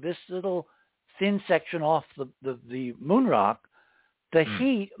sawing this little thin section off the moon rock, the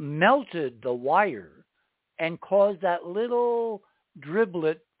heat melted the wire and caused that little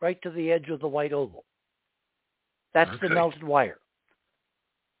driblet right to the edge of the white oval. That's the melted wire.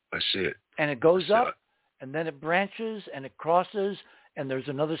 I see it. And it goes up, and then it branches, and it crosses, and there's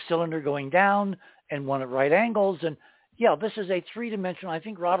another cylinder going down, and one at right angles. And, yeah, this is a three-dimensional. I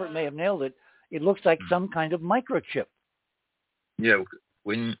think Robert may have nailed it. It looks like some kind of microchip. Yeah,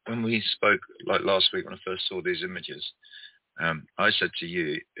 when we spoke, like last week when I first saw these images, I said to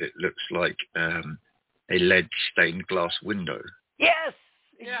you, it looks like a lead stained glass window. Yes,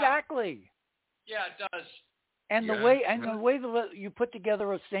 exactly. Yeah, it does. And the way you put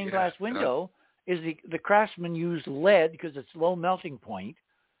together a stained glass window is the craftsman used lead because it's low melting point,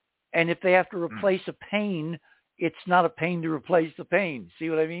 and if they have to replace a pane, it's not a pane to replace the pane. See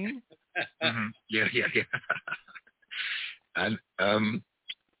what I mean? Yeah. And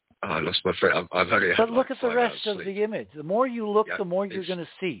I lost my friend. I've only. But look at the rest of the image. The more you look, the more you're going to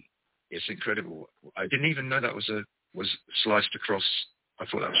see. It's incredible. I didn't even know that was sliced across. I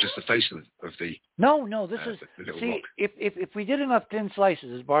thought that was just the face of the. No. This is see. If we did enough thin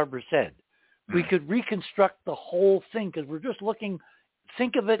slices, as Barbara said, we could reconstruct the whole thing because we're just looking.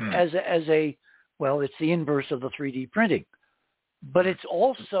 Think of it as a well, it's the inverse of the 3D printing, but it's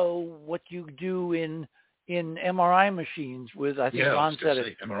also what you do in MRI machines with, I think Ron said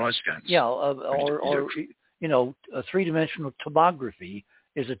it. MRI scans. Yeah, or a three-dimensional tomography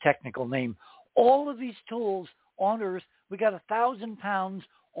is a technical name. All of these tools on Earth, we got 1,000 pounds.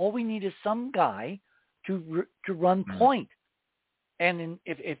 All we need is some guy to run point. And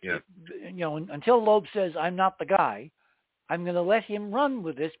if until Loeb says I'm not the guy, I'm going to let him run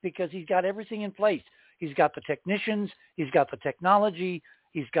with this because he's got everything in place. He's got the technicians. He's got the technology.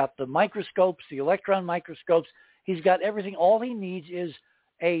 He's got the microscopes, the electron microscopes. He's got everything. All he needs is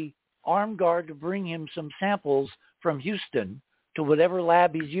a armed guard to bring him some samples from Houston to whatever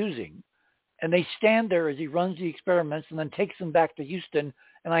lab he's using. And they stand there as he runs the experiments and then takes them back to Houston.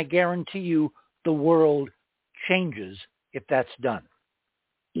 And I guarantee you the world changes if that's done.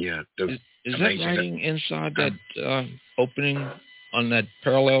 Yeah. Is that writing inside that opening on that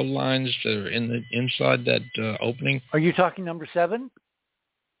parallel lines that are inside that opening? Are you talking number 7?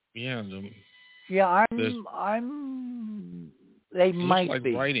 Yeah. They might like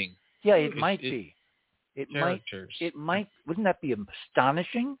be. Writing. Yeah, it might be. It characters. might. Wouldn't that be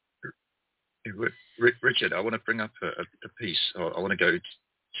astonishing? Richard, I want to bring up a piece. I want to go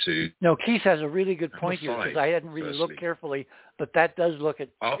to... No, Keith has a really good point here, because I hadn't really looked carefully, but that does look at...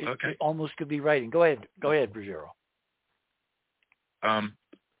 okay. It almost could be writing. Go ahead, Ruggiero.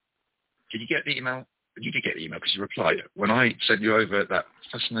 Did you get the email? You did get the email because you replied. When I sent you over that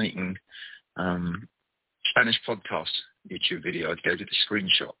fascinating Spanish podcast YouTube video, I gave you the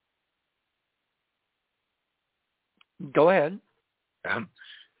screenshot. Go ahead.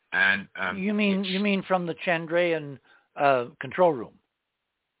 You mean from the Chandrayaan control room?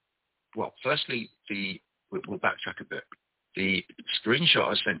 Well, firstly, we'll backtrack a bit. The screenshot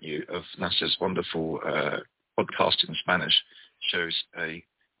I sent you of NASA's wonderful podcast in Spanish shows a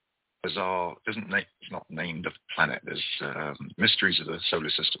bizarre, it's not named a planet, there's mysteries of the solar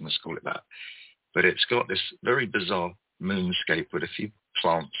system, let's call it that. But it's got this very bizarre moonscape with a few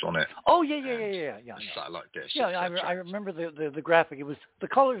plants on it. Oh, yeah. Satellite dish. Yeah, I remember the graphic. It was, the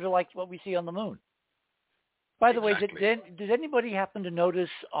colors are like what we see on the moon. By the way, did anybody happen to notice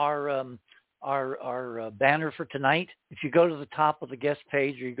our banner for tonight? If you go to the top of the guest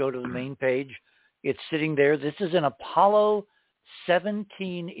page or you go to the main page, it's sitting there. This is an Apollo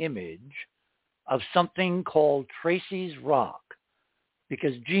 17 image of something called Tracy's Rock,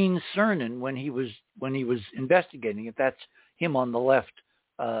 because Gene Cernan, when he was investigating it, that's him on the left,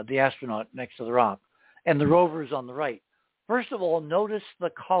 the astronaut next to the rock, and the rover is on the right. First of all, notice the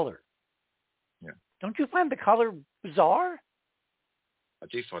color. Yeah. Don't you find the color bizarre? I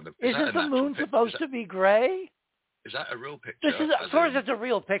do find it. Isn't the moon supposed to be gray? Is that a real picture? This is, of course, it's a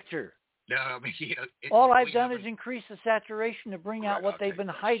real picture. No, I mean, all I've done is increase the saturation to bring out what they've been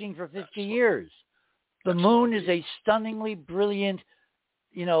hiding for 50 years. The moon is a stunningly brilliant,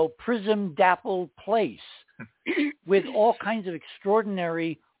 prism-dappled place with all kinds of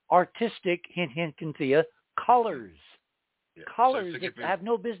extraordinary artistic, hint, Cynthia, colors. Yeah. Colors that have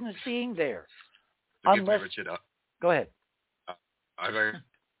no business being there. Forgive me, Richard. Go ahead.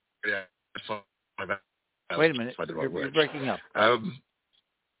 Wait a minute. You're breaking up.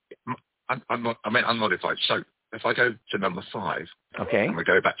 Unmodified. So if I go to number 5, okay, and we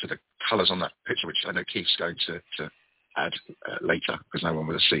go back to the colours on that picture, which I know Keith's going to add later, because no one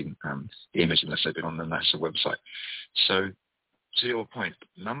would have seen the image unless they've been on the NASA website. So to your point,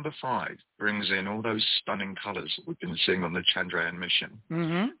 number 5 brings in all those stunning colours that we've been seeing on the Chandrayaan mission,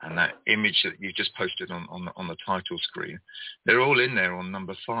 and that image that you just posted on the title screen. They're all in there on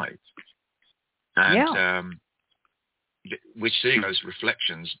number 5, and we're seeing those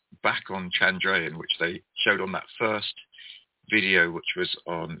reflections back on Chandrayaan, which they showed on that first video, which was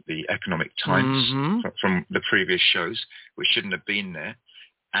on the Economic Times from the previous shows, which shouldn't have been there,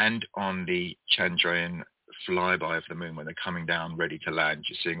 and on the Chandrayaan flyby of the moon when they're coming down ready to land.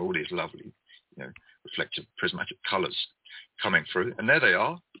 You're seeing all these lovely, reflective prismatic colours coming through, and there they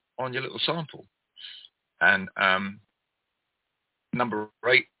are on your little sample. And number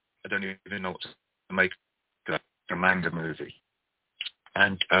 8, I don't even know what to make of a manga movie.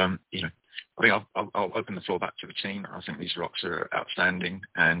 And I think I'll open the floor back to the team. I think these rocks are outstanding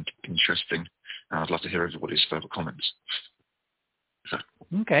and interesting. I'd love to hear everybody's further comments. So.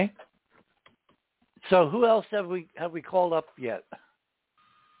 Okay. So who else have we called up yet?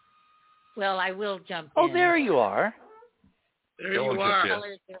 Well, I will jump in. Oh, there you are. There you are.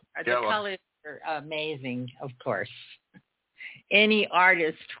 The colors are amazing, of course. Any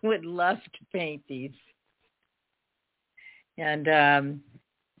artist would love to paint these. And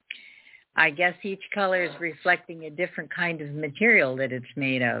I guess each color is reflecting a different kind of material that it's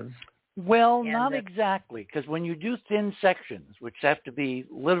made of. Well, not exactly, because when you do thin sections, which have to be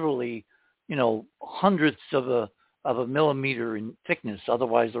literally, hundredths of a millimeter in thickness,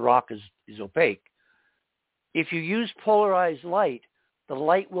 otherwise the rock is opaque. If you use polarized light, the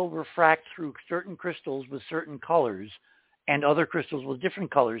light will refract through certain crystals with certain colors and other crystals with different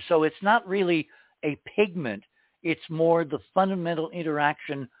colors. So it's not really a pigment. It's more the fundamental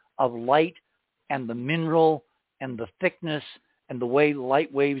interaction of light and the mineral and the thickness and the way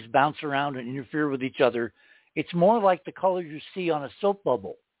light waves bounce around and interfere with each other. It's more like the colors you see on a soap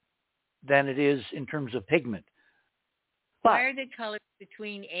bubble than it is in terms of pigment. Why are the colors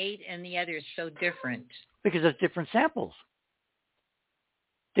between 8 and the others so different? Because it's different samples,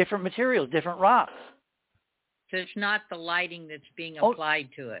 different materials, different rocks. So it's not the lighting that's being applied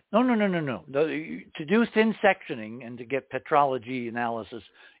to it. No. To do thin sectioning and to get petrology analysis,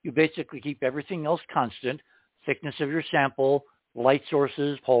 you basically keep everything else constant, thickness of your sample, light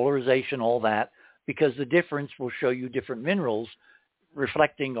sources, polarization, all that, because the difference will show you different minerals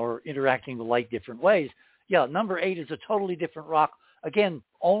reflecting or interacting with light different ways. Yeah, number 8 is a totally different rock. Again,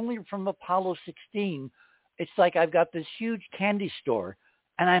 only from Apollo 16. It's like I've got this huge candy store,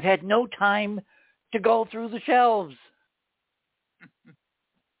 and I've had no time to go through the shelves.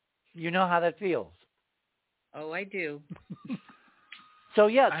 You know how that feels. Oh, I do. So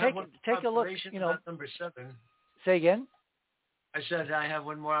yeah, take a look. About number 7. Say again. I said I have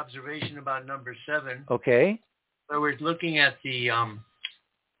one more observation about number 7. Okay. So we're looking at the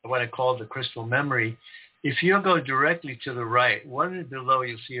what I call the crystal memory. If you go directly to the right, one below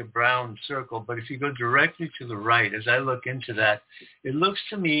you'll see a brown circle, but if you go directly to the right, as I look into that, it looks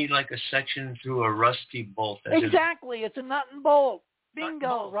to me like a section through a rusty bolt. Exactly. It's a nut and bolt.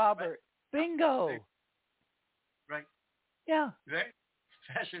 Bingo, Robert. Right. Bingo. Right. Yeah. Very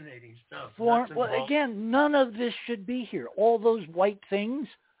fascinating stuff. Again, none of this should be here. All those white things,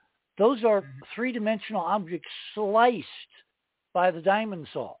 those are three-dimensional objects sliced by the diamond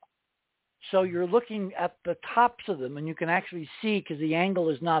saw. So you're looking at the tops of them, and you can actually see, because the angle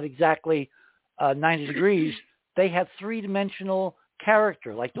is not exactly 90 degrees, they have three-dimensional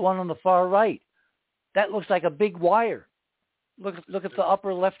character, like the one on the far right. That looks like a big wire. Look at the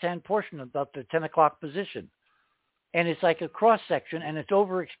upper left-hand portion, about the 10 o'clock position. And it's like a cross-section, and it's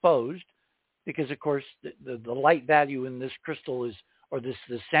overexposed, because, of course, the light value in this crystal is, or this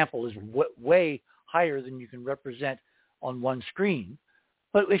sample is way higher than you can represent on one screen.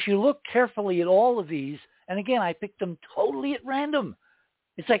 But if you look carefully at all of these, and again, I picked them totally at random.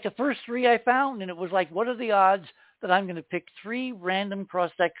 It's like the first 3 I found, and it was like, what are the odds that I'm going to pick 3 random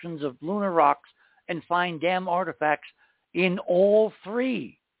cross-sections of lunar rocks and find damn artifacts in all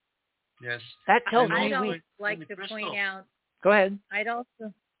 3? Yes. That tells me I'd like to point out. Go ahead.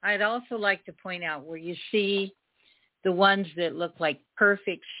 I'd also like to point out where you see the ones that look like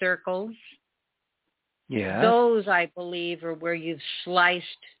perfect circles. Yeah. Those, I believe, are where you've sliced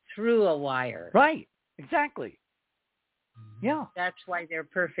through a wire. Right. Exactly. Yeah. That's why they're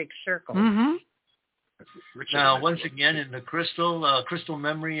perfect circles. Mm-hmm. Now, once again, in the crystal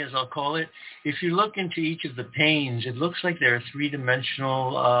memory, as I'll call it, if you look into each of the panes, it looks like there are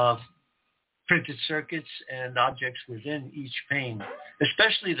three-dimensional printed circuits and objects within each pane,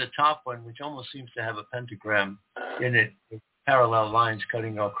 especially the top one, which almost seems to have a pentagram in it, with parallel lines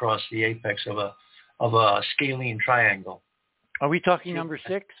cutting across the apex of a scalene triangle. Are we talking number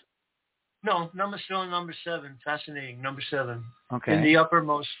 6? No, number 7. Fascinating. Number 7. Okay. In the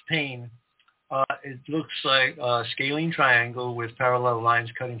uppermost pane, it looks like a scalene triangle with parallel lines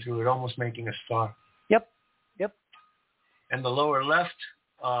cutting through it, almost making a star. Yep. And the lower left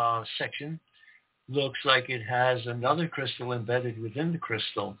section looks like it has another crystal embedded within the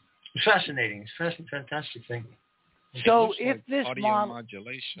crystal. It's fascinating. It's a fantastic thing. So if like this audio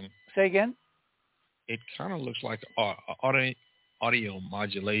modulation. Say again? It kind of looks like audio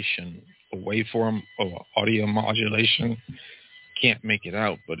modulation, a waveform of audio modulation. Can't make it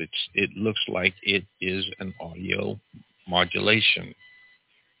out, but it looks like it is an audio modulation.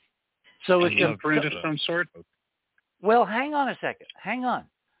 So it's imprinted of some sort. Well, hang on a second. Hang on.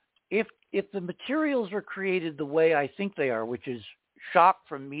 If the materials are created the way I think they are, which is shock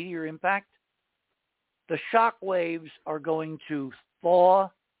from meteor impact, the shock waves are going to thaw,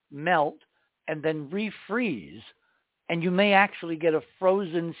 melt, and then refreeze, and you may actually get a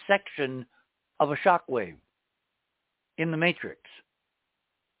frozen section of a shock wave in the matrix.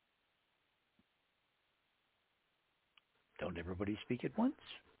 Don't everybody speak at once?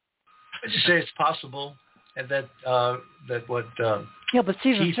 I just say it's possible, and that what. Yeah, but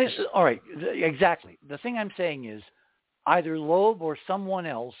see, all right, exactly. The thing I'm saying is, either Loeb or someone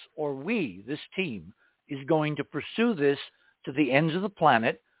else, or we, this team, is going to pursue this to the ends of the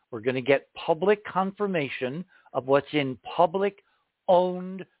planet. We're going to get public confirmation of what's in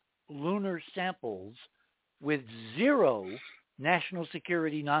public-owned lunar samples with zero national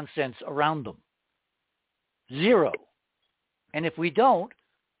security nonsense around them. Zero. And if we don't,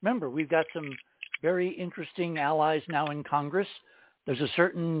 remember, we've got some very interesting allies now in Congress. There's a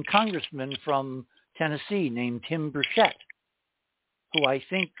certain congressman from Tennessee named Tim Burchett, who I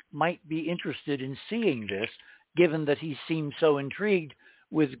think might be interested in seeing this, given that he seemed so intrigued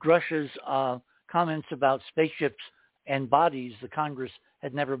with Grush's comments about spaceships and bodies the Congress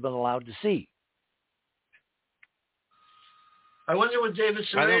had never been allowed to see. I wonder what David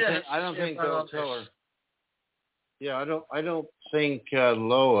Sereda I don't think about all they'll this. tell her. Yeah, I don't think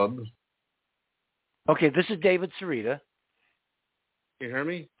Loeb. Okay, this is David Sereda. You hear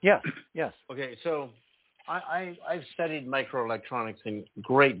me? Yes. Okay, so I've studied microelectronics in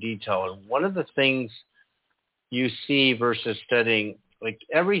great detail, and one of the things you see versus studying like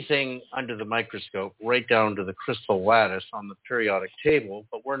everything under the microscope, right down to the crystal lattice on the periodic table,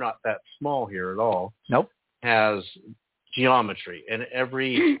 but we're not that small here at all. Nope. Has geometry, and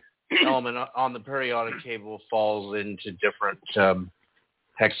every element on the periodic table falls into different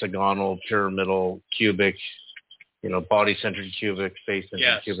hexagonal, pyramidal, cubic, body-centered cubic,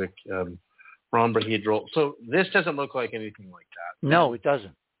 face-centered cubic, rhombohedral. So this doesn't look like anything like that. No, it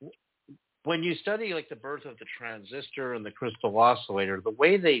doesn't. When you study like the birth of the transistor and the crystal oscillator, the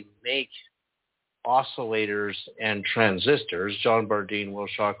way they make oscillators and transistors, John Bardeen, Will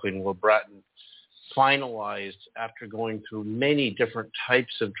Shockley, and Will Bratton finalized after going through many different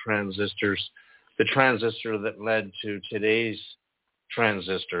types of transistors, the transistor that led to today's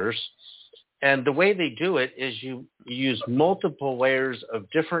transistors. And the way they do it is you use multiple layers of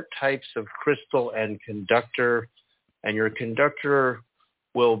different types of crystal and conductor, and your conductor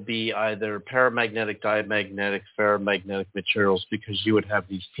will be either paramagnetic, diamagnetic, ferromagnetic materials, because you would have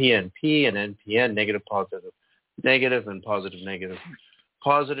these PNP and NPN, negative, positive, and positive, negative.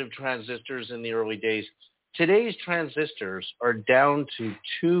 Positive transistors in the early days. Today's transistors are down to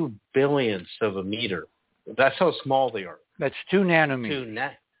 2 billionths of a meter. That's how small they are. That's 2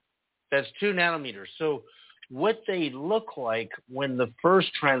 nanometers. That's 2 nanometers. So what they look like when the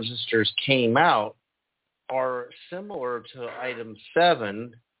first transistors came out are similar to item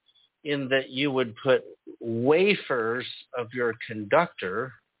 7 in that you would put wafers of your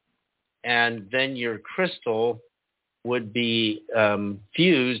conductor, and then your crystal would be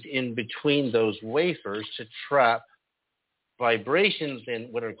fused in between those wafers to trap vibrations in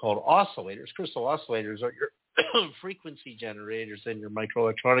what are called oscillators. Crystal oscillators are your frequency generators in your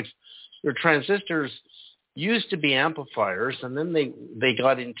microelectronics. Your transistors used to be amplifiers, and then they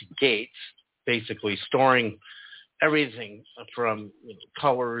got into gates, basically storing everything from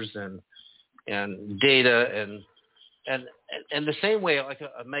colors and data and the same way like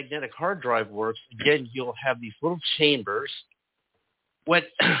a magnetic hard drive works. Again, you'll have these little chambers. What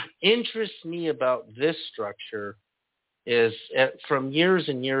interests me about this structure is from years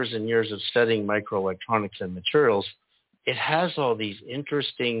and years and years of studying microelectronics and materials, it has all these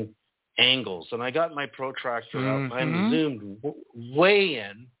interesting angles. And I got my protractor out. I'm zoomed way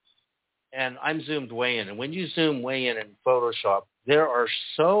in. And I'm zoomed way in. And when you zoom way in Photoshop, there are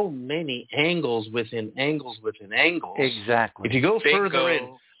so many angles within angles within angles. Exactly. If you go further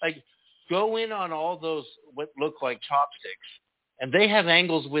in, like go in on all those what look like chopsticks, and they have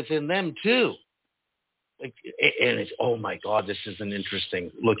angles within them too. Like, and it's, oh my God, this is an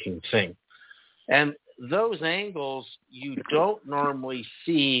interesting looking thing. And those angles you don't normally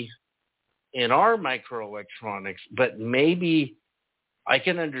see in our microelectronics, but maybe I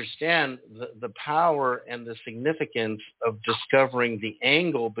can understand the power and the significance of discovering the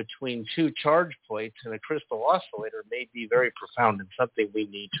angle between 2 charge plates in a crystal oscillator may be very profound and something we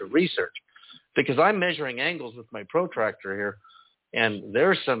need to research. Because I'm measuring angles with my protractor here, and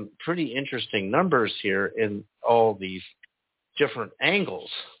there's some pretty interesting numbers here in all these different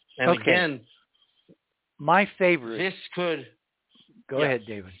angles. And again, my favorite. This could... Go ahead,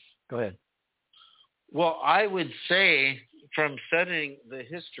 David. Go ahead. Well, I would say from studying the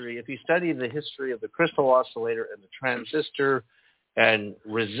history, if you study the history of the crystal oscillator and the transistor and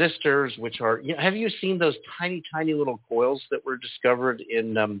resistors, which are, have you seen those tiny, tiny little coils that were discovered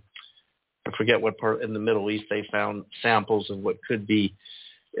in, I forget what part, in the Middle East, they found samples of what could be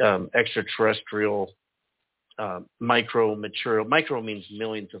extraterrestrial micro material. Micro means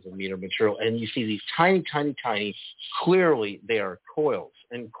millionth of a meter material. And you see these tiny, tiny, tiny, clearly they are coils.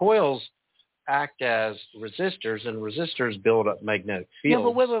 And coils act as resistors, and resistors build up magnetic fields.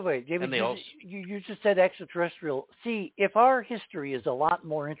 Yeah, but wait. David, you just said extraterrestrial. See, if our history is a lot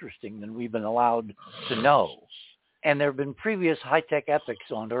more interesting than we've been allowed to know, and there have been previous high-tech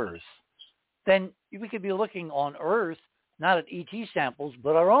epochs on Earth, then we could be looking on Earth, not at ET samples,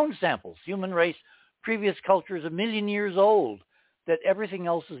 but our own samples, human race, previous cultures 1 million years old, that everything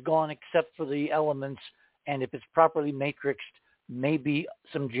else is gone except for the elements, and if it's properly matrixed, maybe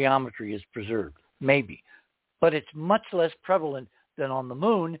some geometry is preserved, maybe. But it's much less prevalent than on the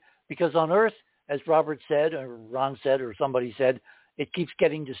moon, because on Earth, as Robert said, or Ron said, or somebody said, it keeps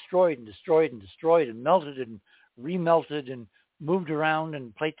getting destroyed and destroyed and destroyed and melted and remelted and moved around,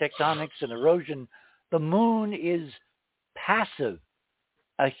 and plate tectonics and erosion. The moon is passive,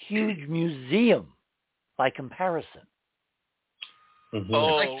 a huge museum by comparison. Mm-hmm.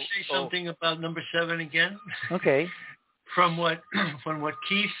 I'd like to say something about number 7 again. Okay. From what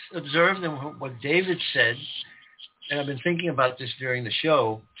Keith observed and what David said, and I've been thinking about this during the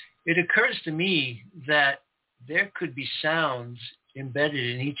show, it occurs to me that there could be sounds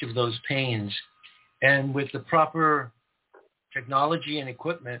embedded in each of those panes. And with the proper technology and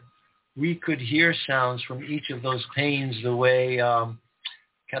equipment, we could hear sounds from each of those panes the way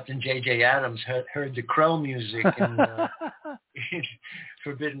Captain J.J. Adams heard the Krell music in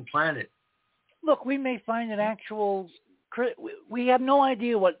Forbidden Planet. Look, we may find an actual... We have no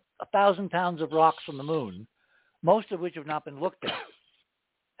idea what 1,000 pounds of rocks from the moon, most of which have not been looked at,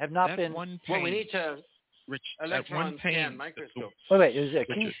 have not been... Well, we need to... Rich, electron scan microscope. Wait, is it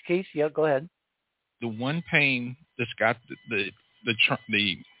Keith? Yeah, go ahead. The one pane that's got the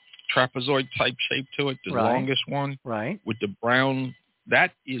trapezoid type shape to it, the longest one, with the brown,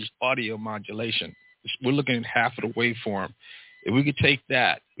 that is audio modulation. We're looking at half of the waveform. If we could take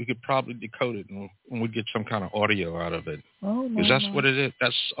that, we could probably decode it, and we'd get some kind of audio out of it. Because that's what it is.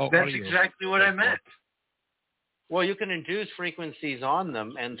 That's audio. That's exactly what I meant. Well, you can induce frequencies on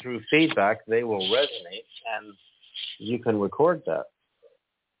them, and through feedback, they will resonate, and you can record that.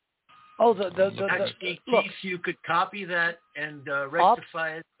 Actually, Keith, you could copy that and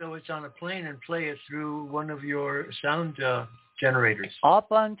rectify it so it's on a plane and play it through one of your sound generators. Up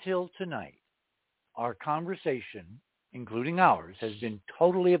until tonight, our conversation, including ours, has been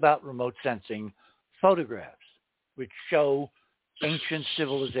totally about remote sensing photographs, which show ancient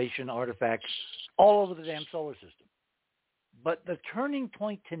civilization artifacts all over the damn solar system. But the turning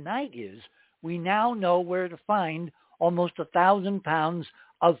point tonight is we now know where to find almost 1,000 pounds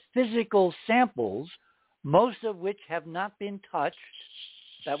of physical samples, most of which have not been touched.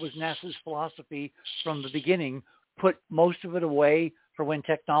 That was NASA's philosophy from the beginning. Put most of it away for when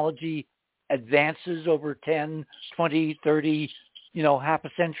technology advances over 10, 20, 30, half a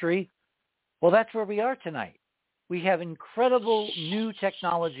century. Well, that's where we are tonight. We have incredible new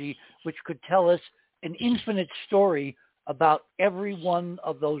technology which could tell us an infinite story about every one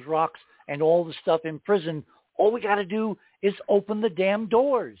of those rocks and all the stuff in prison. All we got to do is open the damn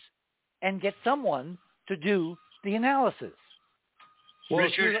doors and get someone to do the analysis. Well,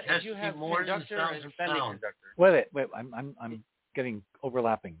 Richard, if you have more than 1,000 pounds. Wait, I'm getting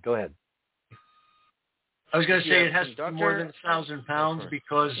overlapping. Go ahead. I was going to say it has to be more than 1,000 pounds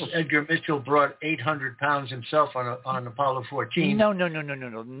because Edgar Mitchell brought 800 pounds himself on Apollo 14. No. None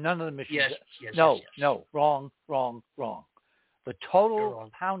of the missions. Yes. No. Wrong. The total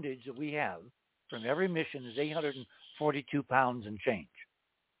poundage that we have from every mission is 842 pounds and change.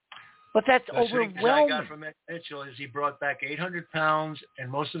 But that's overwhelming. What I got from Mitchell is he brought back 800 pounds, and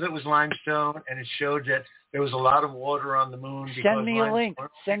most of it was limestone, and it showed that there was a lot of water on the moon. Send me a link,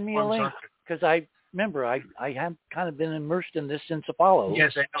 because I remember I have kind of been immersed in this since Apollo.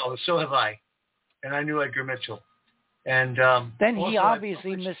 Yes, I know. So have I, and I knew Edgar Mitchell. And then he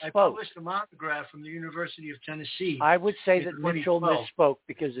obviously misspoke. I published a monograph from the University of Tennessee. I would say that Mitchell misspoke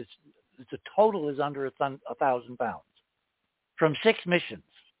because the total is under 1,000 pounds from 6 missions.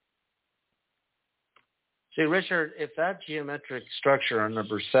 See, Richard, if that geometric structure on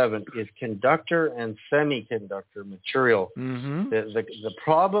number 7 is conductor and semiconductor material, the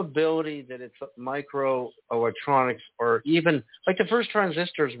probability that it's microelectronics, or even like the first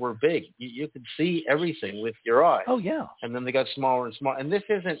transistors were big. You could see everything with your eye. Oh, yeah. And then they got smaller and smaller. And this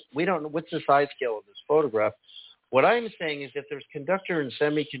isn't, we don't know what's the size scale of this photograph. What I'm saying is if there's conductor and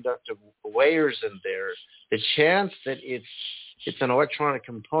semiconductor layers in there, the chance that it's an electronic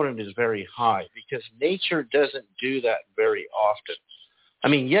component is very high because nature doesn't do that very often. I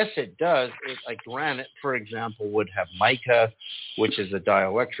mean, yes, it does. Like granite, for example, would have mica, which is a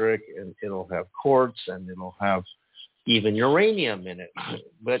dielectric, and it'll have quartz, and it'll have even uranium in it.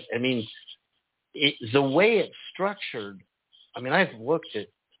 But, I mean, the way it's structured, I mean, I've looked at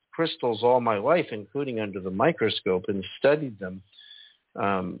crystals all my life, including under the microscope, and studied them.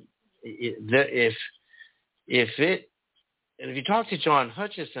 And if you talk to John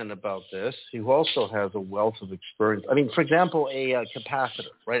Hutchison about this, who also has a wealth of experience. I mean, for example, a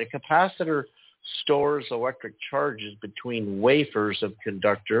capacitor, right? A capacitor stores electric charges between wafers of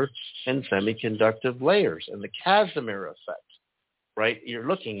conductor and semiconductive layers, and the Casimir effect, right? You're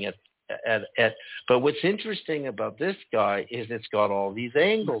looking at. But what's interesting about this guy is it's got all these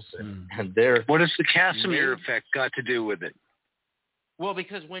angles in it, and they're. What has the Casimir effect got to do with it? Well,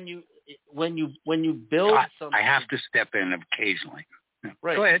 because when you build something, I have to step in occasionally.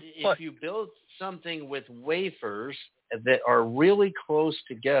 Right. Go ahead. If you build something with wafers that are really close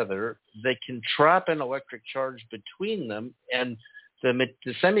together, they can trap an electric charge between them, and the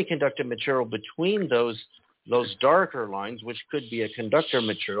semiconductor material between those those darker lines, which could be a conductor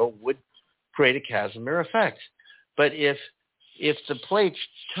material, would create a Casimir effect. But if the plates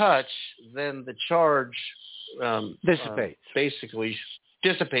touch, then the charge dissipates. Basically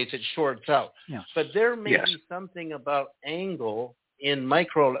dissipates. It shorts out. Yeah. But there may be something about angle in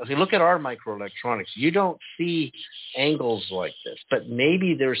if you look at our microelectronics, you don't see angles like this. But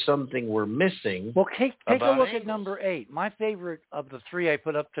maybe there's something we're missing. Well, take a look angles. at number 8. My favorite of the 3 I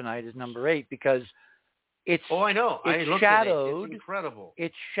put up tonight is number 8 because it's I know. It's I looked shadowed. At it. It's incredible.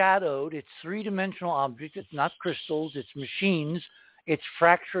 It's shadowed. It's three-dimensional objects. It's not crystals. It's machines. It's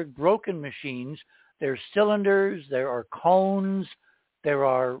fractured, broken machines. There's cylinders. There are cones. There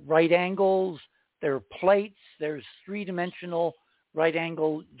are right angles. There are plates. There's three-dimensional right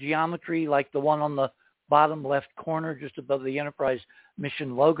angle geometry like the one on the bottom left corner just above the Enterprise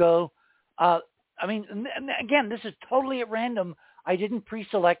mission logo. I mean, and again, this is totally at random. I didn't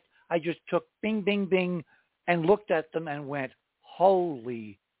pre-select. I just took bing, bing, bing and looked at them and went,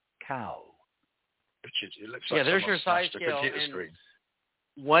 holy cow. It looks like there's your size a scale. computer screen.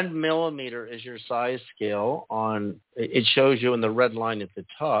 1 millimeter is your size scale on, it shows you in the red line at the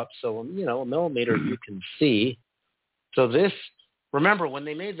top. So, a millimeter you can see. So this, remember when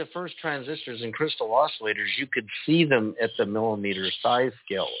they made the first transistors and crystal oscillators, you could see them at the millimeter size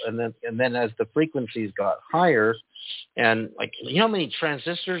scale. And then as the frequencies got higher, and like, you know how many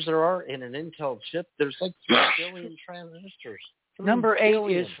transistors there are in an Intel chip? There's like 3 billion transistors. Number 8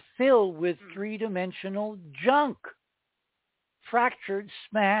 is filled with three-dimensional junk. Fractured,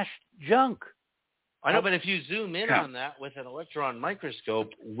 smashed junk. I know, but if you zoom in on that with an electron microscope,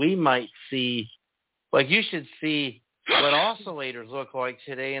 we might see, like you should see what oscillators look like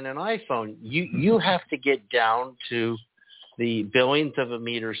today in an iPhone. You have to get down to the billionth of a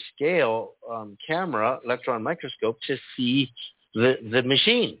meter scale camera, electron microscope, to see the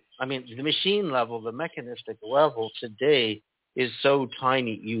machine. I mean, the machine level, the mechanistic level today is so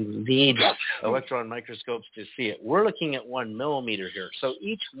tiny you need electron microscopes to see it. We're looking at 1 millimeter here. So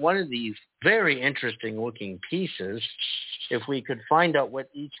each one of these very interesting looking pieces, if we could find out what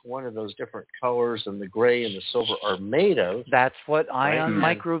each one of those different colors and the gray and the silver are made of. That's what ion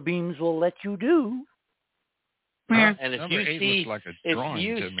microbeams will let you do. And if number you 8 see, looks like a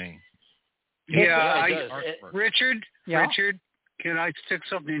drawing to me. Richard, Yeah. Richard, can I stick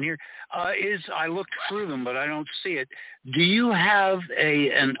something in here? I looked through them, but I don't see it. Do you have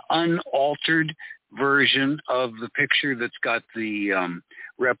an unaltered version of the picture that's got the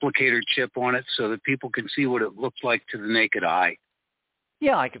replicator chip on it so that people can see what it looks like to the naked eye?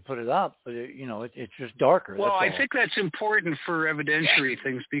 Yeah, I could put it up, but it's just darker. Well, that's I all. think that's important for evidentiary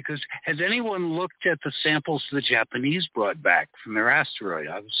things because has anyone looked at the samples the Japanese brought back from their asteroid?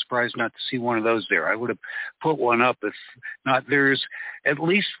 I was surprised not to see one of those there. I would have put one up if not. There's at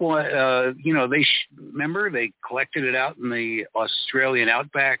least one. Remember they collected it out in the Australian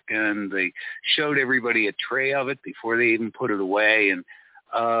outback and they showed everybody a tray of it before they even put it away. And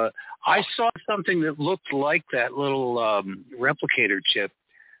I saw something that looked like that little replicator chip.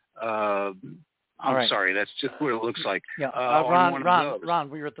 I'm sorry, that's just what it looks like. Yeah, Ron,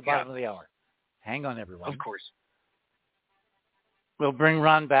 we were at the bottom of the hour. Hang on, everyone. Of course. We'll bring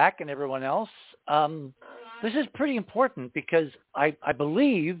Ron back and everyone else. This is pretty important because I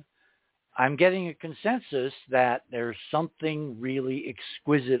believe I'm getting a consensus that there's something really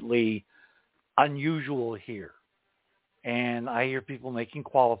exquisitely unusual here. And I hear people making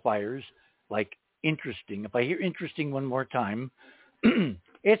qualifiers like interesting. If I hear interesting one more time,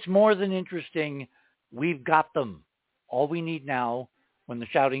 it's more than interesting. We've got them. All we need now, when the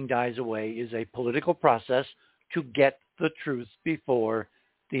shouting dies away, is a political process to get the truth before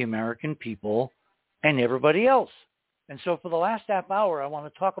the American people and everybody else. And so for the last half hour, I want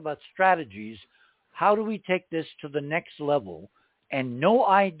to talk about strategies. How do we take this to the next level? And no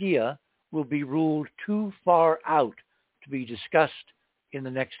idea will be ruled too far out to be discussed in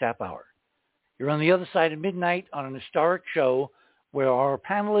the next half hour. You're on the other side of midnight on an historic show where our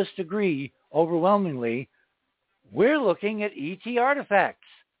panelists agree overwhelmingly we're looking at ET artifacts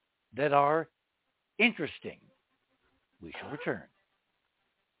that are interesting. We shall return.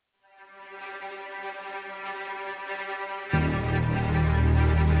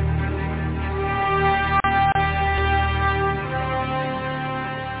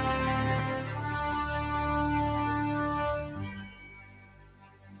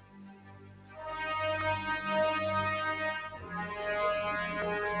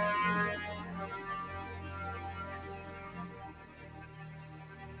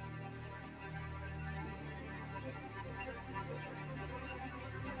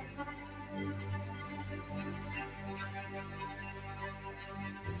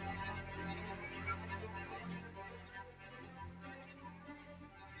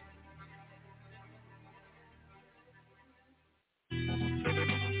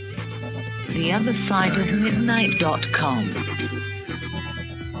 theothersideofmidnight.com.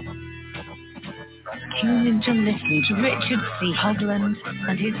 Tune in to listen to Richard C. Hogland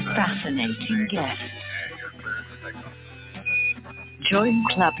and his fascinating guests. Join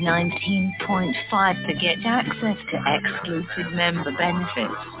Club 19.5 to get access to exclusive member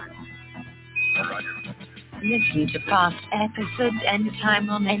benefits. Listen to past episodes anytime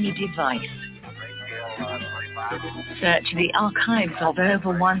on any device. Search the archives of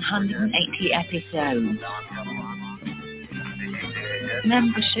over 180 episodes.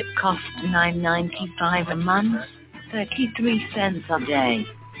 Membership costs $9.95 a month, 33 cents a day.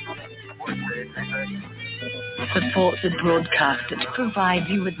 Support the broadcaster to provide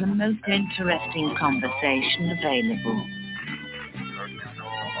you with the most interesting conversation available.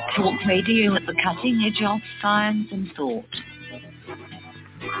 Talk radio at the cutting edge of science and thought.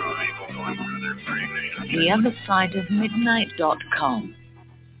 theothersideofmidnight.com.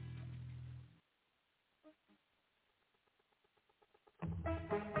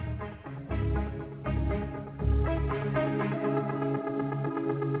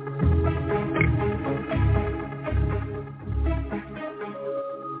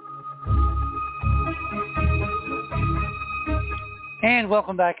 And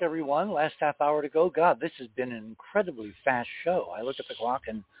welcome back, everyone. Last half hour to go. God, this has been an incredibly fast show. I look at the clock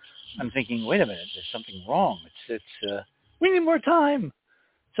and I'm thinking, wait a minute, there's something wrong. We need more time.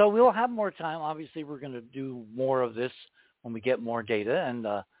 So we'll have more time. Obviously, we're going to do more of this when we get more data. And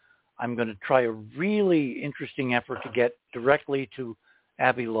I'm going to try a really interesting effort to get directly to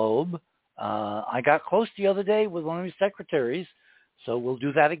Abby Loeb. I got close the other day with one of his secretaries. So we'll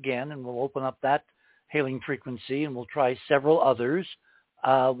do that again, and we'll open up that hailing frequency, and we'll try several others.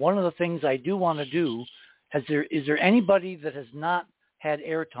 One of the things I do want to do, is there anybody that has not had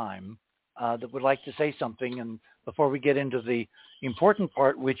airtime that would like to say something? And before we get into the important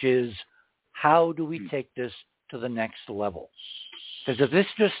part, which is how do we take this to the next level? Because if this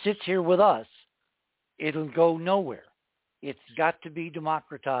just sits here with us, it'll go nowhere. It's got to be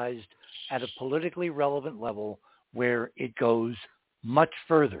democratized at a politically relevant level where it goes much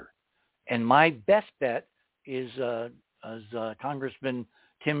further. And my best bet is Congressman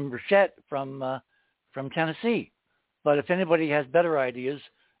Tim Burchett from Tennessee. But if anybody has better ideas,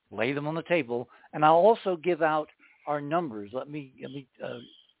 lay them on the table. And I'll also give out our numbers. Let me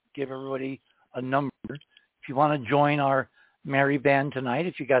give everybody a number. If you want to join our merry band tonight,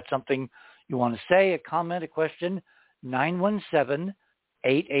 if you got something you want to say, a comment, a question,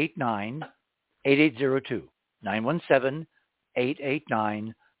 917-889-8802.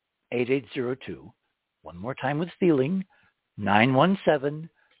 917-889-8802. One more time with feeling,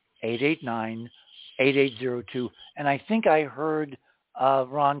 917-889-8802. And I think I heard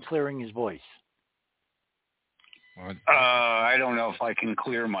Ron clearing his voice. I don't know if I can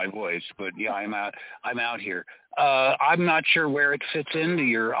clear my voice, but yeah, I'm out here. I'm not sure where it fits into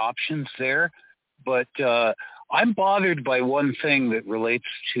your options there, but I'm bothered by one thing that relates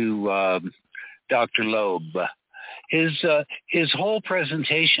to Dr. Loeb. His whole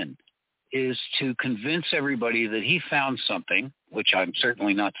presentation is to convince everybody that he found something, which I'm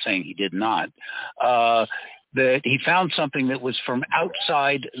certainly not saying he did not, that he found something that was from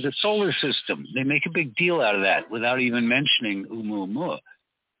outside the solar system. They make a big deal out of that without even mentioning Oumuamua.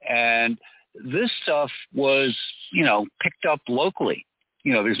 And this stuff was, picked up locally.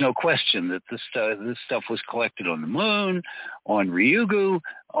 There's no question that this stuff was collected on the moon, on Ryugu,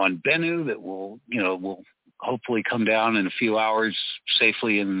 on Bennu, that will hopefully come down in a few hours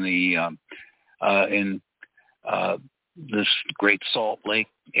safely in the this Great Salt Lake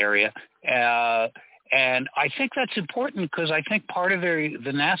area. And I think that's important because I think part of the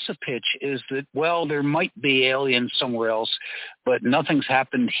NASA pitch is that, well, there might be aliens somewhere else, but nothing's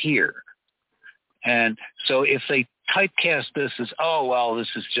happened here. And so if they typecast this as, oh, well, this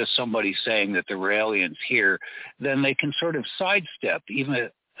is just somebody saying that there were aliens here, then they can sort of sidestep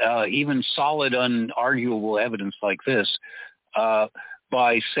even solid, unarguable evidence like this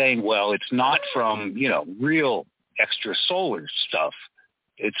by saying, well, it's not from, real extrasolar stuff.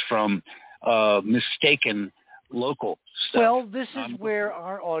 It's from mistaken local stuff. Well, this is where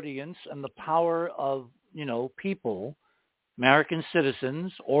our audience and the power of, people, American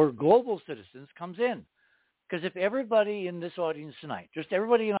citizens or global citizens comes in. Because if everybody in this audience tonight, just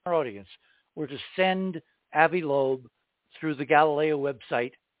everybody in our audience, were to send Abby Loeb through the Galileo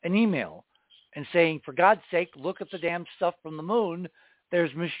website an email and saying, for God's sake, look at the damn stuff from the moon.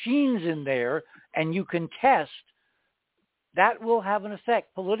 There's machines in there and you can test. That will have an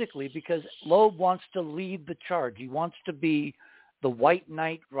effect politically because Loeb wants to lead the charge. He wants to be the white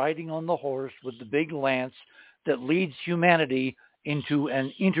knight riding on the horse with the big lance that leads humanity into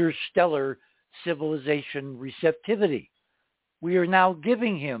an interstellar civilization receptivity. We are now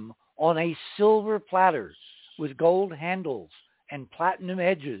giving him on a silver platter with gold handles and platinum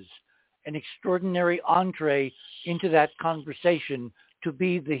edges an extraordinary entree into that conversation to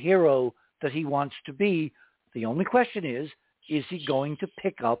be the hero that he wants to be. The only question is he going to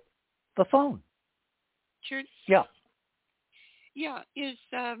pick up the phone? Sure. Yeah. Yeah.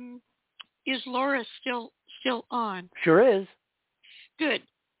 Is Laura still on? Sure is. Good.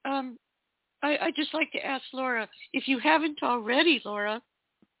 I'd just like to ask Laura, if you haven't already, Laura,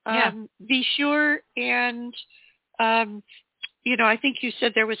 be sure and, I think you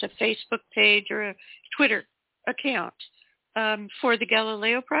said there was a Facebook page or a Twitter account for the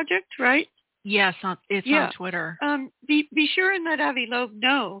Galileo Project, right? Yes, it's on Twitter. Be sure and let Avi Loeb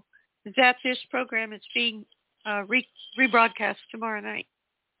know that this program is being rebroadcast tomorrow night.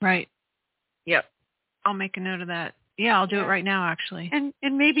 Right. Yep. I'll make a note of that. Yeah, I'll do it right now, actually. And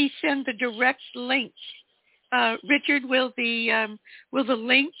maybe send the direct link. Richard, will the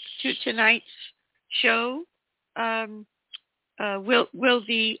link to tonight's show, will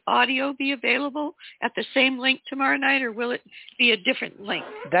the audio be available at the same link tomorrow night, or will it be a different link?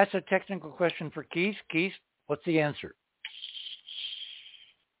 That's a technical question for Keith. Keith, what's the answer?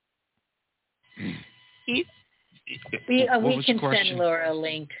 Keith? We can send Laura a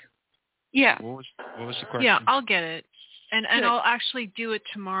link. Yeah. What was the question? Yeah, I'll get it. And I'll actually do it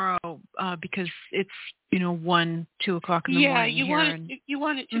tomorrow because it's 1, 2 o'clock in the morning. Yeah, you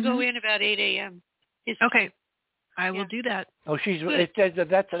want it to go in about 8 a.m. Okay, I will do that. Oh,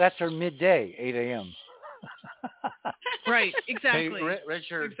 that's her midday, 8 a.m. Right, exactly. Hey,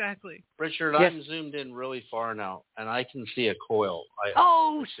 Richard. Exactly. Richard, yes. I'm zoomed in really far now, and I can see a coil.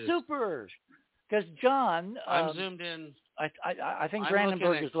 Super! Because John, I'm zoomed in. I think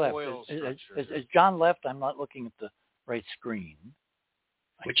Brandenburg is left. As John left, I'm not looking at the right screen.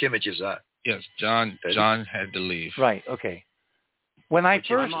 Which image is that? Yes, John had to leave. Right. Okay. When I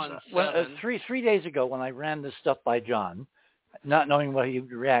first, 3 days ago, when I ran this stuff by John, not knowing what he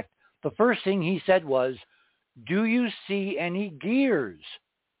would react, the first thing he said was, "Do you see any gears?"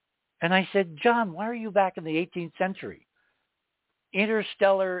 And I said, "John, why are you back in the 18th century?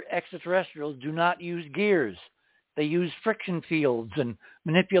 Interstellar extraterrestrials do not use gears. They use friction fields and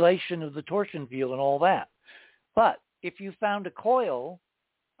manipulation of the torsion field and all that. But if you found a coil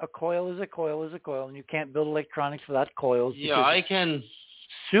is a coil is a coil, and you can't build electronics without coils." Yeah, I can.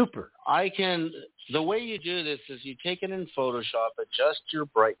 Super. The way you do this is you take it in Photoshop, adjust your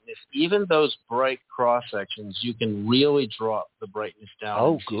brightness. Even those bright cross sections, you can really drop the brightness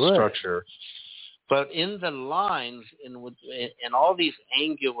down good. Structure. But in the lines, in all these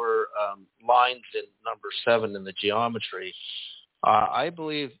angular lines in number 7 in the geometry, I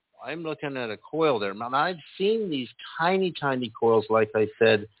believe I'm looking at a coil there. Now, I've seen these tiny, tiny coils, like I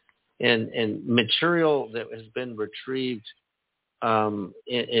said, in material that has been retrieved. And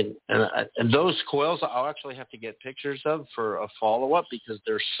those coils I'll actually have to get pictures of for a follow-up because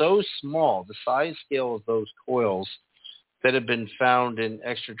they're so small. The size scale of those coils that have been found in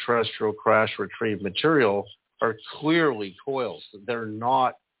extraterrestrial crash retrieved material are clearly coils. They're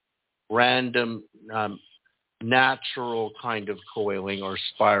not random, natural kind of coiling or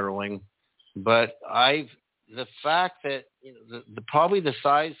spiraling. But the fact that probably the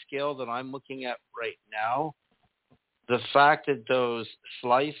size scale that I'm looking at right now, the fact that those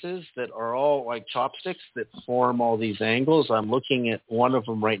slices that are all like chopsticks that form all these angles, I'm looking at one of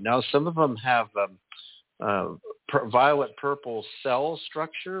them right now. Some of them have violet purple cell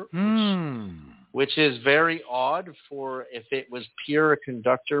structure, which is very odd for if it was pure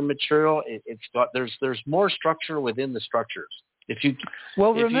conductor material. It's got there's more structure within the structures.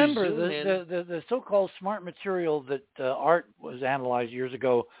 Remember the so-called smart material that Art was analyzed years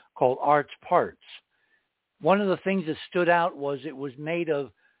ago called Art's parts. One of the things that stood out was it was made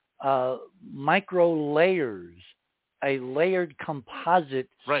of micro layers, a layered composite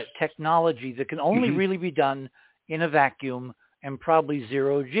technology that can only really be done in a vacuum and probably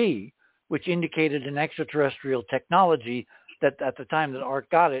 0G, which indicated an extraterrestrial technolowell that at the time that Art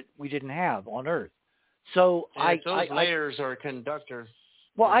got it, we didn't have on Earth. So those layers are conductors.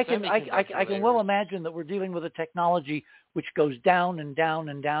 Well, I can well imagine that we're dealing with a technology which goes down and down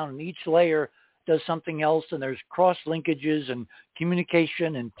and down, and each layer does something else, and there's cross linkages and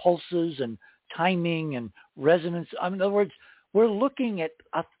communication and pulses and timing and resonance. In other words, we're looking at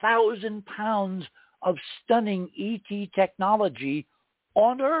 1,000 pounds of stunning ET technology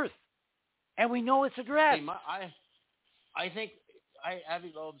on Earth, and we know its address. I think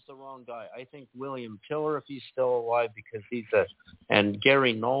Avi Loeb's the wrong guy. I think William Tiller, if he's still alive, because and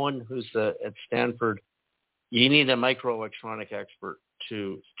Gary Nolan, who's at Stanford, you need a microelectronic expert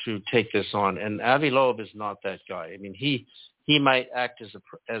to take this on. And Avi Loeb is not that guy. I mean, he might act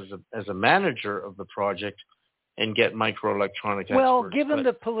as a manager of the project and get microelectronic experts. Well, given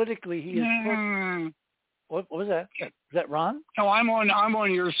that politically he is... What was that? Is that Ron? No, I'm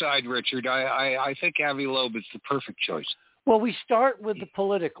on your side, Richard. I think Avi Loeb is the perfect choice. Well, we start with the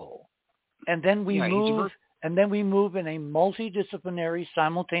political, and then we move in a multidisciplinary,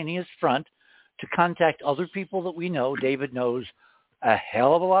 simultaneous front to contact other people that we know. David knows a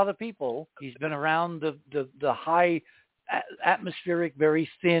hell of a lot of people. He's been around the high atmospheric, very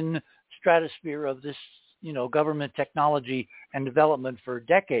thin stratosphere of this, government technology and development for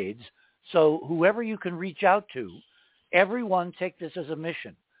decades. So whoever you can reach out to, everyone take this as a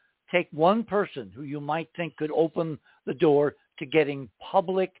mission. Take one person who you might think could open the door to getting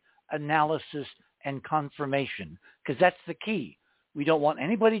public analysis and confirmation, because that's the key. We don't want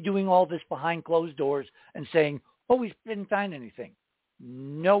anybody doing all this behind closed doors and saying, oh, we didn't find anything.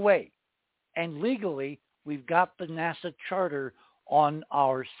 No way. And legally, we've got the NASA charter on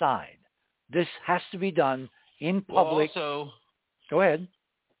our side. This has to be done in public. Also, go ahead.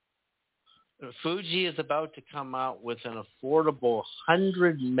 Fuji is about to come out with an affordable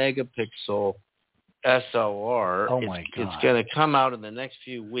 100 megapixel SLR. Oh my God. It's going to come out in the next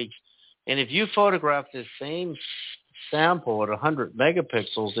few weeks. And if you photograph this same sample at 100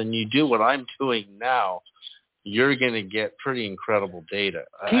 megapixels and you do what I'm doing now, you're going to get pretty incredible data.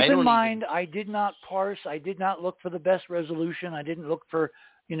 Keep in mind, I did not parse. I did not look for the best resolution. I didn't look for,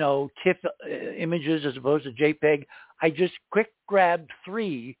 TIFF images as opposed to JPEG. I just quick grabbed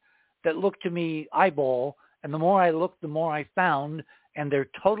 3 that looked to me eyeball, and the more I looked, the more I found, and they're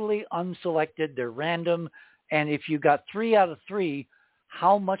totally unselected. They're random, and if you got 3 out of 3,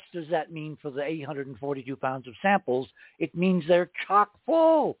 how much does that mean for the 842 pounds of samples? It means they're chock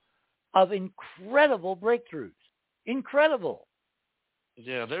full of incredible breakthroughs. Incredible.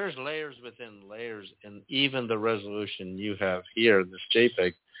 Yeah, there's layers within layers, and even the resolution you have here, this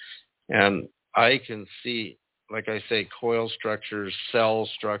JPEG, and I can see, like I say, coil structures, cell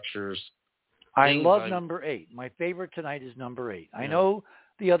structures. I love number 8. My favorite tonight is number 8. I know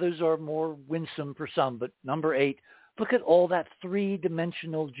the others are more winsome for some, but number 8, look at all that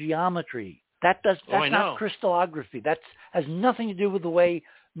 3-dimensional geometry. That's not crystallography. That has nothing to do with the way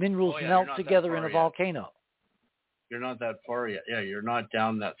minerals melt together in a volcano. You're not that far yet. Yeah, you're not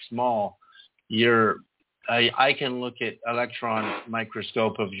down that small. I can look at electron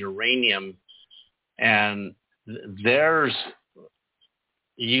microscope of uranium, and when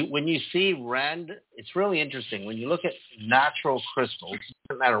you see it's really interesting. When you look at natural crystals, it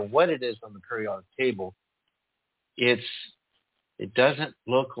doesn't matter what it is on the periodic table, it doesn't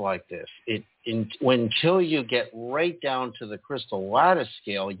look like this. Until you get right down to the crystal lattice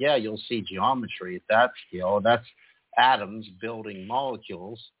scale, you'll see geometry at that scale. That's atoms building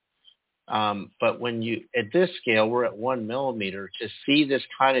molecules. But at this scale, we're at 1 millimeter. To see this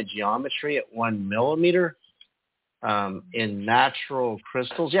kind of geometry at 1 millimeter in natural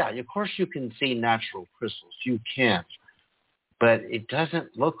crystals, of course you can see natural crystals. You can. But it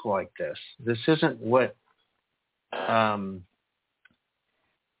doesn't look like this. This isn't what...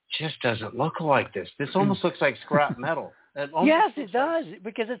 just doesn't look like this. This almost looks like scrap metal. Yes, it does,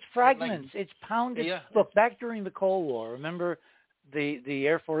 because it's fragments. It's pounded. Yeah. Look, back during the Cold War, remember the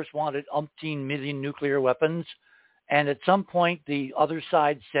Air Force wanted umpteen million nuclear weapons, and at some point the other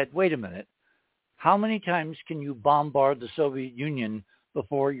side said, wait a minute, how many times can you bombard the Soviet Union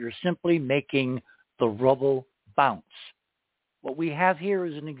before you're simply making the rubble bounce? What we have here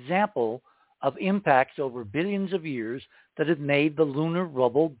is an example of impacts over billions of years that have made the lunar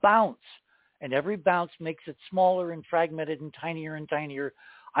rubble bounce. And every bounce makes it smaller and fragmented and tinier.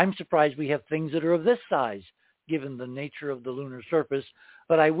 I'm surprised we have things that are of this size, given the nature of the lunar surface.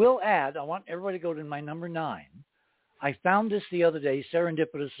 But I will add, I want everybody to go to my number 9. I found this the other day,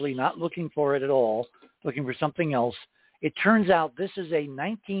 serendipitously, not looking for it at all, looking for something else. It turns out this is a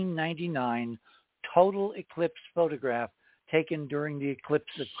 1999 total eclipse photograph taken during the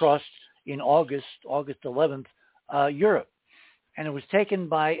eclipse that crossed in August 11th, Europe. And it was taken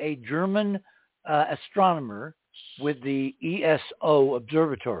by a German astronomer with the ESO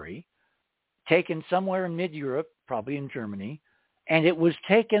observatory, taken somewhere in mid-Europe, probably in Germany, and it was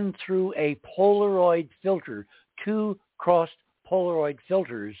taken through a Polaroid filter, 2 crossed Polaroid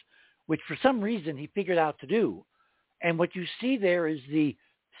filters, which for some reason he figured out to do. And what you see there is the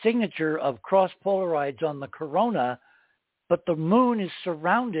signature of cross Polaroids on the corona, but the moon is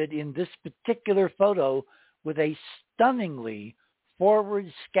surrounded in this particular photo with a stunningly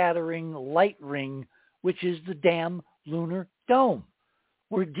forward scattering light ring, which is the damn lunar dome.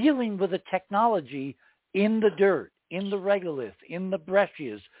 We're dealing with a technology in the dirt, in the regolith, in the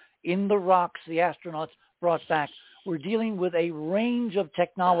breccias, in the rocks the astronauts brought back. We're dealing with a range of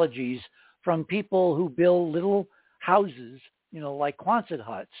technologies, from people who build little houses, like Quonset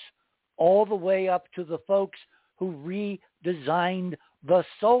huts, all the way up to the folks who redesigned the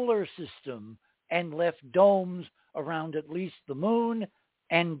solar system and left domes around at least the moon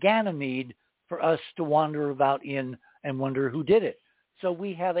and Ganymede for us to wander about in and wonder who did it. So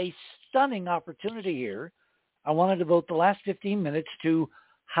we have a stunning opportunity here. I want to devote the last 15 minutes to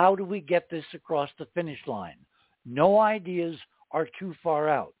how do we get this across the finish line. No ideas are too far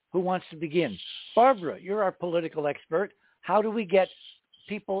out. Who wants to begin? Barbara, you're our political expert. How do we get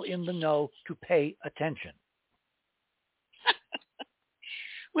people in the know to pay attention?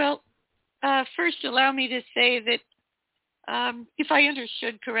 Well, first allow me to say that if I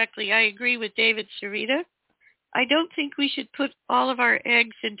understood correctly, I agree with David Sarita. I don't think we should put all of our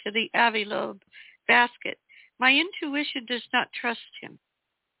eggs into the Avi Loeb basket. My intuition does not trust him.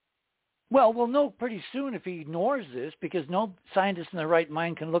 Well, we'll know pretty soon if he ignores this, because no scientist in their right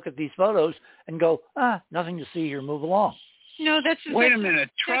mind can look at these photos and go, nothing to see here, move along. No, Wait a minute.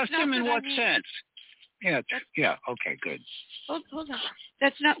 Trust him in what sense? Yeah, okay, good. Hold on.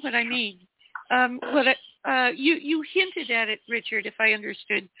 That's not what I mean. You hinted at it, Richard, if I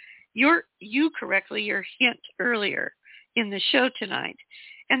understood your hint earlier in the show tonight.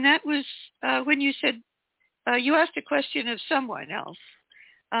 And that was when you said, you asked a question of someone else,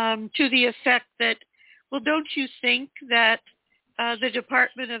 to the effect that, well, don't you think that the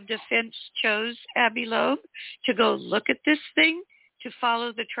Department of Defense chose Avi Loeb to go look at this thing, to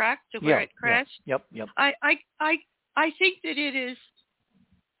follow the track to where it crashed? Yep. I think that it is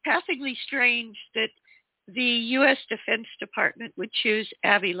passingly strange that the U.S. Defense Department would choose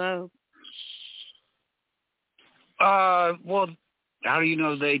Avi Loeb. Well, how do you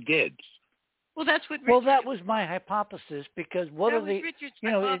know they did? Well, that's what. Well, that was my hypothesis, because Richard's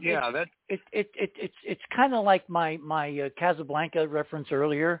it's kind of like my Casablanca reference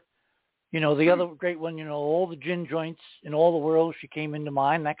earlier. The other great one, all the gin joints in all the world, she came into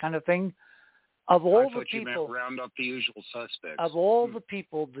mind, that kind of thing. Of all the people, you meant round up the usual suspects. Of all the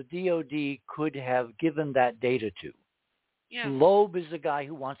people the DOD could have given that data to, yeah. Loeb is the guy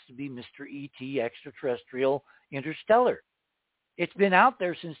who wants to be Mr. E.T., extraterrestrial, interstellar. It's been out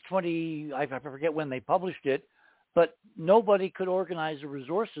there since I forget when they published it, but nobody could organize the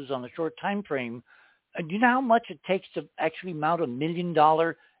resources on a short time frame. And do you know how much it takes to actually mount $1 million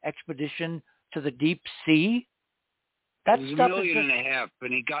expedition to the deep sea? It was $1.5 million,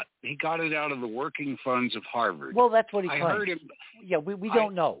 but he got it out of the working funds of Harvard. Well, that's what he claims. I heard him. Yeah, we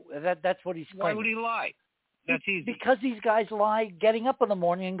don't know. That's what he's claiming. Why would he lie? That's easy. Because these guys lie getting up in the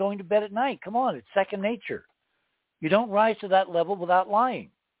morning and going to bed at night. Come on, it's second nature. You don't rise to that level without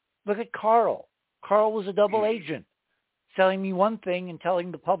lying. Look at Carl. Carl was a double agent, telling me one thing and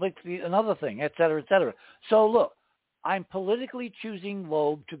telling the public another thing, et cetera, et cetera. So look, I'm politically choosing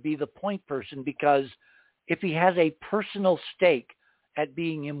Loeb to be the point person, because if he has a personal stake at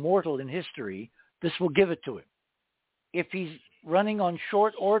being immortal in history, this will give it to him. If he's running on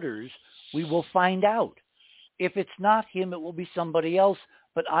short orders, we will find out. If it's not him, it will be somebody else.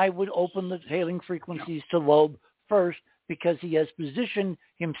 But I would open the hailing frequencies to Loeb first, because he has positioned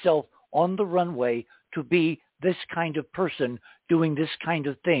himself on the runway to be this kind of person doing this kind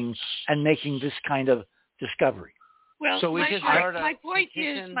of thing and making this kind of discovery. Well, so my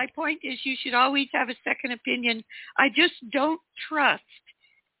point is you should always have a second opinion. I just don't trust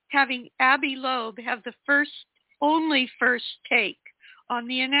having Avi Loeb have the only first take on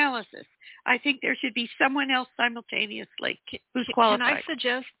the analysis. I think there should be someone else simultaneously who's qualified.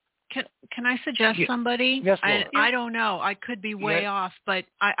 Can I suggest somebody? Yes, I don't know. I could be way off, but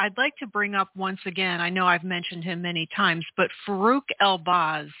I'd like to bring up once again, I know I've mentioned him many times, but Farouk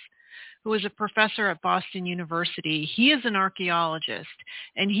Elbaz, who is a professor at Boston University. He is an archaeologist,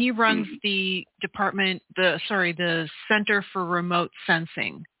 and he runs the Center for Remote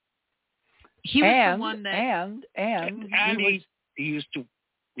Sensing. He was the one that he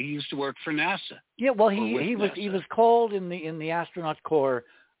used to work for NASA. Yeah, well, he was called in the astronaut corps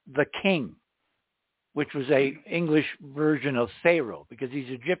the King, which was a English version of Pharaoh, because he's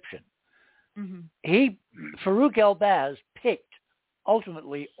Egyptian. Mm-hmm. Farouk Elbaz picked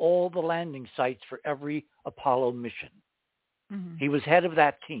ultimately all the landing sites for every Apollo mission. Mm-hmm. He was head of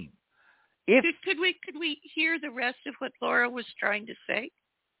that team. Could we hear the rest of what Laura was trying to say?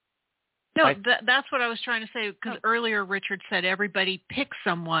 No, that's what I was trying to say, because earlier Richard said everybody picks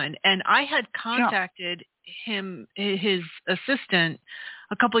someone, and I had contacted him, his assistant,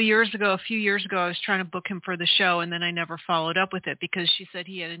 a few years ago, I was trying to book him for the show, and then I never followed up with it because she said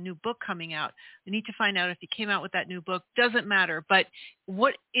he had a new book coming out. I need to find out if he came out with that new book. Doesn't matter. But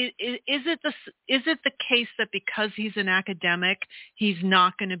what is it the case that because he's an academic, he's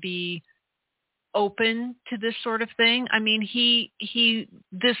not going to be open to this sort of thing? I mean,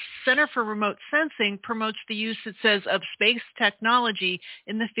 this Center for Remote Sensing promotes the use, it says, of space technology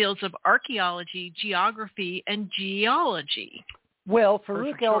in the fields of archaeology, geography, and geology. Well,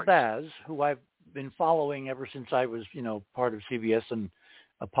 Farouk Elbaz, who I've been following ever since I was, part of CBS and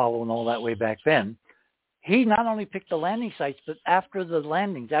Apollo and all that way back then, he not only picked the landing sites, but after the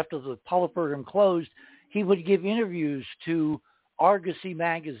landings, after the Apollo program closed, he would give interviews to Argosy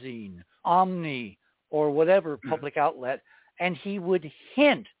magazine, Omni, or whatever public outlet, and he would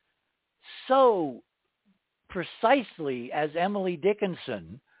hint so precisely as Emily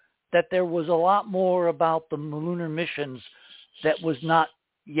Dickinson that there was a lot more about the lunar missions that was not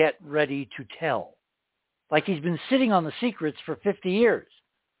yet ready to tell. Like he's been sitting on the secrets for 50 years.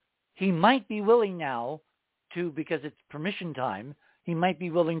 He might be willing now to, because it's permission time, he might be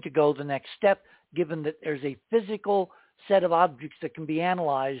willing to go the next step, given that there's a physical set of objects that can be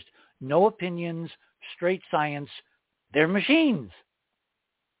analyzed, no opinions, straight science. They're machines.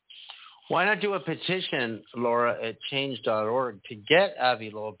 Why not do a petition, Laura, at change.org to get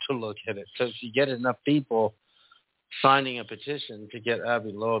Avi Loeb to look at it? So if you get enough people signing a petition to get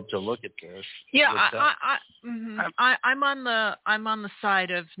Avi Loeb to look at this. Yeah, I'm on the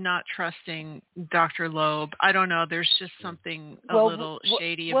side of not trusting Dr. Loeb. I don't know. There's just something a little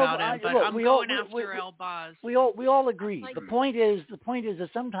shady about him. But I'm going after Elbaz. We all agree. The point is that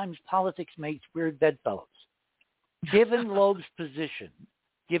sometimes politics makes weird bedfellows. Given Loeb's position,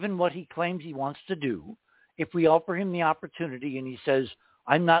 given what he claims he wants to do, if we offer him the opportunity and he says,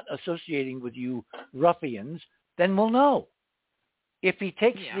 "I'm not associating with you ruffians," then we'll know. If he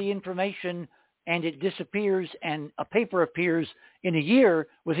takes the information and it disappears and a paper appears in a year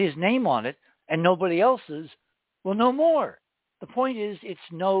with his name on it and nobody else's, we'll know more. The point is, it's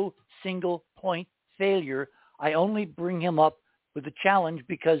no single point failure. I only bring him up with a challenge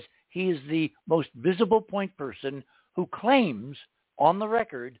because he is the most visible point person who claims on the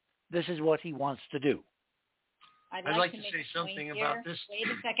record this is what he wants to do. I'd like to say something about this. Wait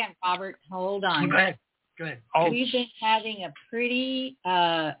a second, Robert. Hold on. Go ahead. We've been having a pretty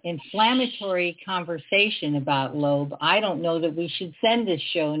inflammatory conversation about Loeb. I don't know that we should send this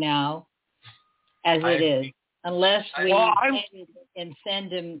show now as it is, unless we edit and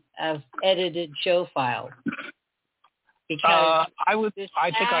send him an edited show file. Because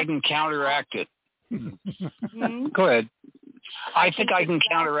I think I can counteract it. Go ahead. I think I can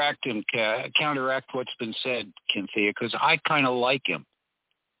counteract what's been said, Cynthia, because I kind of like him.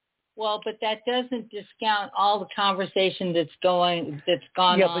 Well, but that doesn't discount all the conversation that's gone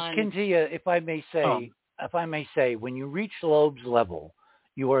on. Yeah, but Cynthia, if I may say, when you reach Loeb's level,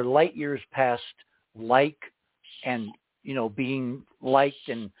 you are light years past and being liked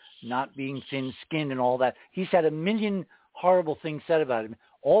and not being thin-skinned and all that. He's had a million horrible things said about him.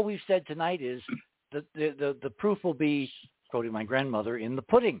 All we've said tonight is that the proof will be, quoting my grandmother, in the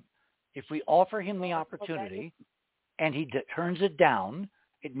pudding. If we offer him the opportunity and he turns it down,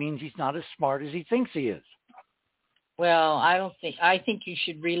 it means he's not as smart as he thinks he is. Well, I think you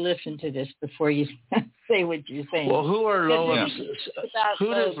should re-listen to this before you say what you're saying. Well,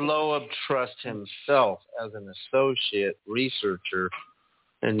 who does Loeb trust himself as an associate researcher?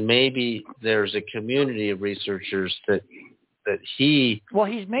 And maybe there's a community of researchers that he... Well,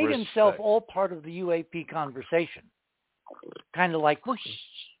 he's made himself all part of the UAP conversation. Kind of like...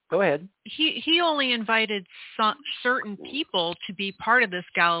 Go ahead. He only invited certain people to be part of this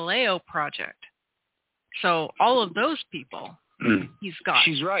Galileo project. So all of those people, he's got.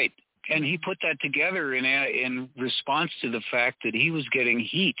 She's right. And he put that together in response to the fact that he was getting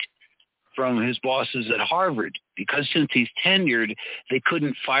heat from his bosses at Harvard, because since he's tenured, they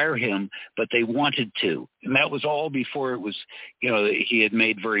couldn't fire him, but they wanted to. And that was all before it was, he had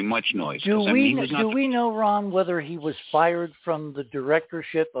made very much noise. Do we know, Ron, whether he was fired from the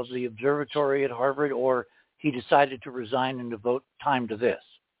directorship of the observatory at Harvard, or he decided to resign and devote time to this?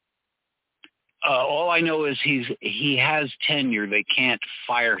 All I know is he has tenure. They can't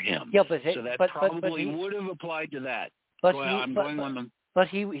fire him. Yeah, so that probably would have applied to that. But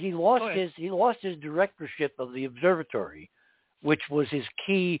he lost his directorship of the observatory, which was his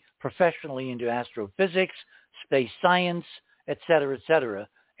key professionally into astrophysics, space science, et cetera,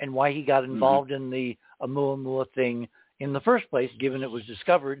 and why he got involved in the Oumuamua thing in the first place, given it was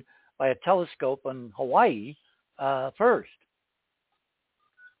discovered by a telescope on Hawaii first.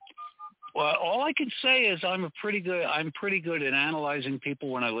 Well, all I can say is I'm pretty good at analyzing people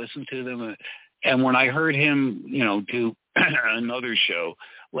when I listen to them. And when I heard him, do another show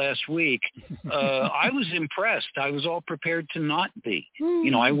last week, I was impressed. I was all prepared to not be.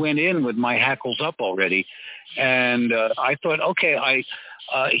 I went in with my hackles up already, and I thought, okay,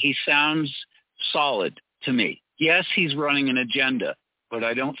 he sounds solid to me. Yes, he's running an agenda, but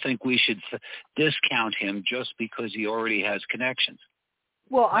I don't think we should discount him just because he already has connections.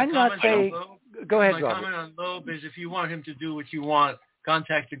 Well, I'm not saying. Go ahead, My Robert. comment on Loeb is if you want him to do what you want,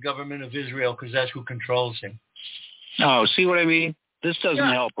 contact the government of Israel because that's who controls him. Oh, see what I mean? This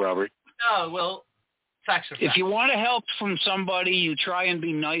doesn't help, Robert. No, well, facts are facts. If you want to help from somebody, you try and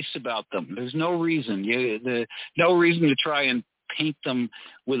be nice about them. There's no reason. No reason to try and paint them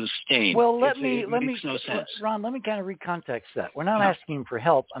with a stain. Well, It makes no sense. Ron, let me kind of recontext that. We're not asking him for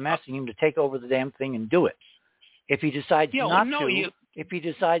help. I'm asking him to take over the damn thing and do it. If he decides if he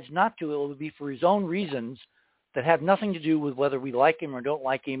decides not to, it will be for his own reasons that have nothing to do with whether we like him or don't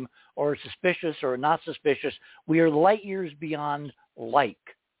like him or are suspicious or not suspicious. We are light years beyond like.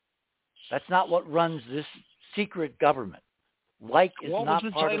 That's not what runs this secret government. Like is not part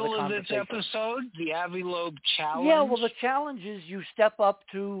of the conversation. What was the title of this episode? The Avi Loeb Challenge? Yeah, well, the challenge is you step up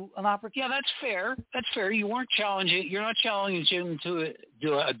to an opportunity. Yeah, that's fair. That's fair. You weren't challenging. You're not challenging him to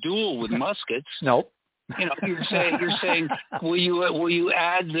do a duel with muskets. Nope. You're saying, will you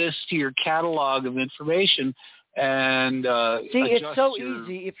add this to your catalog of information and see? It's so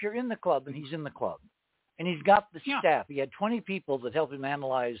easy if you're in the club, and he's in the club, and he's got the staff. He had 20 people that helped him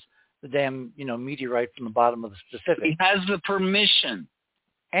analyze the damn meteorite from the bottom of the Pacific. He has the permission,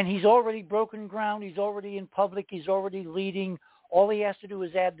 and he's already broken ground. He's already in public. He's already leading. All he has to do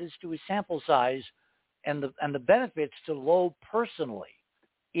is add this to his sample size, and the benefits to Loeb personally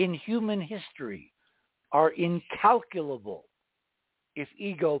in human history are incalculable if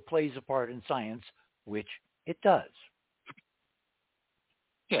ego plays a part in science, which it does.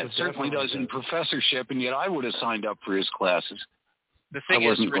 Yeah, it certainly does in professorship, and yet I would have signed up for his classes. The thing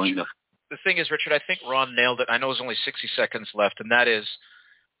is, Richard, I think Ron nailed it. I know there's only 60 seconds left, and that is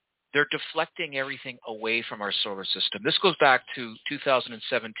they're deflecting everything away from our solar system. This goes back to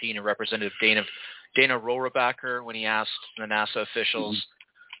 2017 and Representative Dana Rohrabacher when he asked the NASA officials,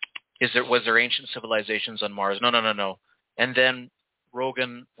 was there ancient civilizations on Mars? No. And then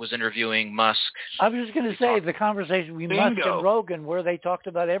Rogan was interviewing Musk. I was just going to say the conversation with Musk and Rogan where they talked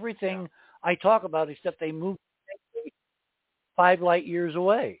about everything I talk about except they moved 5 light years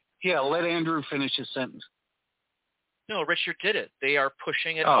away. Yeah, let Andrew finish his sentence. No, Richard did it. They are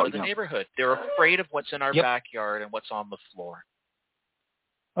pushing it out of the neighborhood. They're afraid of what's in our backyard and what's on the floor.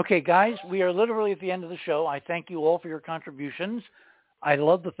 Okay, guys, we are literally at the end of the show. I thank you all for your contributions. I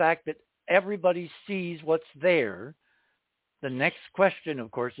love the fact that everybody sees what's there. The next question, of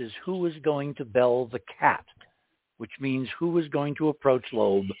course, is who is going to bell the cat, which means who is going to approach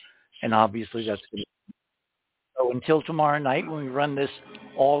Loeb, and obviously that's going to be. So until tomorrow night when we run this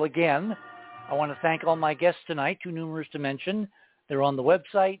all again, I want to thank all my guests tonight, too numerous to mention. They're on the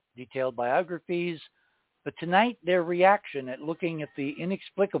website, detailed biographies, but tonight their reaction at looking at the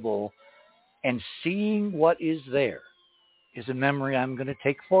inexplicable and seeing what is there is a memory I'm going to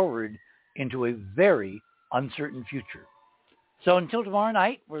take forward into a very uncertain future. So until tomorrow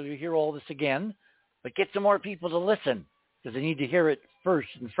night, where you hear all this again, but get some more people to listen because they need to hear it first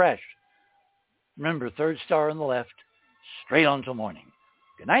and fresh. Remember, third star on the left, straight on till morning.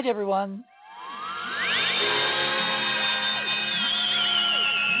 Good night, everyone.